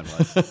Comic-Con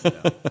was.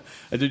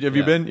 Have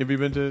you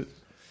been to?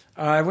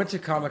 I went to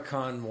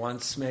Comic-Con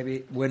once, maybe,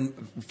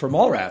 for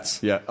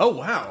Mallrats. Yeah. Oh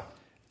wow.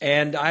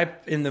 And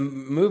in the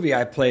movie,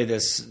 I play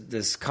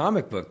this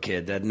comic book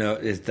kid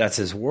that's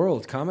his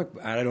world. I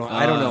don't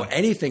know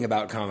anything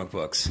about comic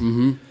books.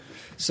 Mm-hmm.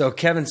 So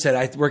Kevin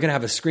said, we're going to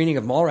have a screening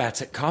of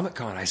Mallrats at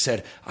Comic-Con. I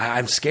said,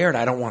 I'm scared.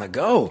 I don't want to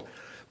go.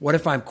 What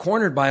if I'm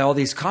cornered by all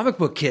these comic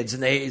book kids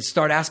and they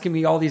start asking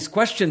me all these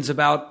questions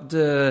about,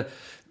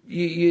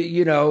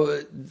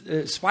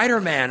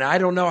 Spider-Man? I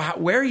don't know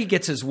where he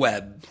gets his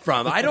web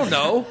from. I don't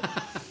know.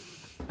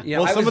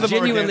 Well, I some was of them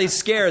are genuinely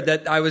scared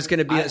that I was going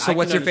to be. So, I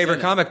what's can your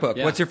favorite understand comic it. book?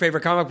 Yeah. What's your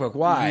favorite comic book?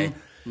 Why?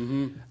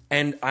 Mm-hmm.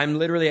 And I'm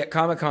literally at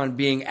Comic-Con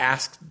being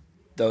asked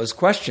those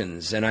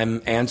questions, and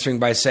I'm answering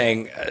by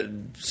saying,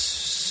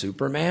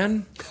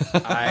 Superman?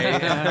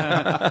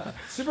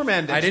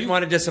 Superman. I didn't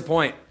want to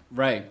disappoint.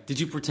 Right. Did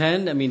you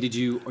pretend? I mean, did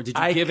you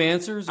give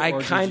answers? I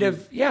or kind did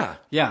of, yeah.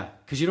 Yeah,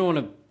 because you don't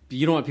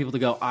want people to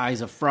go,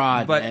 he's a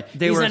fraud. But man.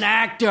 they he's were- an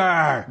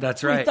actor.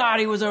 That's We right. thought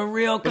he was a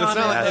real But it's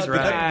comic not. book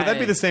But that'd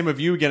be the same of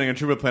you getting a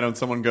True Blood planet and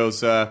someone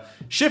goes,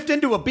 shift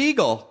into a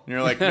beagle. And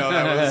you're like, no,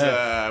 that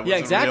was Yeah,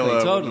 exactly, a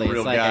real, totally. a real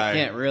It's like, guy. I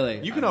can't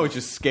really- You can always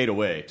just skate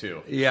away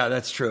too. Yeah,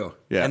 that's true.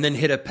 Yeah. And then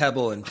hit a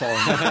pebble and fall.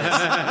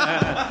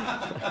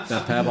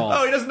 The pebble.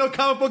 Oh, he doesn't know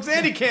comic books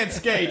and he can't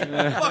skate. Fuck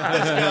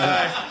this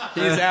guy.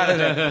 He's out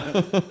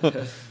of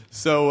it.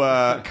 So,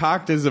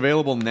 Cocked is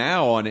available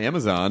now on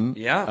Amazon.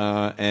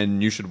 Yeah.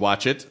 And you should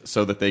watch it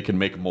so that they can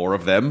make more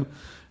of them.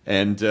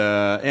 And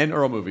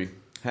Earl movie.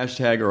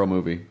 Hashtag Earl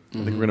movie. I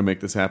think we're going to make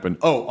this happen.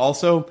 Oh,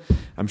 also,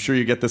 I'm sure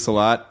you get this a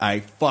lot. I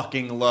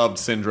fucking loved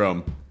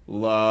Syndrome.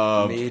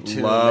 Me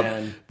too,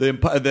 man.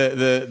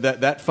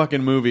 That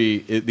fucking movie,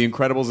 The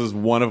Incredibles, is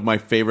one of my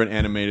favorite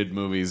animated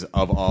movies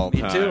of all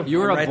time. too. You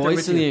were I'm a right there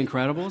voice with in you. The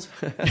Incredibles?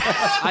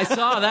 I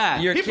saw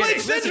that. You're He kidding.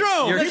 played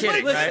Syndrome. You're He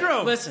kidding, played right?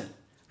 Syndrome. Listen,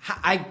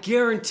 I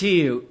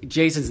guarantee you,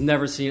 Jason's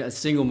never seen a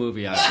single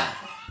movie I've done.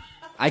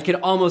 I can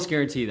almost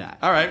guarantee that.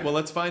 All right, well,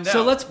 let's find out.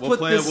 So let's We'll put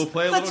play, this. We'll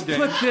play a let's little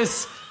game. put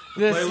this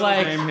play a little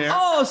like. game here.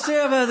 Oh,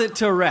 Sam has it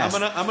to rest.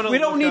 I'm gonna we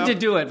don't look need up- to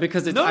do it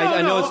because it's, No,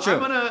 I know no, it's true.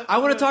 I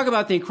want to talk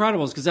about The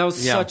Incredibles because that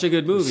was Yeah. such a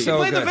good movie. So He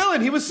played the good.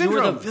 villain. He was you were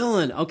Syndrome. the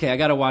villain. Okay, I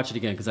got to watch it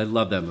again because I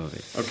love that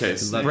movie. Okay,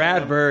 so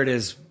Brad Bird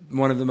is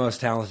one of the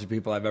most talented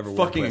people I've ever worked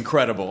fucking with.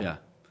 incredible. Yeah.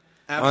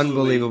 Absolutely.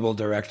 Unbelievable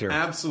director.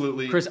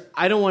 Absolutely. Chris,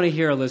 I don't want to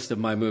hear a list of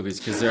my movies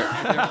because they're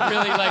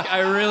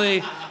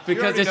really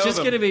because already it's know just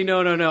them. going to be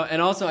no,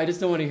 and also I just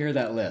don't want to hear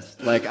that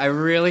list. Like I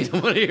really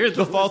don't want to hear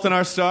The Fault in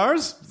Our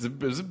Stars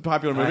is a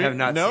popular movie. I have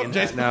not Nope, seen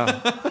Jason.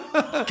 that.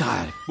 No.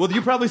 God. Well,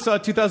 you probably saw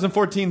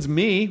 2014's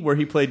Me, where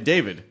he played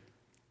David.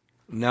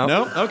 No.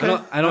 No? Okay.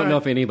 I don't know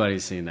if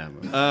anybody's seen that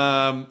movie.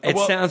 It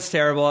Well- sounds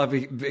terrible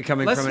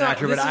coming Let's from an not-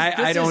 actor, but this is-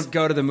 I this don't is-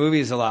 go to the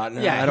movies a lot. No,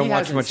 I don't he watch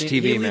hasn't much seen-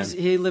 TV, man.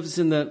 He lives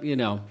in the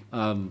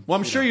Well,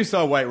 I'm sure you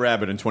saw White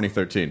Rabbit in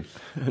 2013.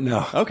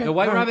 No. Okay. The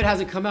White Rabbit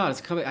hasn't come out. It's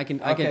coming. I can.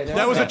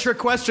 That was a trick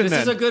question This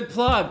then. is a good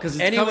plug because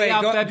it's Anyway,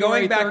 coming out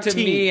February going back 13th. to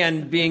me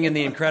and being in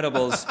The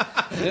Incredibles,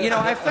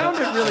 I found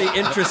it really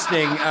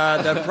interesting,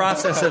 the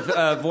process of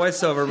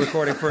voiceover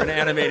recording for an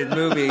animated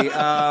movie.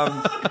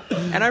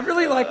 And I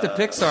really like the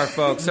Pixar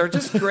folks. They're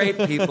just great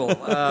people.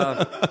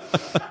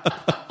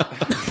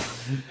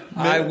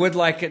 I would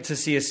like it to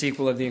see a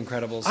sequel of The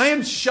Incredibles. I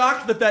am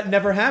shocked that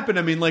never happened.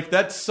 I mean, like,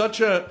 that's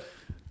such a...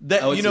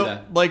 I would see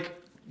that. like,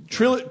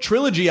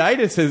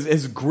 trilogy-itis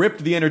has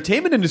gripped the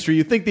entertainment industry.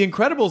 You think The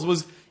Incredibles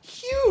was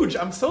huge.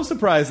 I'm so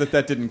surprised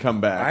that didn't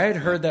come back. I had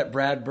heard that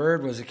Brad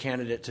Bird was a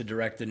candidate to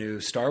direct the new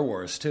Star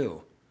Wars,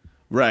 too.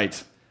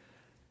 Right.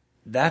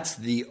 That's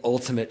the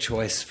ultimate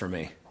choice for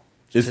me.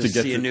 Is to to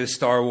get see to- a new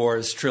Star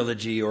Wars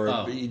trilogy or,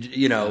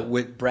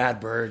 with Brad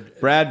Bird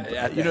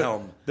at the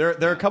helm. There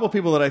are a couple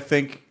people that I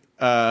think...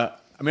 I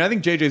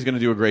think JJ's going to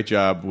do a great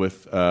job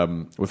with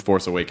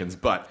Force Awakens,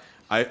 but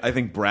I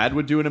think Brad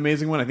would do an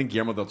amazing one. I think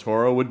Guillermo del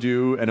Toro would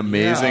do an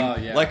amazing... Oh,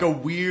 yeah. Like a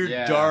weird,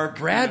 Yeah. dark...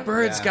 Brad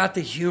Bird's Yeah. got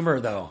the humor,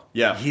 though.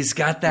 Yeah. He's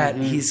got that.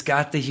 He's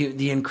got the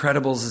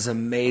Incredibles is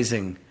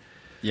amazing.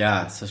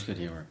 Yeah, it's such good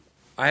humor.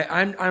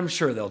 I'm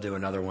sure they'll do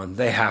another one.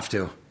 They have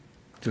to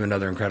do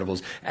another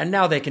Incredibles, and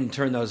now they can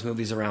turn those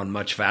movies around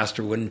much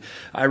faster. When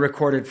I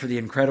recorded for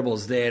the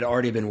Incredibles, they had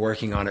already been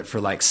working on it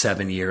for like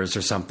 7 years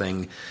or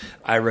something.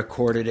 I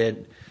recorded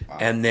it,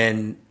 and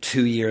then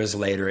 2 years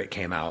later, it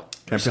came out.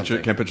 Can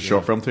I pitch a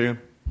short film to you?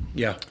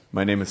 Yeah.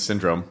 My name is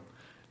Syndrome.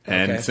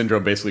 And Okay.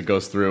 Syndrome basically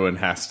goes through and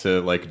has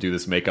to like do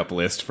this makeup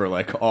list for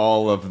like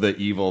all of the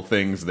evil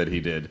things that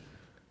he did.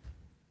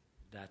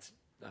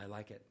 I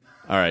like it.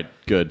 All right,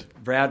 good.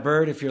 Brad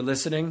Bird, if you're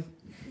listening.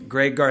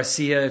 Greg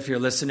Garcia, if you're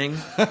listening.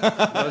 Those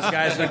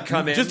guys would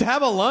come in. Just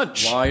have a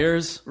lunch.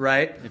 Lawyers.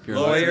 Right? If you're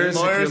Lawyers,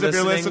 If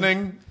you're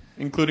listening,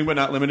 including but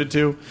not limited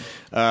to.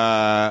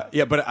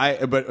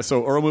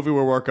 So Earl movie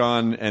we'll work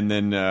on, and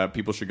then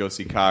people should go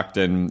see Cocked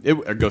and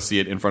go see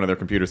it in front of their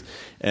computers.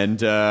 And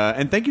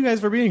thank you guys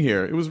for being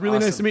here. It was really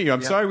nice to meet you.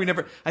 I'm sorry we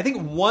never. I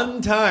think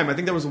one time. I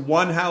think there was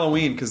one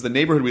Halloween because the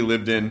neighborhood we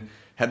lived in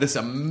had this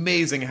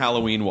amazing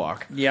Halloween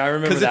walk. Yeah, I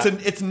remember Because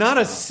that. it's not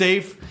a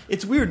safe.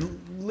 It's weird.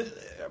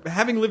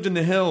 Having lived in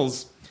the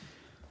hills.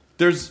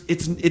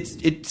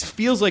 It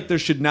feels like there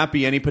should not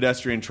be any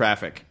pedestrian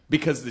traffic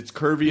because it's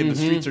curvy and the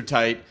streets are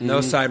tight.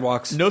 No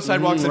sidewalks. No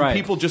sidewalks, and Right.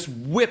 people just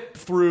whip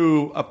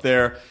through up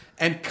there,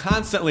 and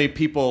constantly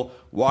people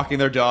walking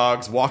their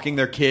dogs, walking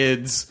their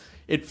kids.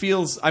 It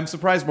feels. I'm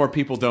surprised more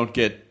people don't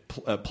get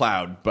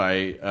plowed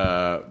by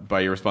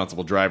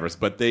irresponsible drivers,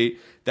 but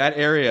that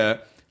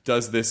area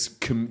does this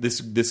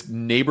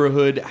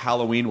neighborhood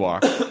Halloween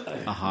walk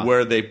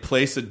where they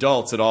place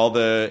adults at all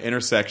the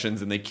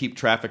intersections and they keep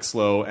traffic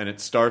slow, and it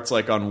starts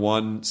like on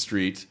one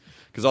street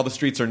because all the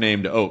streets are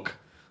named Oak.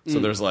 So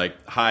there's like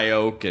High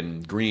Oak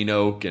and Green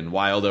Oak and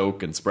Wild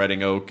Oak and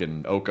Spreading Oak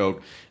and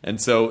Oak. And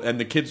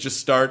the kids just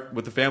start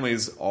with the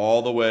families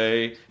all the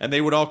way, and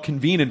they would all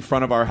convene in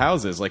front of our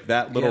houses, like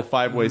that little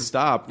five-way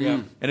stop.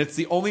 Yeah. And it's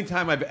the only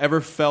time I've ever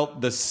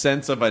felt the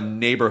sense of a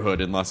neighborhood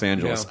in Los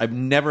Angeles. Yeah. I've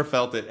never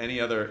felt it any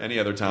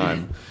other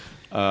time.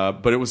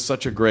 But it was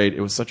such a great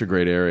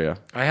area.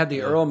 I had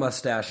the Earl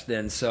mustache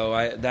then, so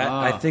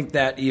I think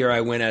that year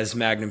I went as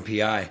Magnum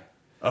PI.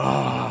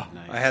 Nice.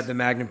 I had the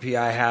Magnum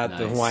PI hat,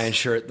 the Hawaiian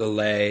shirt, the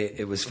lei.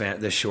 It was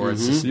the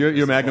shorts. You're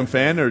a Magnum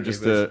fan, or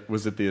just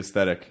was it the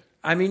aesthetic?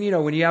 I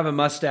mean, when you have a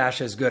mustache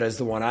as good as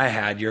the one I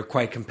had, you're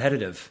quite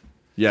competitive.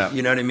 Yeah.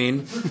 You know what I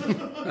mean?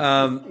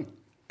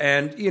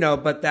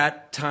 But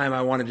that time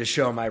I wanted to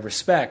show my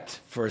respect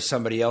for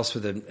somebody else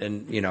with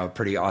a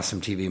pretty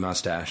awesome TV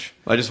mustache.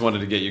 I just wanted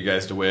to get you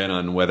guys to weigh in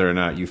on whether or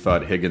not you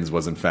thought Higgins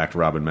was in fact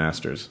Robin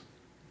Masters.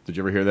 Did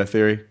you ever hear that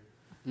theory?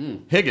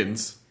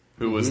 Higgins,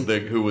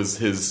 who was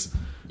his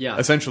Yeah.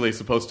 essentially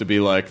supposed to be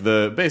like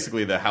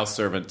basically the house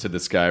servant to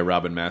this guy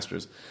Robin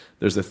Masters.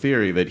 There's a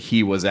theory that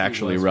he was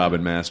actually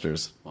Robin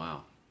Masters.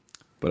 Wow.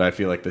 But I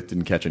feel like that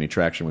didn't catch any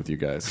traction with you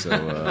guys, so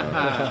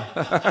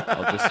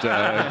I'll just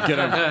get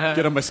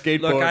on my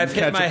skateboard. Look, and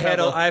catch a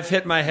pebble. I've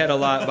hit my head a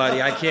lot,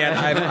 buddy. I can't.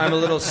 I'm a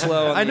little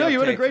slow. On I the know you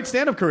had a uptake. great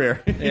stand-up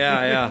career. Yeah, You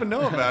yeah. didn't even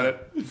know about it.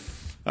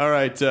 All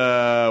right.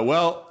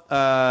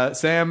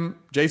 Sam,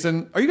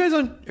 Jason, are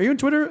you on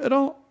Twitter at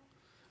all?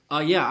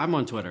 Yeah, I'm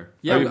on Twitter.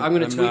 Yeah, I'm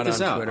going to tweet not this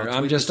on out. Twitter. I'll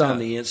I'm tweet just this on out.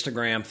 the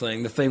Instagram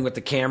thing, the thing with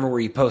the camera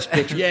where you post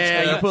pictures.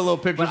 Yeah, you put a little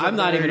picture. But I'm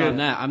not even on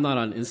that. I'm not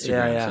on Instagram.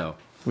 Yeah, yeah. So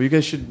Well, you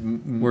guys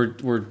should.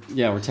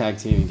 we're tag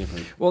teaming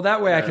different. Well,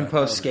 that way I can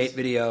post skate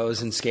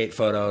videos and skate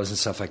photos and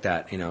stuff like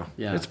that.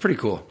 Yeah. It's pretty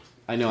cool.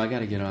 I know. I got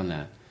to get on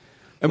that.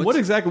 And what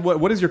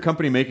is your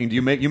company making? Do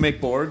you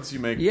make boards? You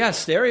make Yeah,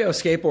 Stereo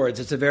Skateboards.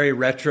 It's a very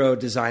retro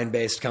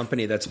design-based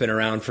company that's been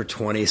around for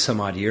 20 some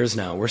odd years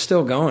now. We're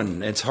still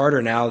going. It's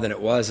harder now than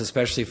it was,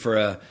 especially for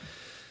a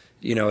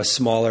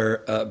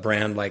smaller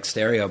brand like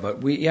Stereo.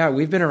 But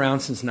we've been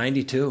around since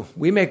 '92.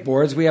 We make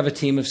boards. We have a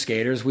team of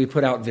skaters. We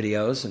put out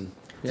videos and.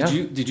 Yeah.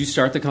 Did you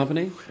start the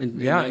company? In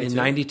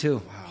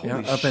 '92.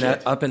 Wow, up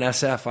in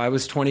SF. I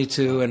was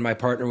 22 and my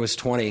partner was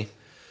 20.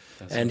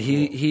 And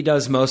he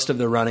does most of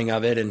the running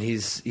of it, and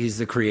he's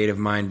the creative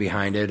mind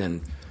behind it,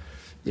 and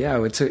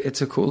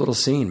it's a cool little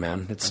scene,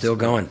 man. It's still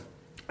going.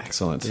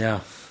 Excellent.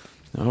 Yeah.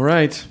 All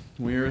right,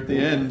 we're at the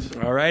end.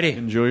 All righty.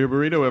 Enjoy your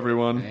burrito,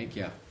 everyone. Thank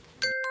you.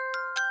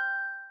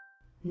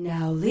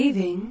 Now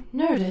leaving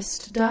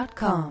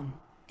Nerdist.com.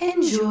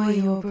 Enjoy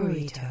your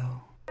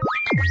burrito.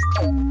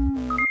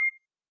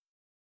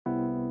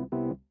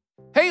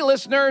 Hey,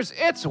 listeners,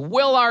 it's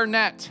Will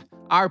Arnett.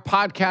 Our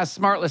podcast,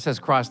 Smartless, has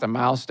crossed a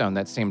milestone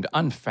that seemed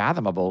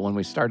unfathomable when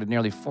we started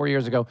nearly 4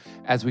 years ago,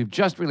 as we've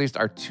just released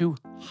our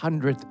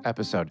 200th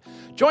episode.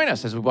 Join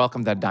us as we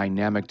welcome the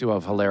dynamic duo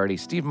of hilarity,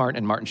 Steve Martin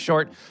and Martin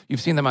Short.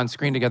 You've seen them on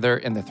screen together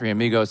in The Three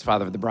Amigos,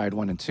 Father of the Bride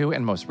 1 and 2,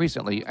 and most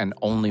recently, in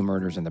Only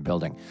Murders in the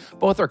Building.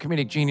 Both are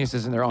comedic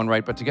geniuses in their own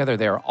right, but together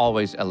they are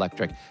always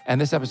electric. And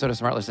this episode of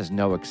Smartless is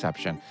no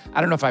exception.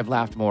 I don't know if I've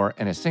laughed more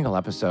in a single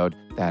episode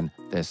than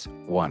this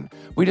one.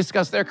 We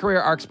discuss their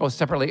career arcs both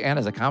separately and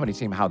as a comedy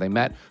team, how they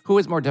met, who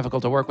is more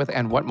difficult to work with,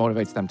 and what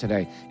motivates them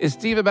today. Is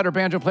Steve a better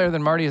banjo player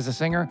than Marty as a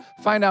singer?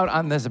 Find out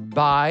on this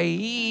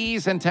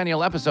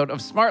bicentennial episode of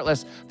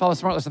Smartless. Follow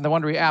Smartless in the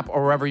Wondery app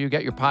or wherever you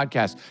get your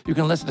podcasts. You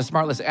can listen to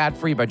Smartless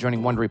ad-free by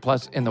joining Wondery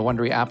Plus in the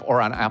Wondery app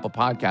or on Apple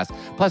Podcasts.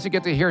 Plus, you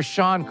get to hear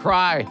Sean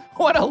cry.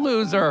 What a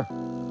loser.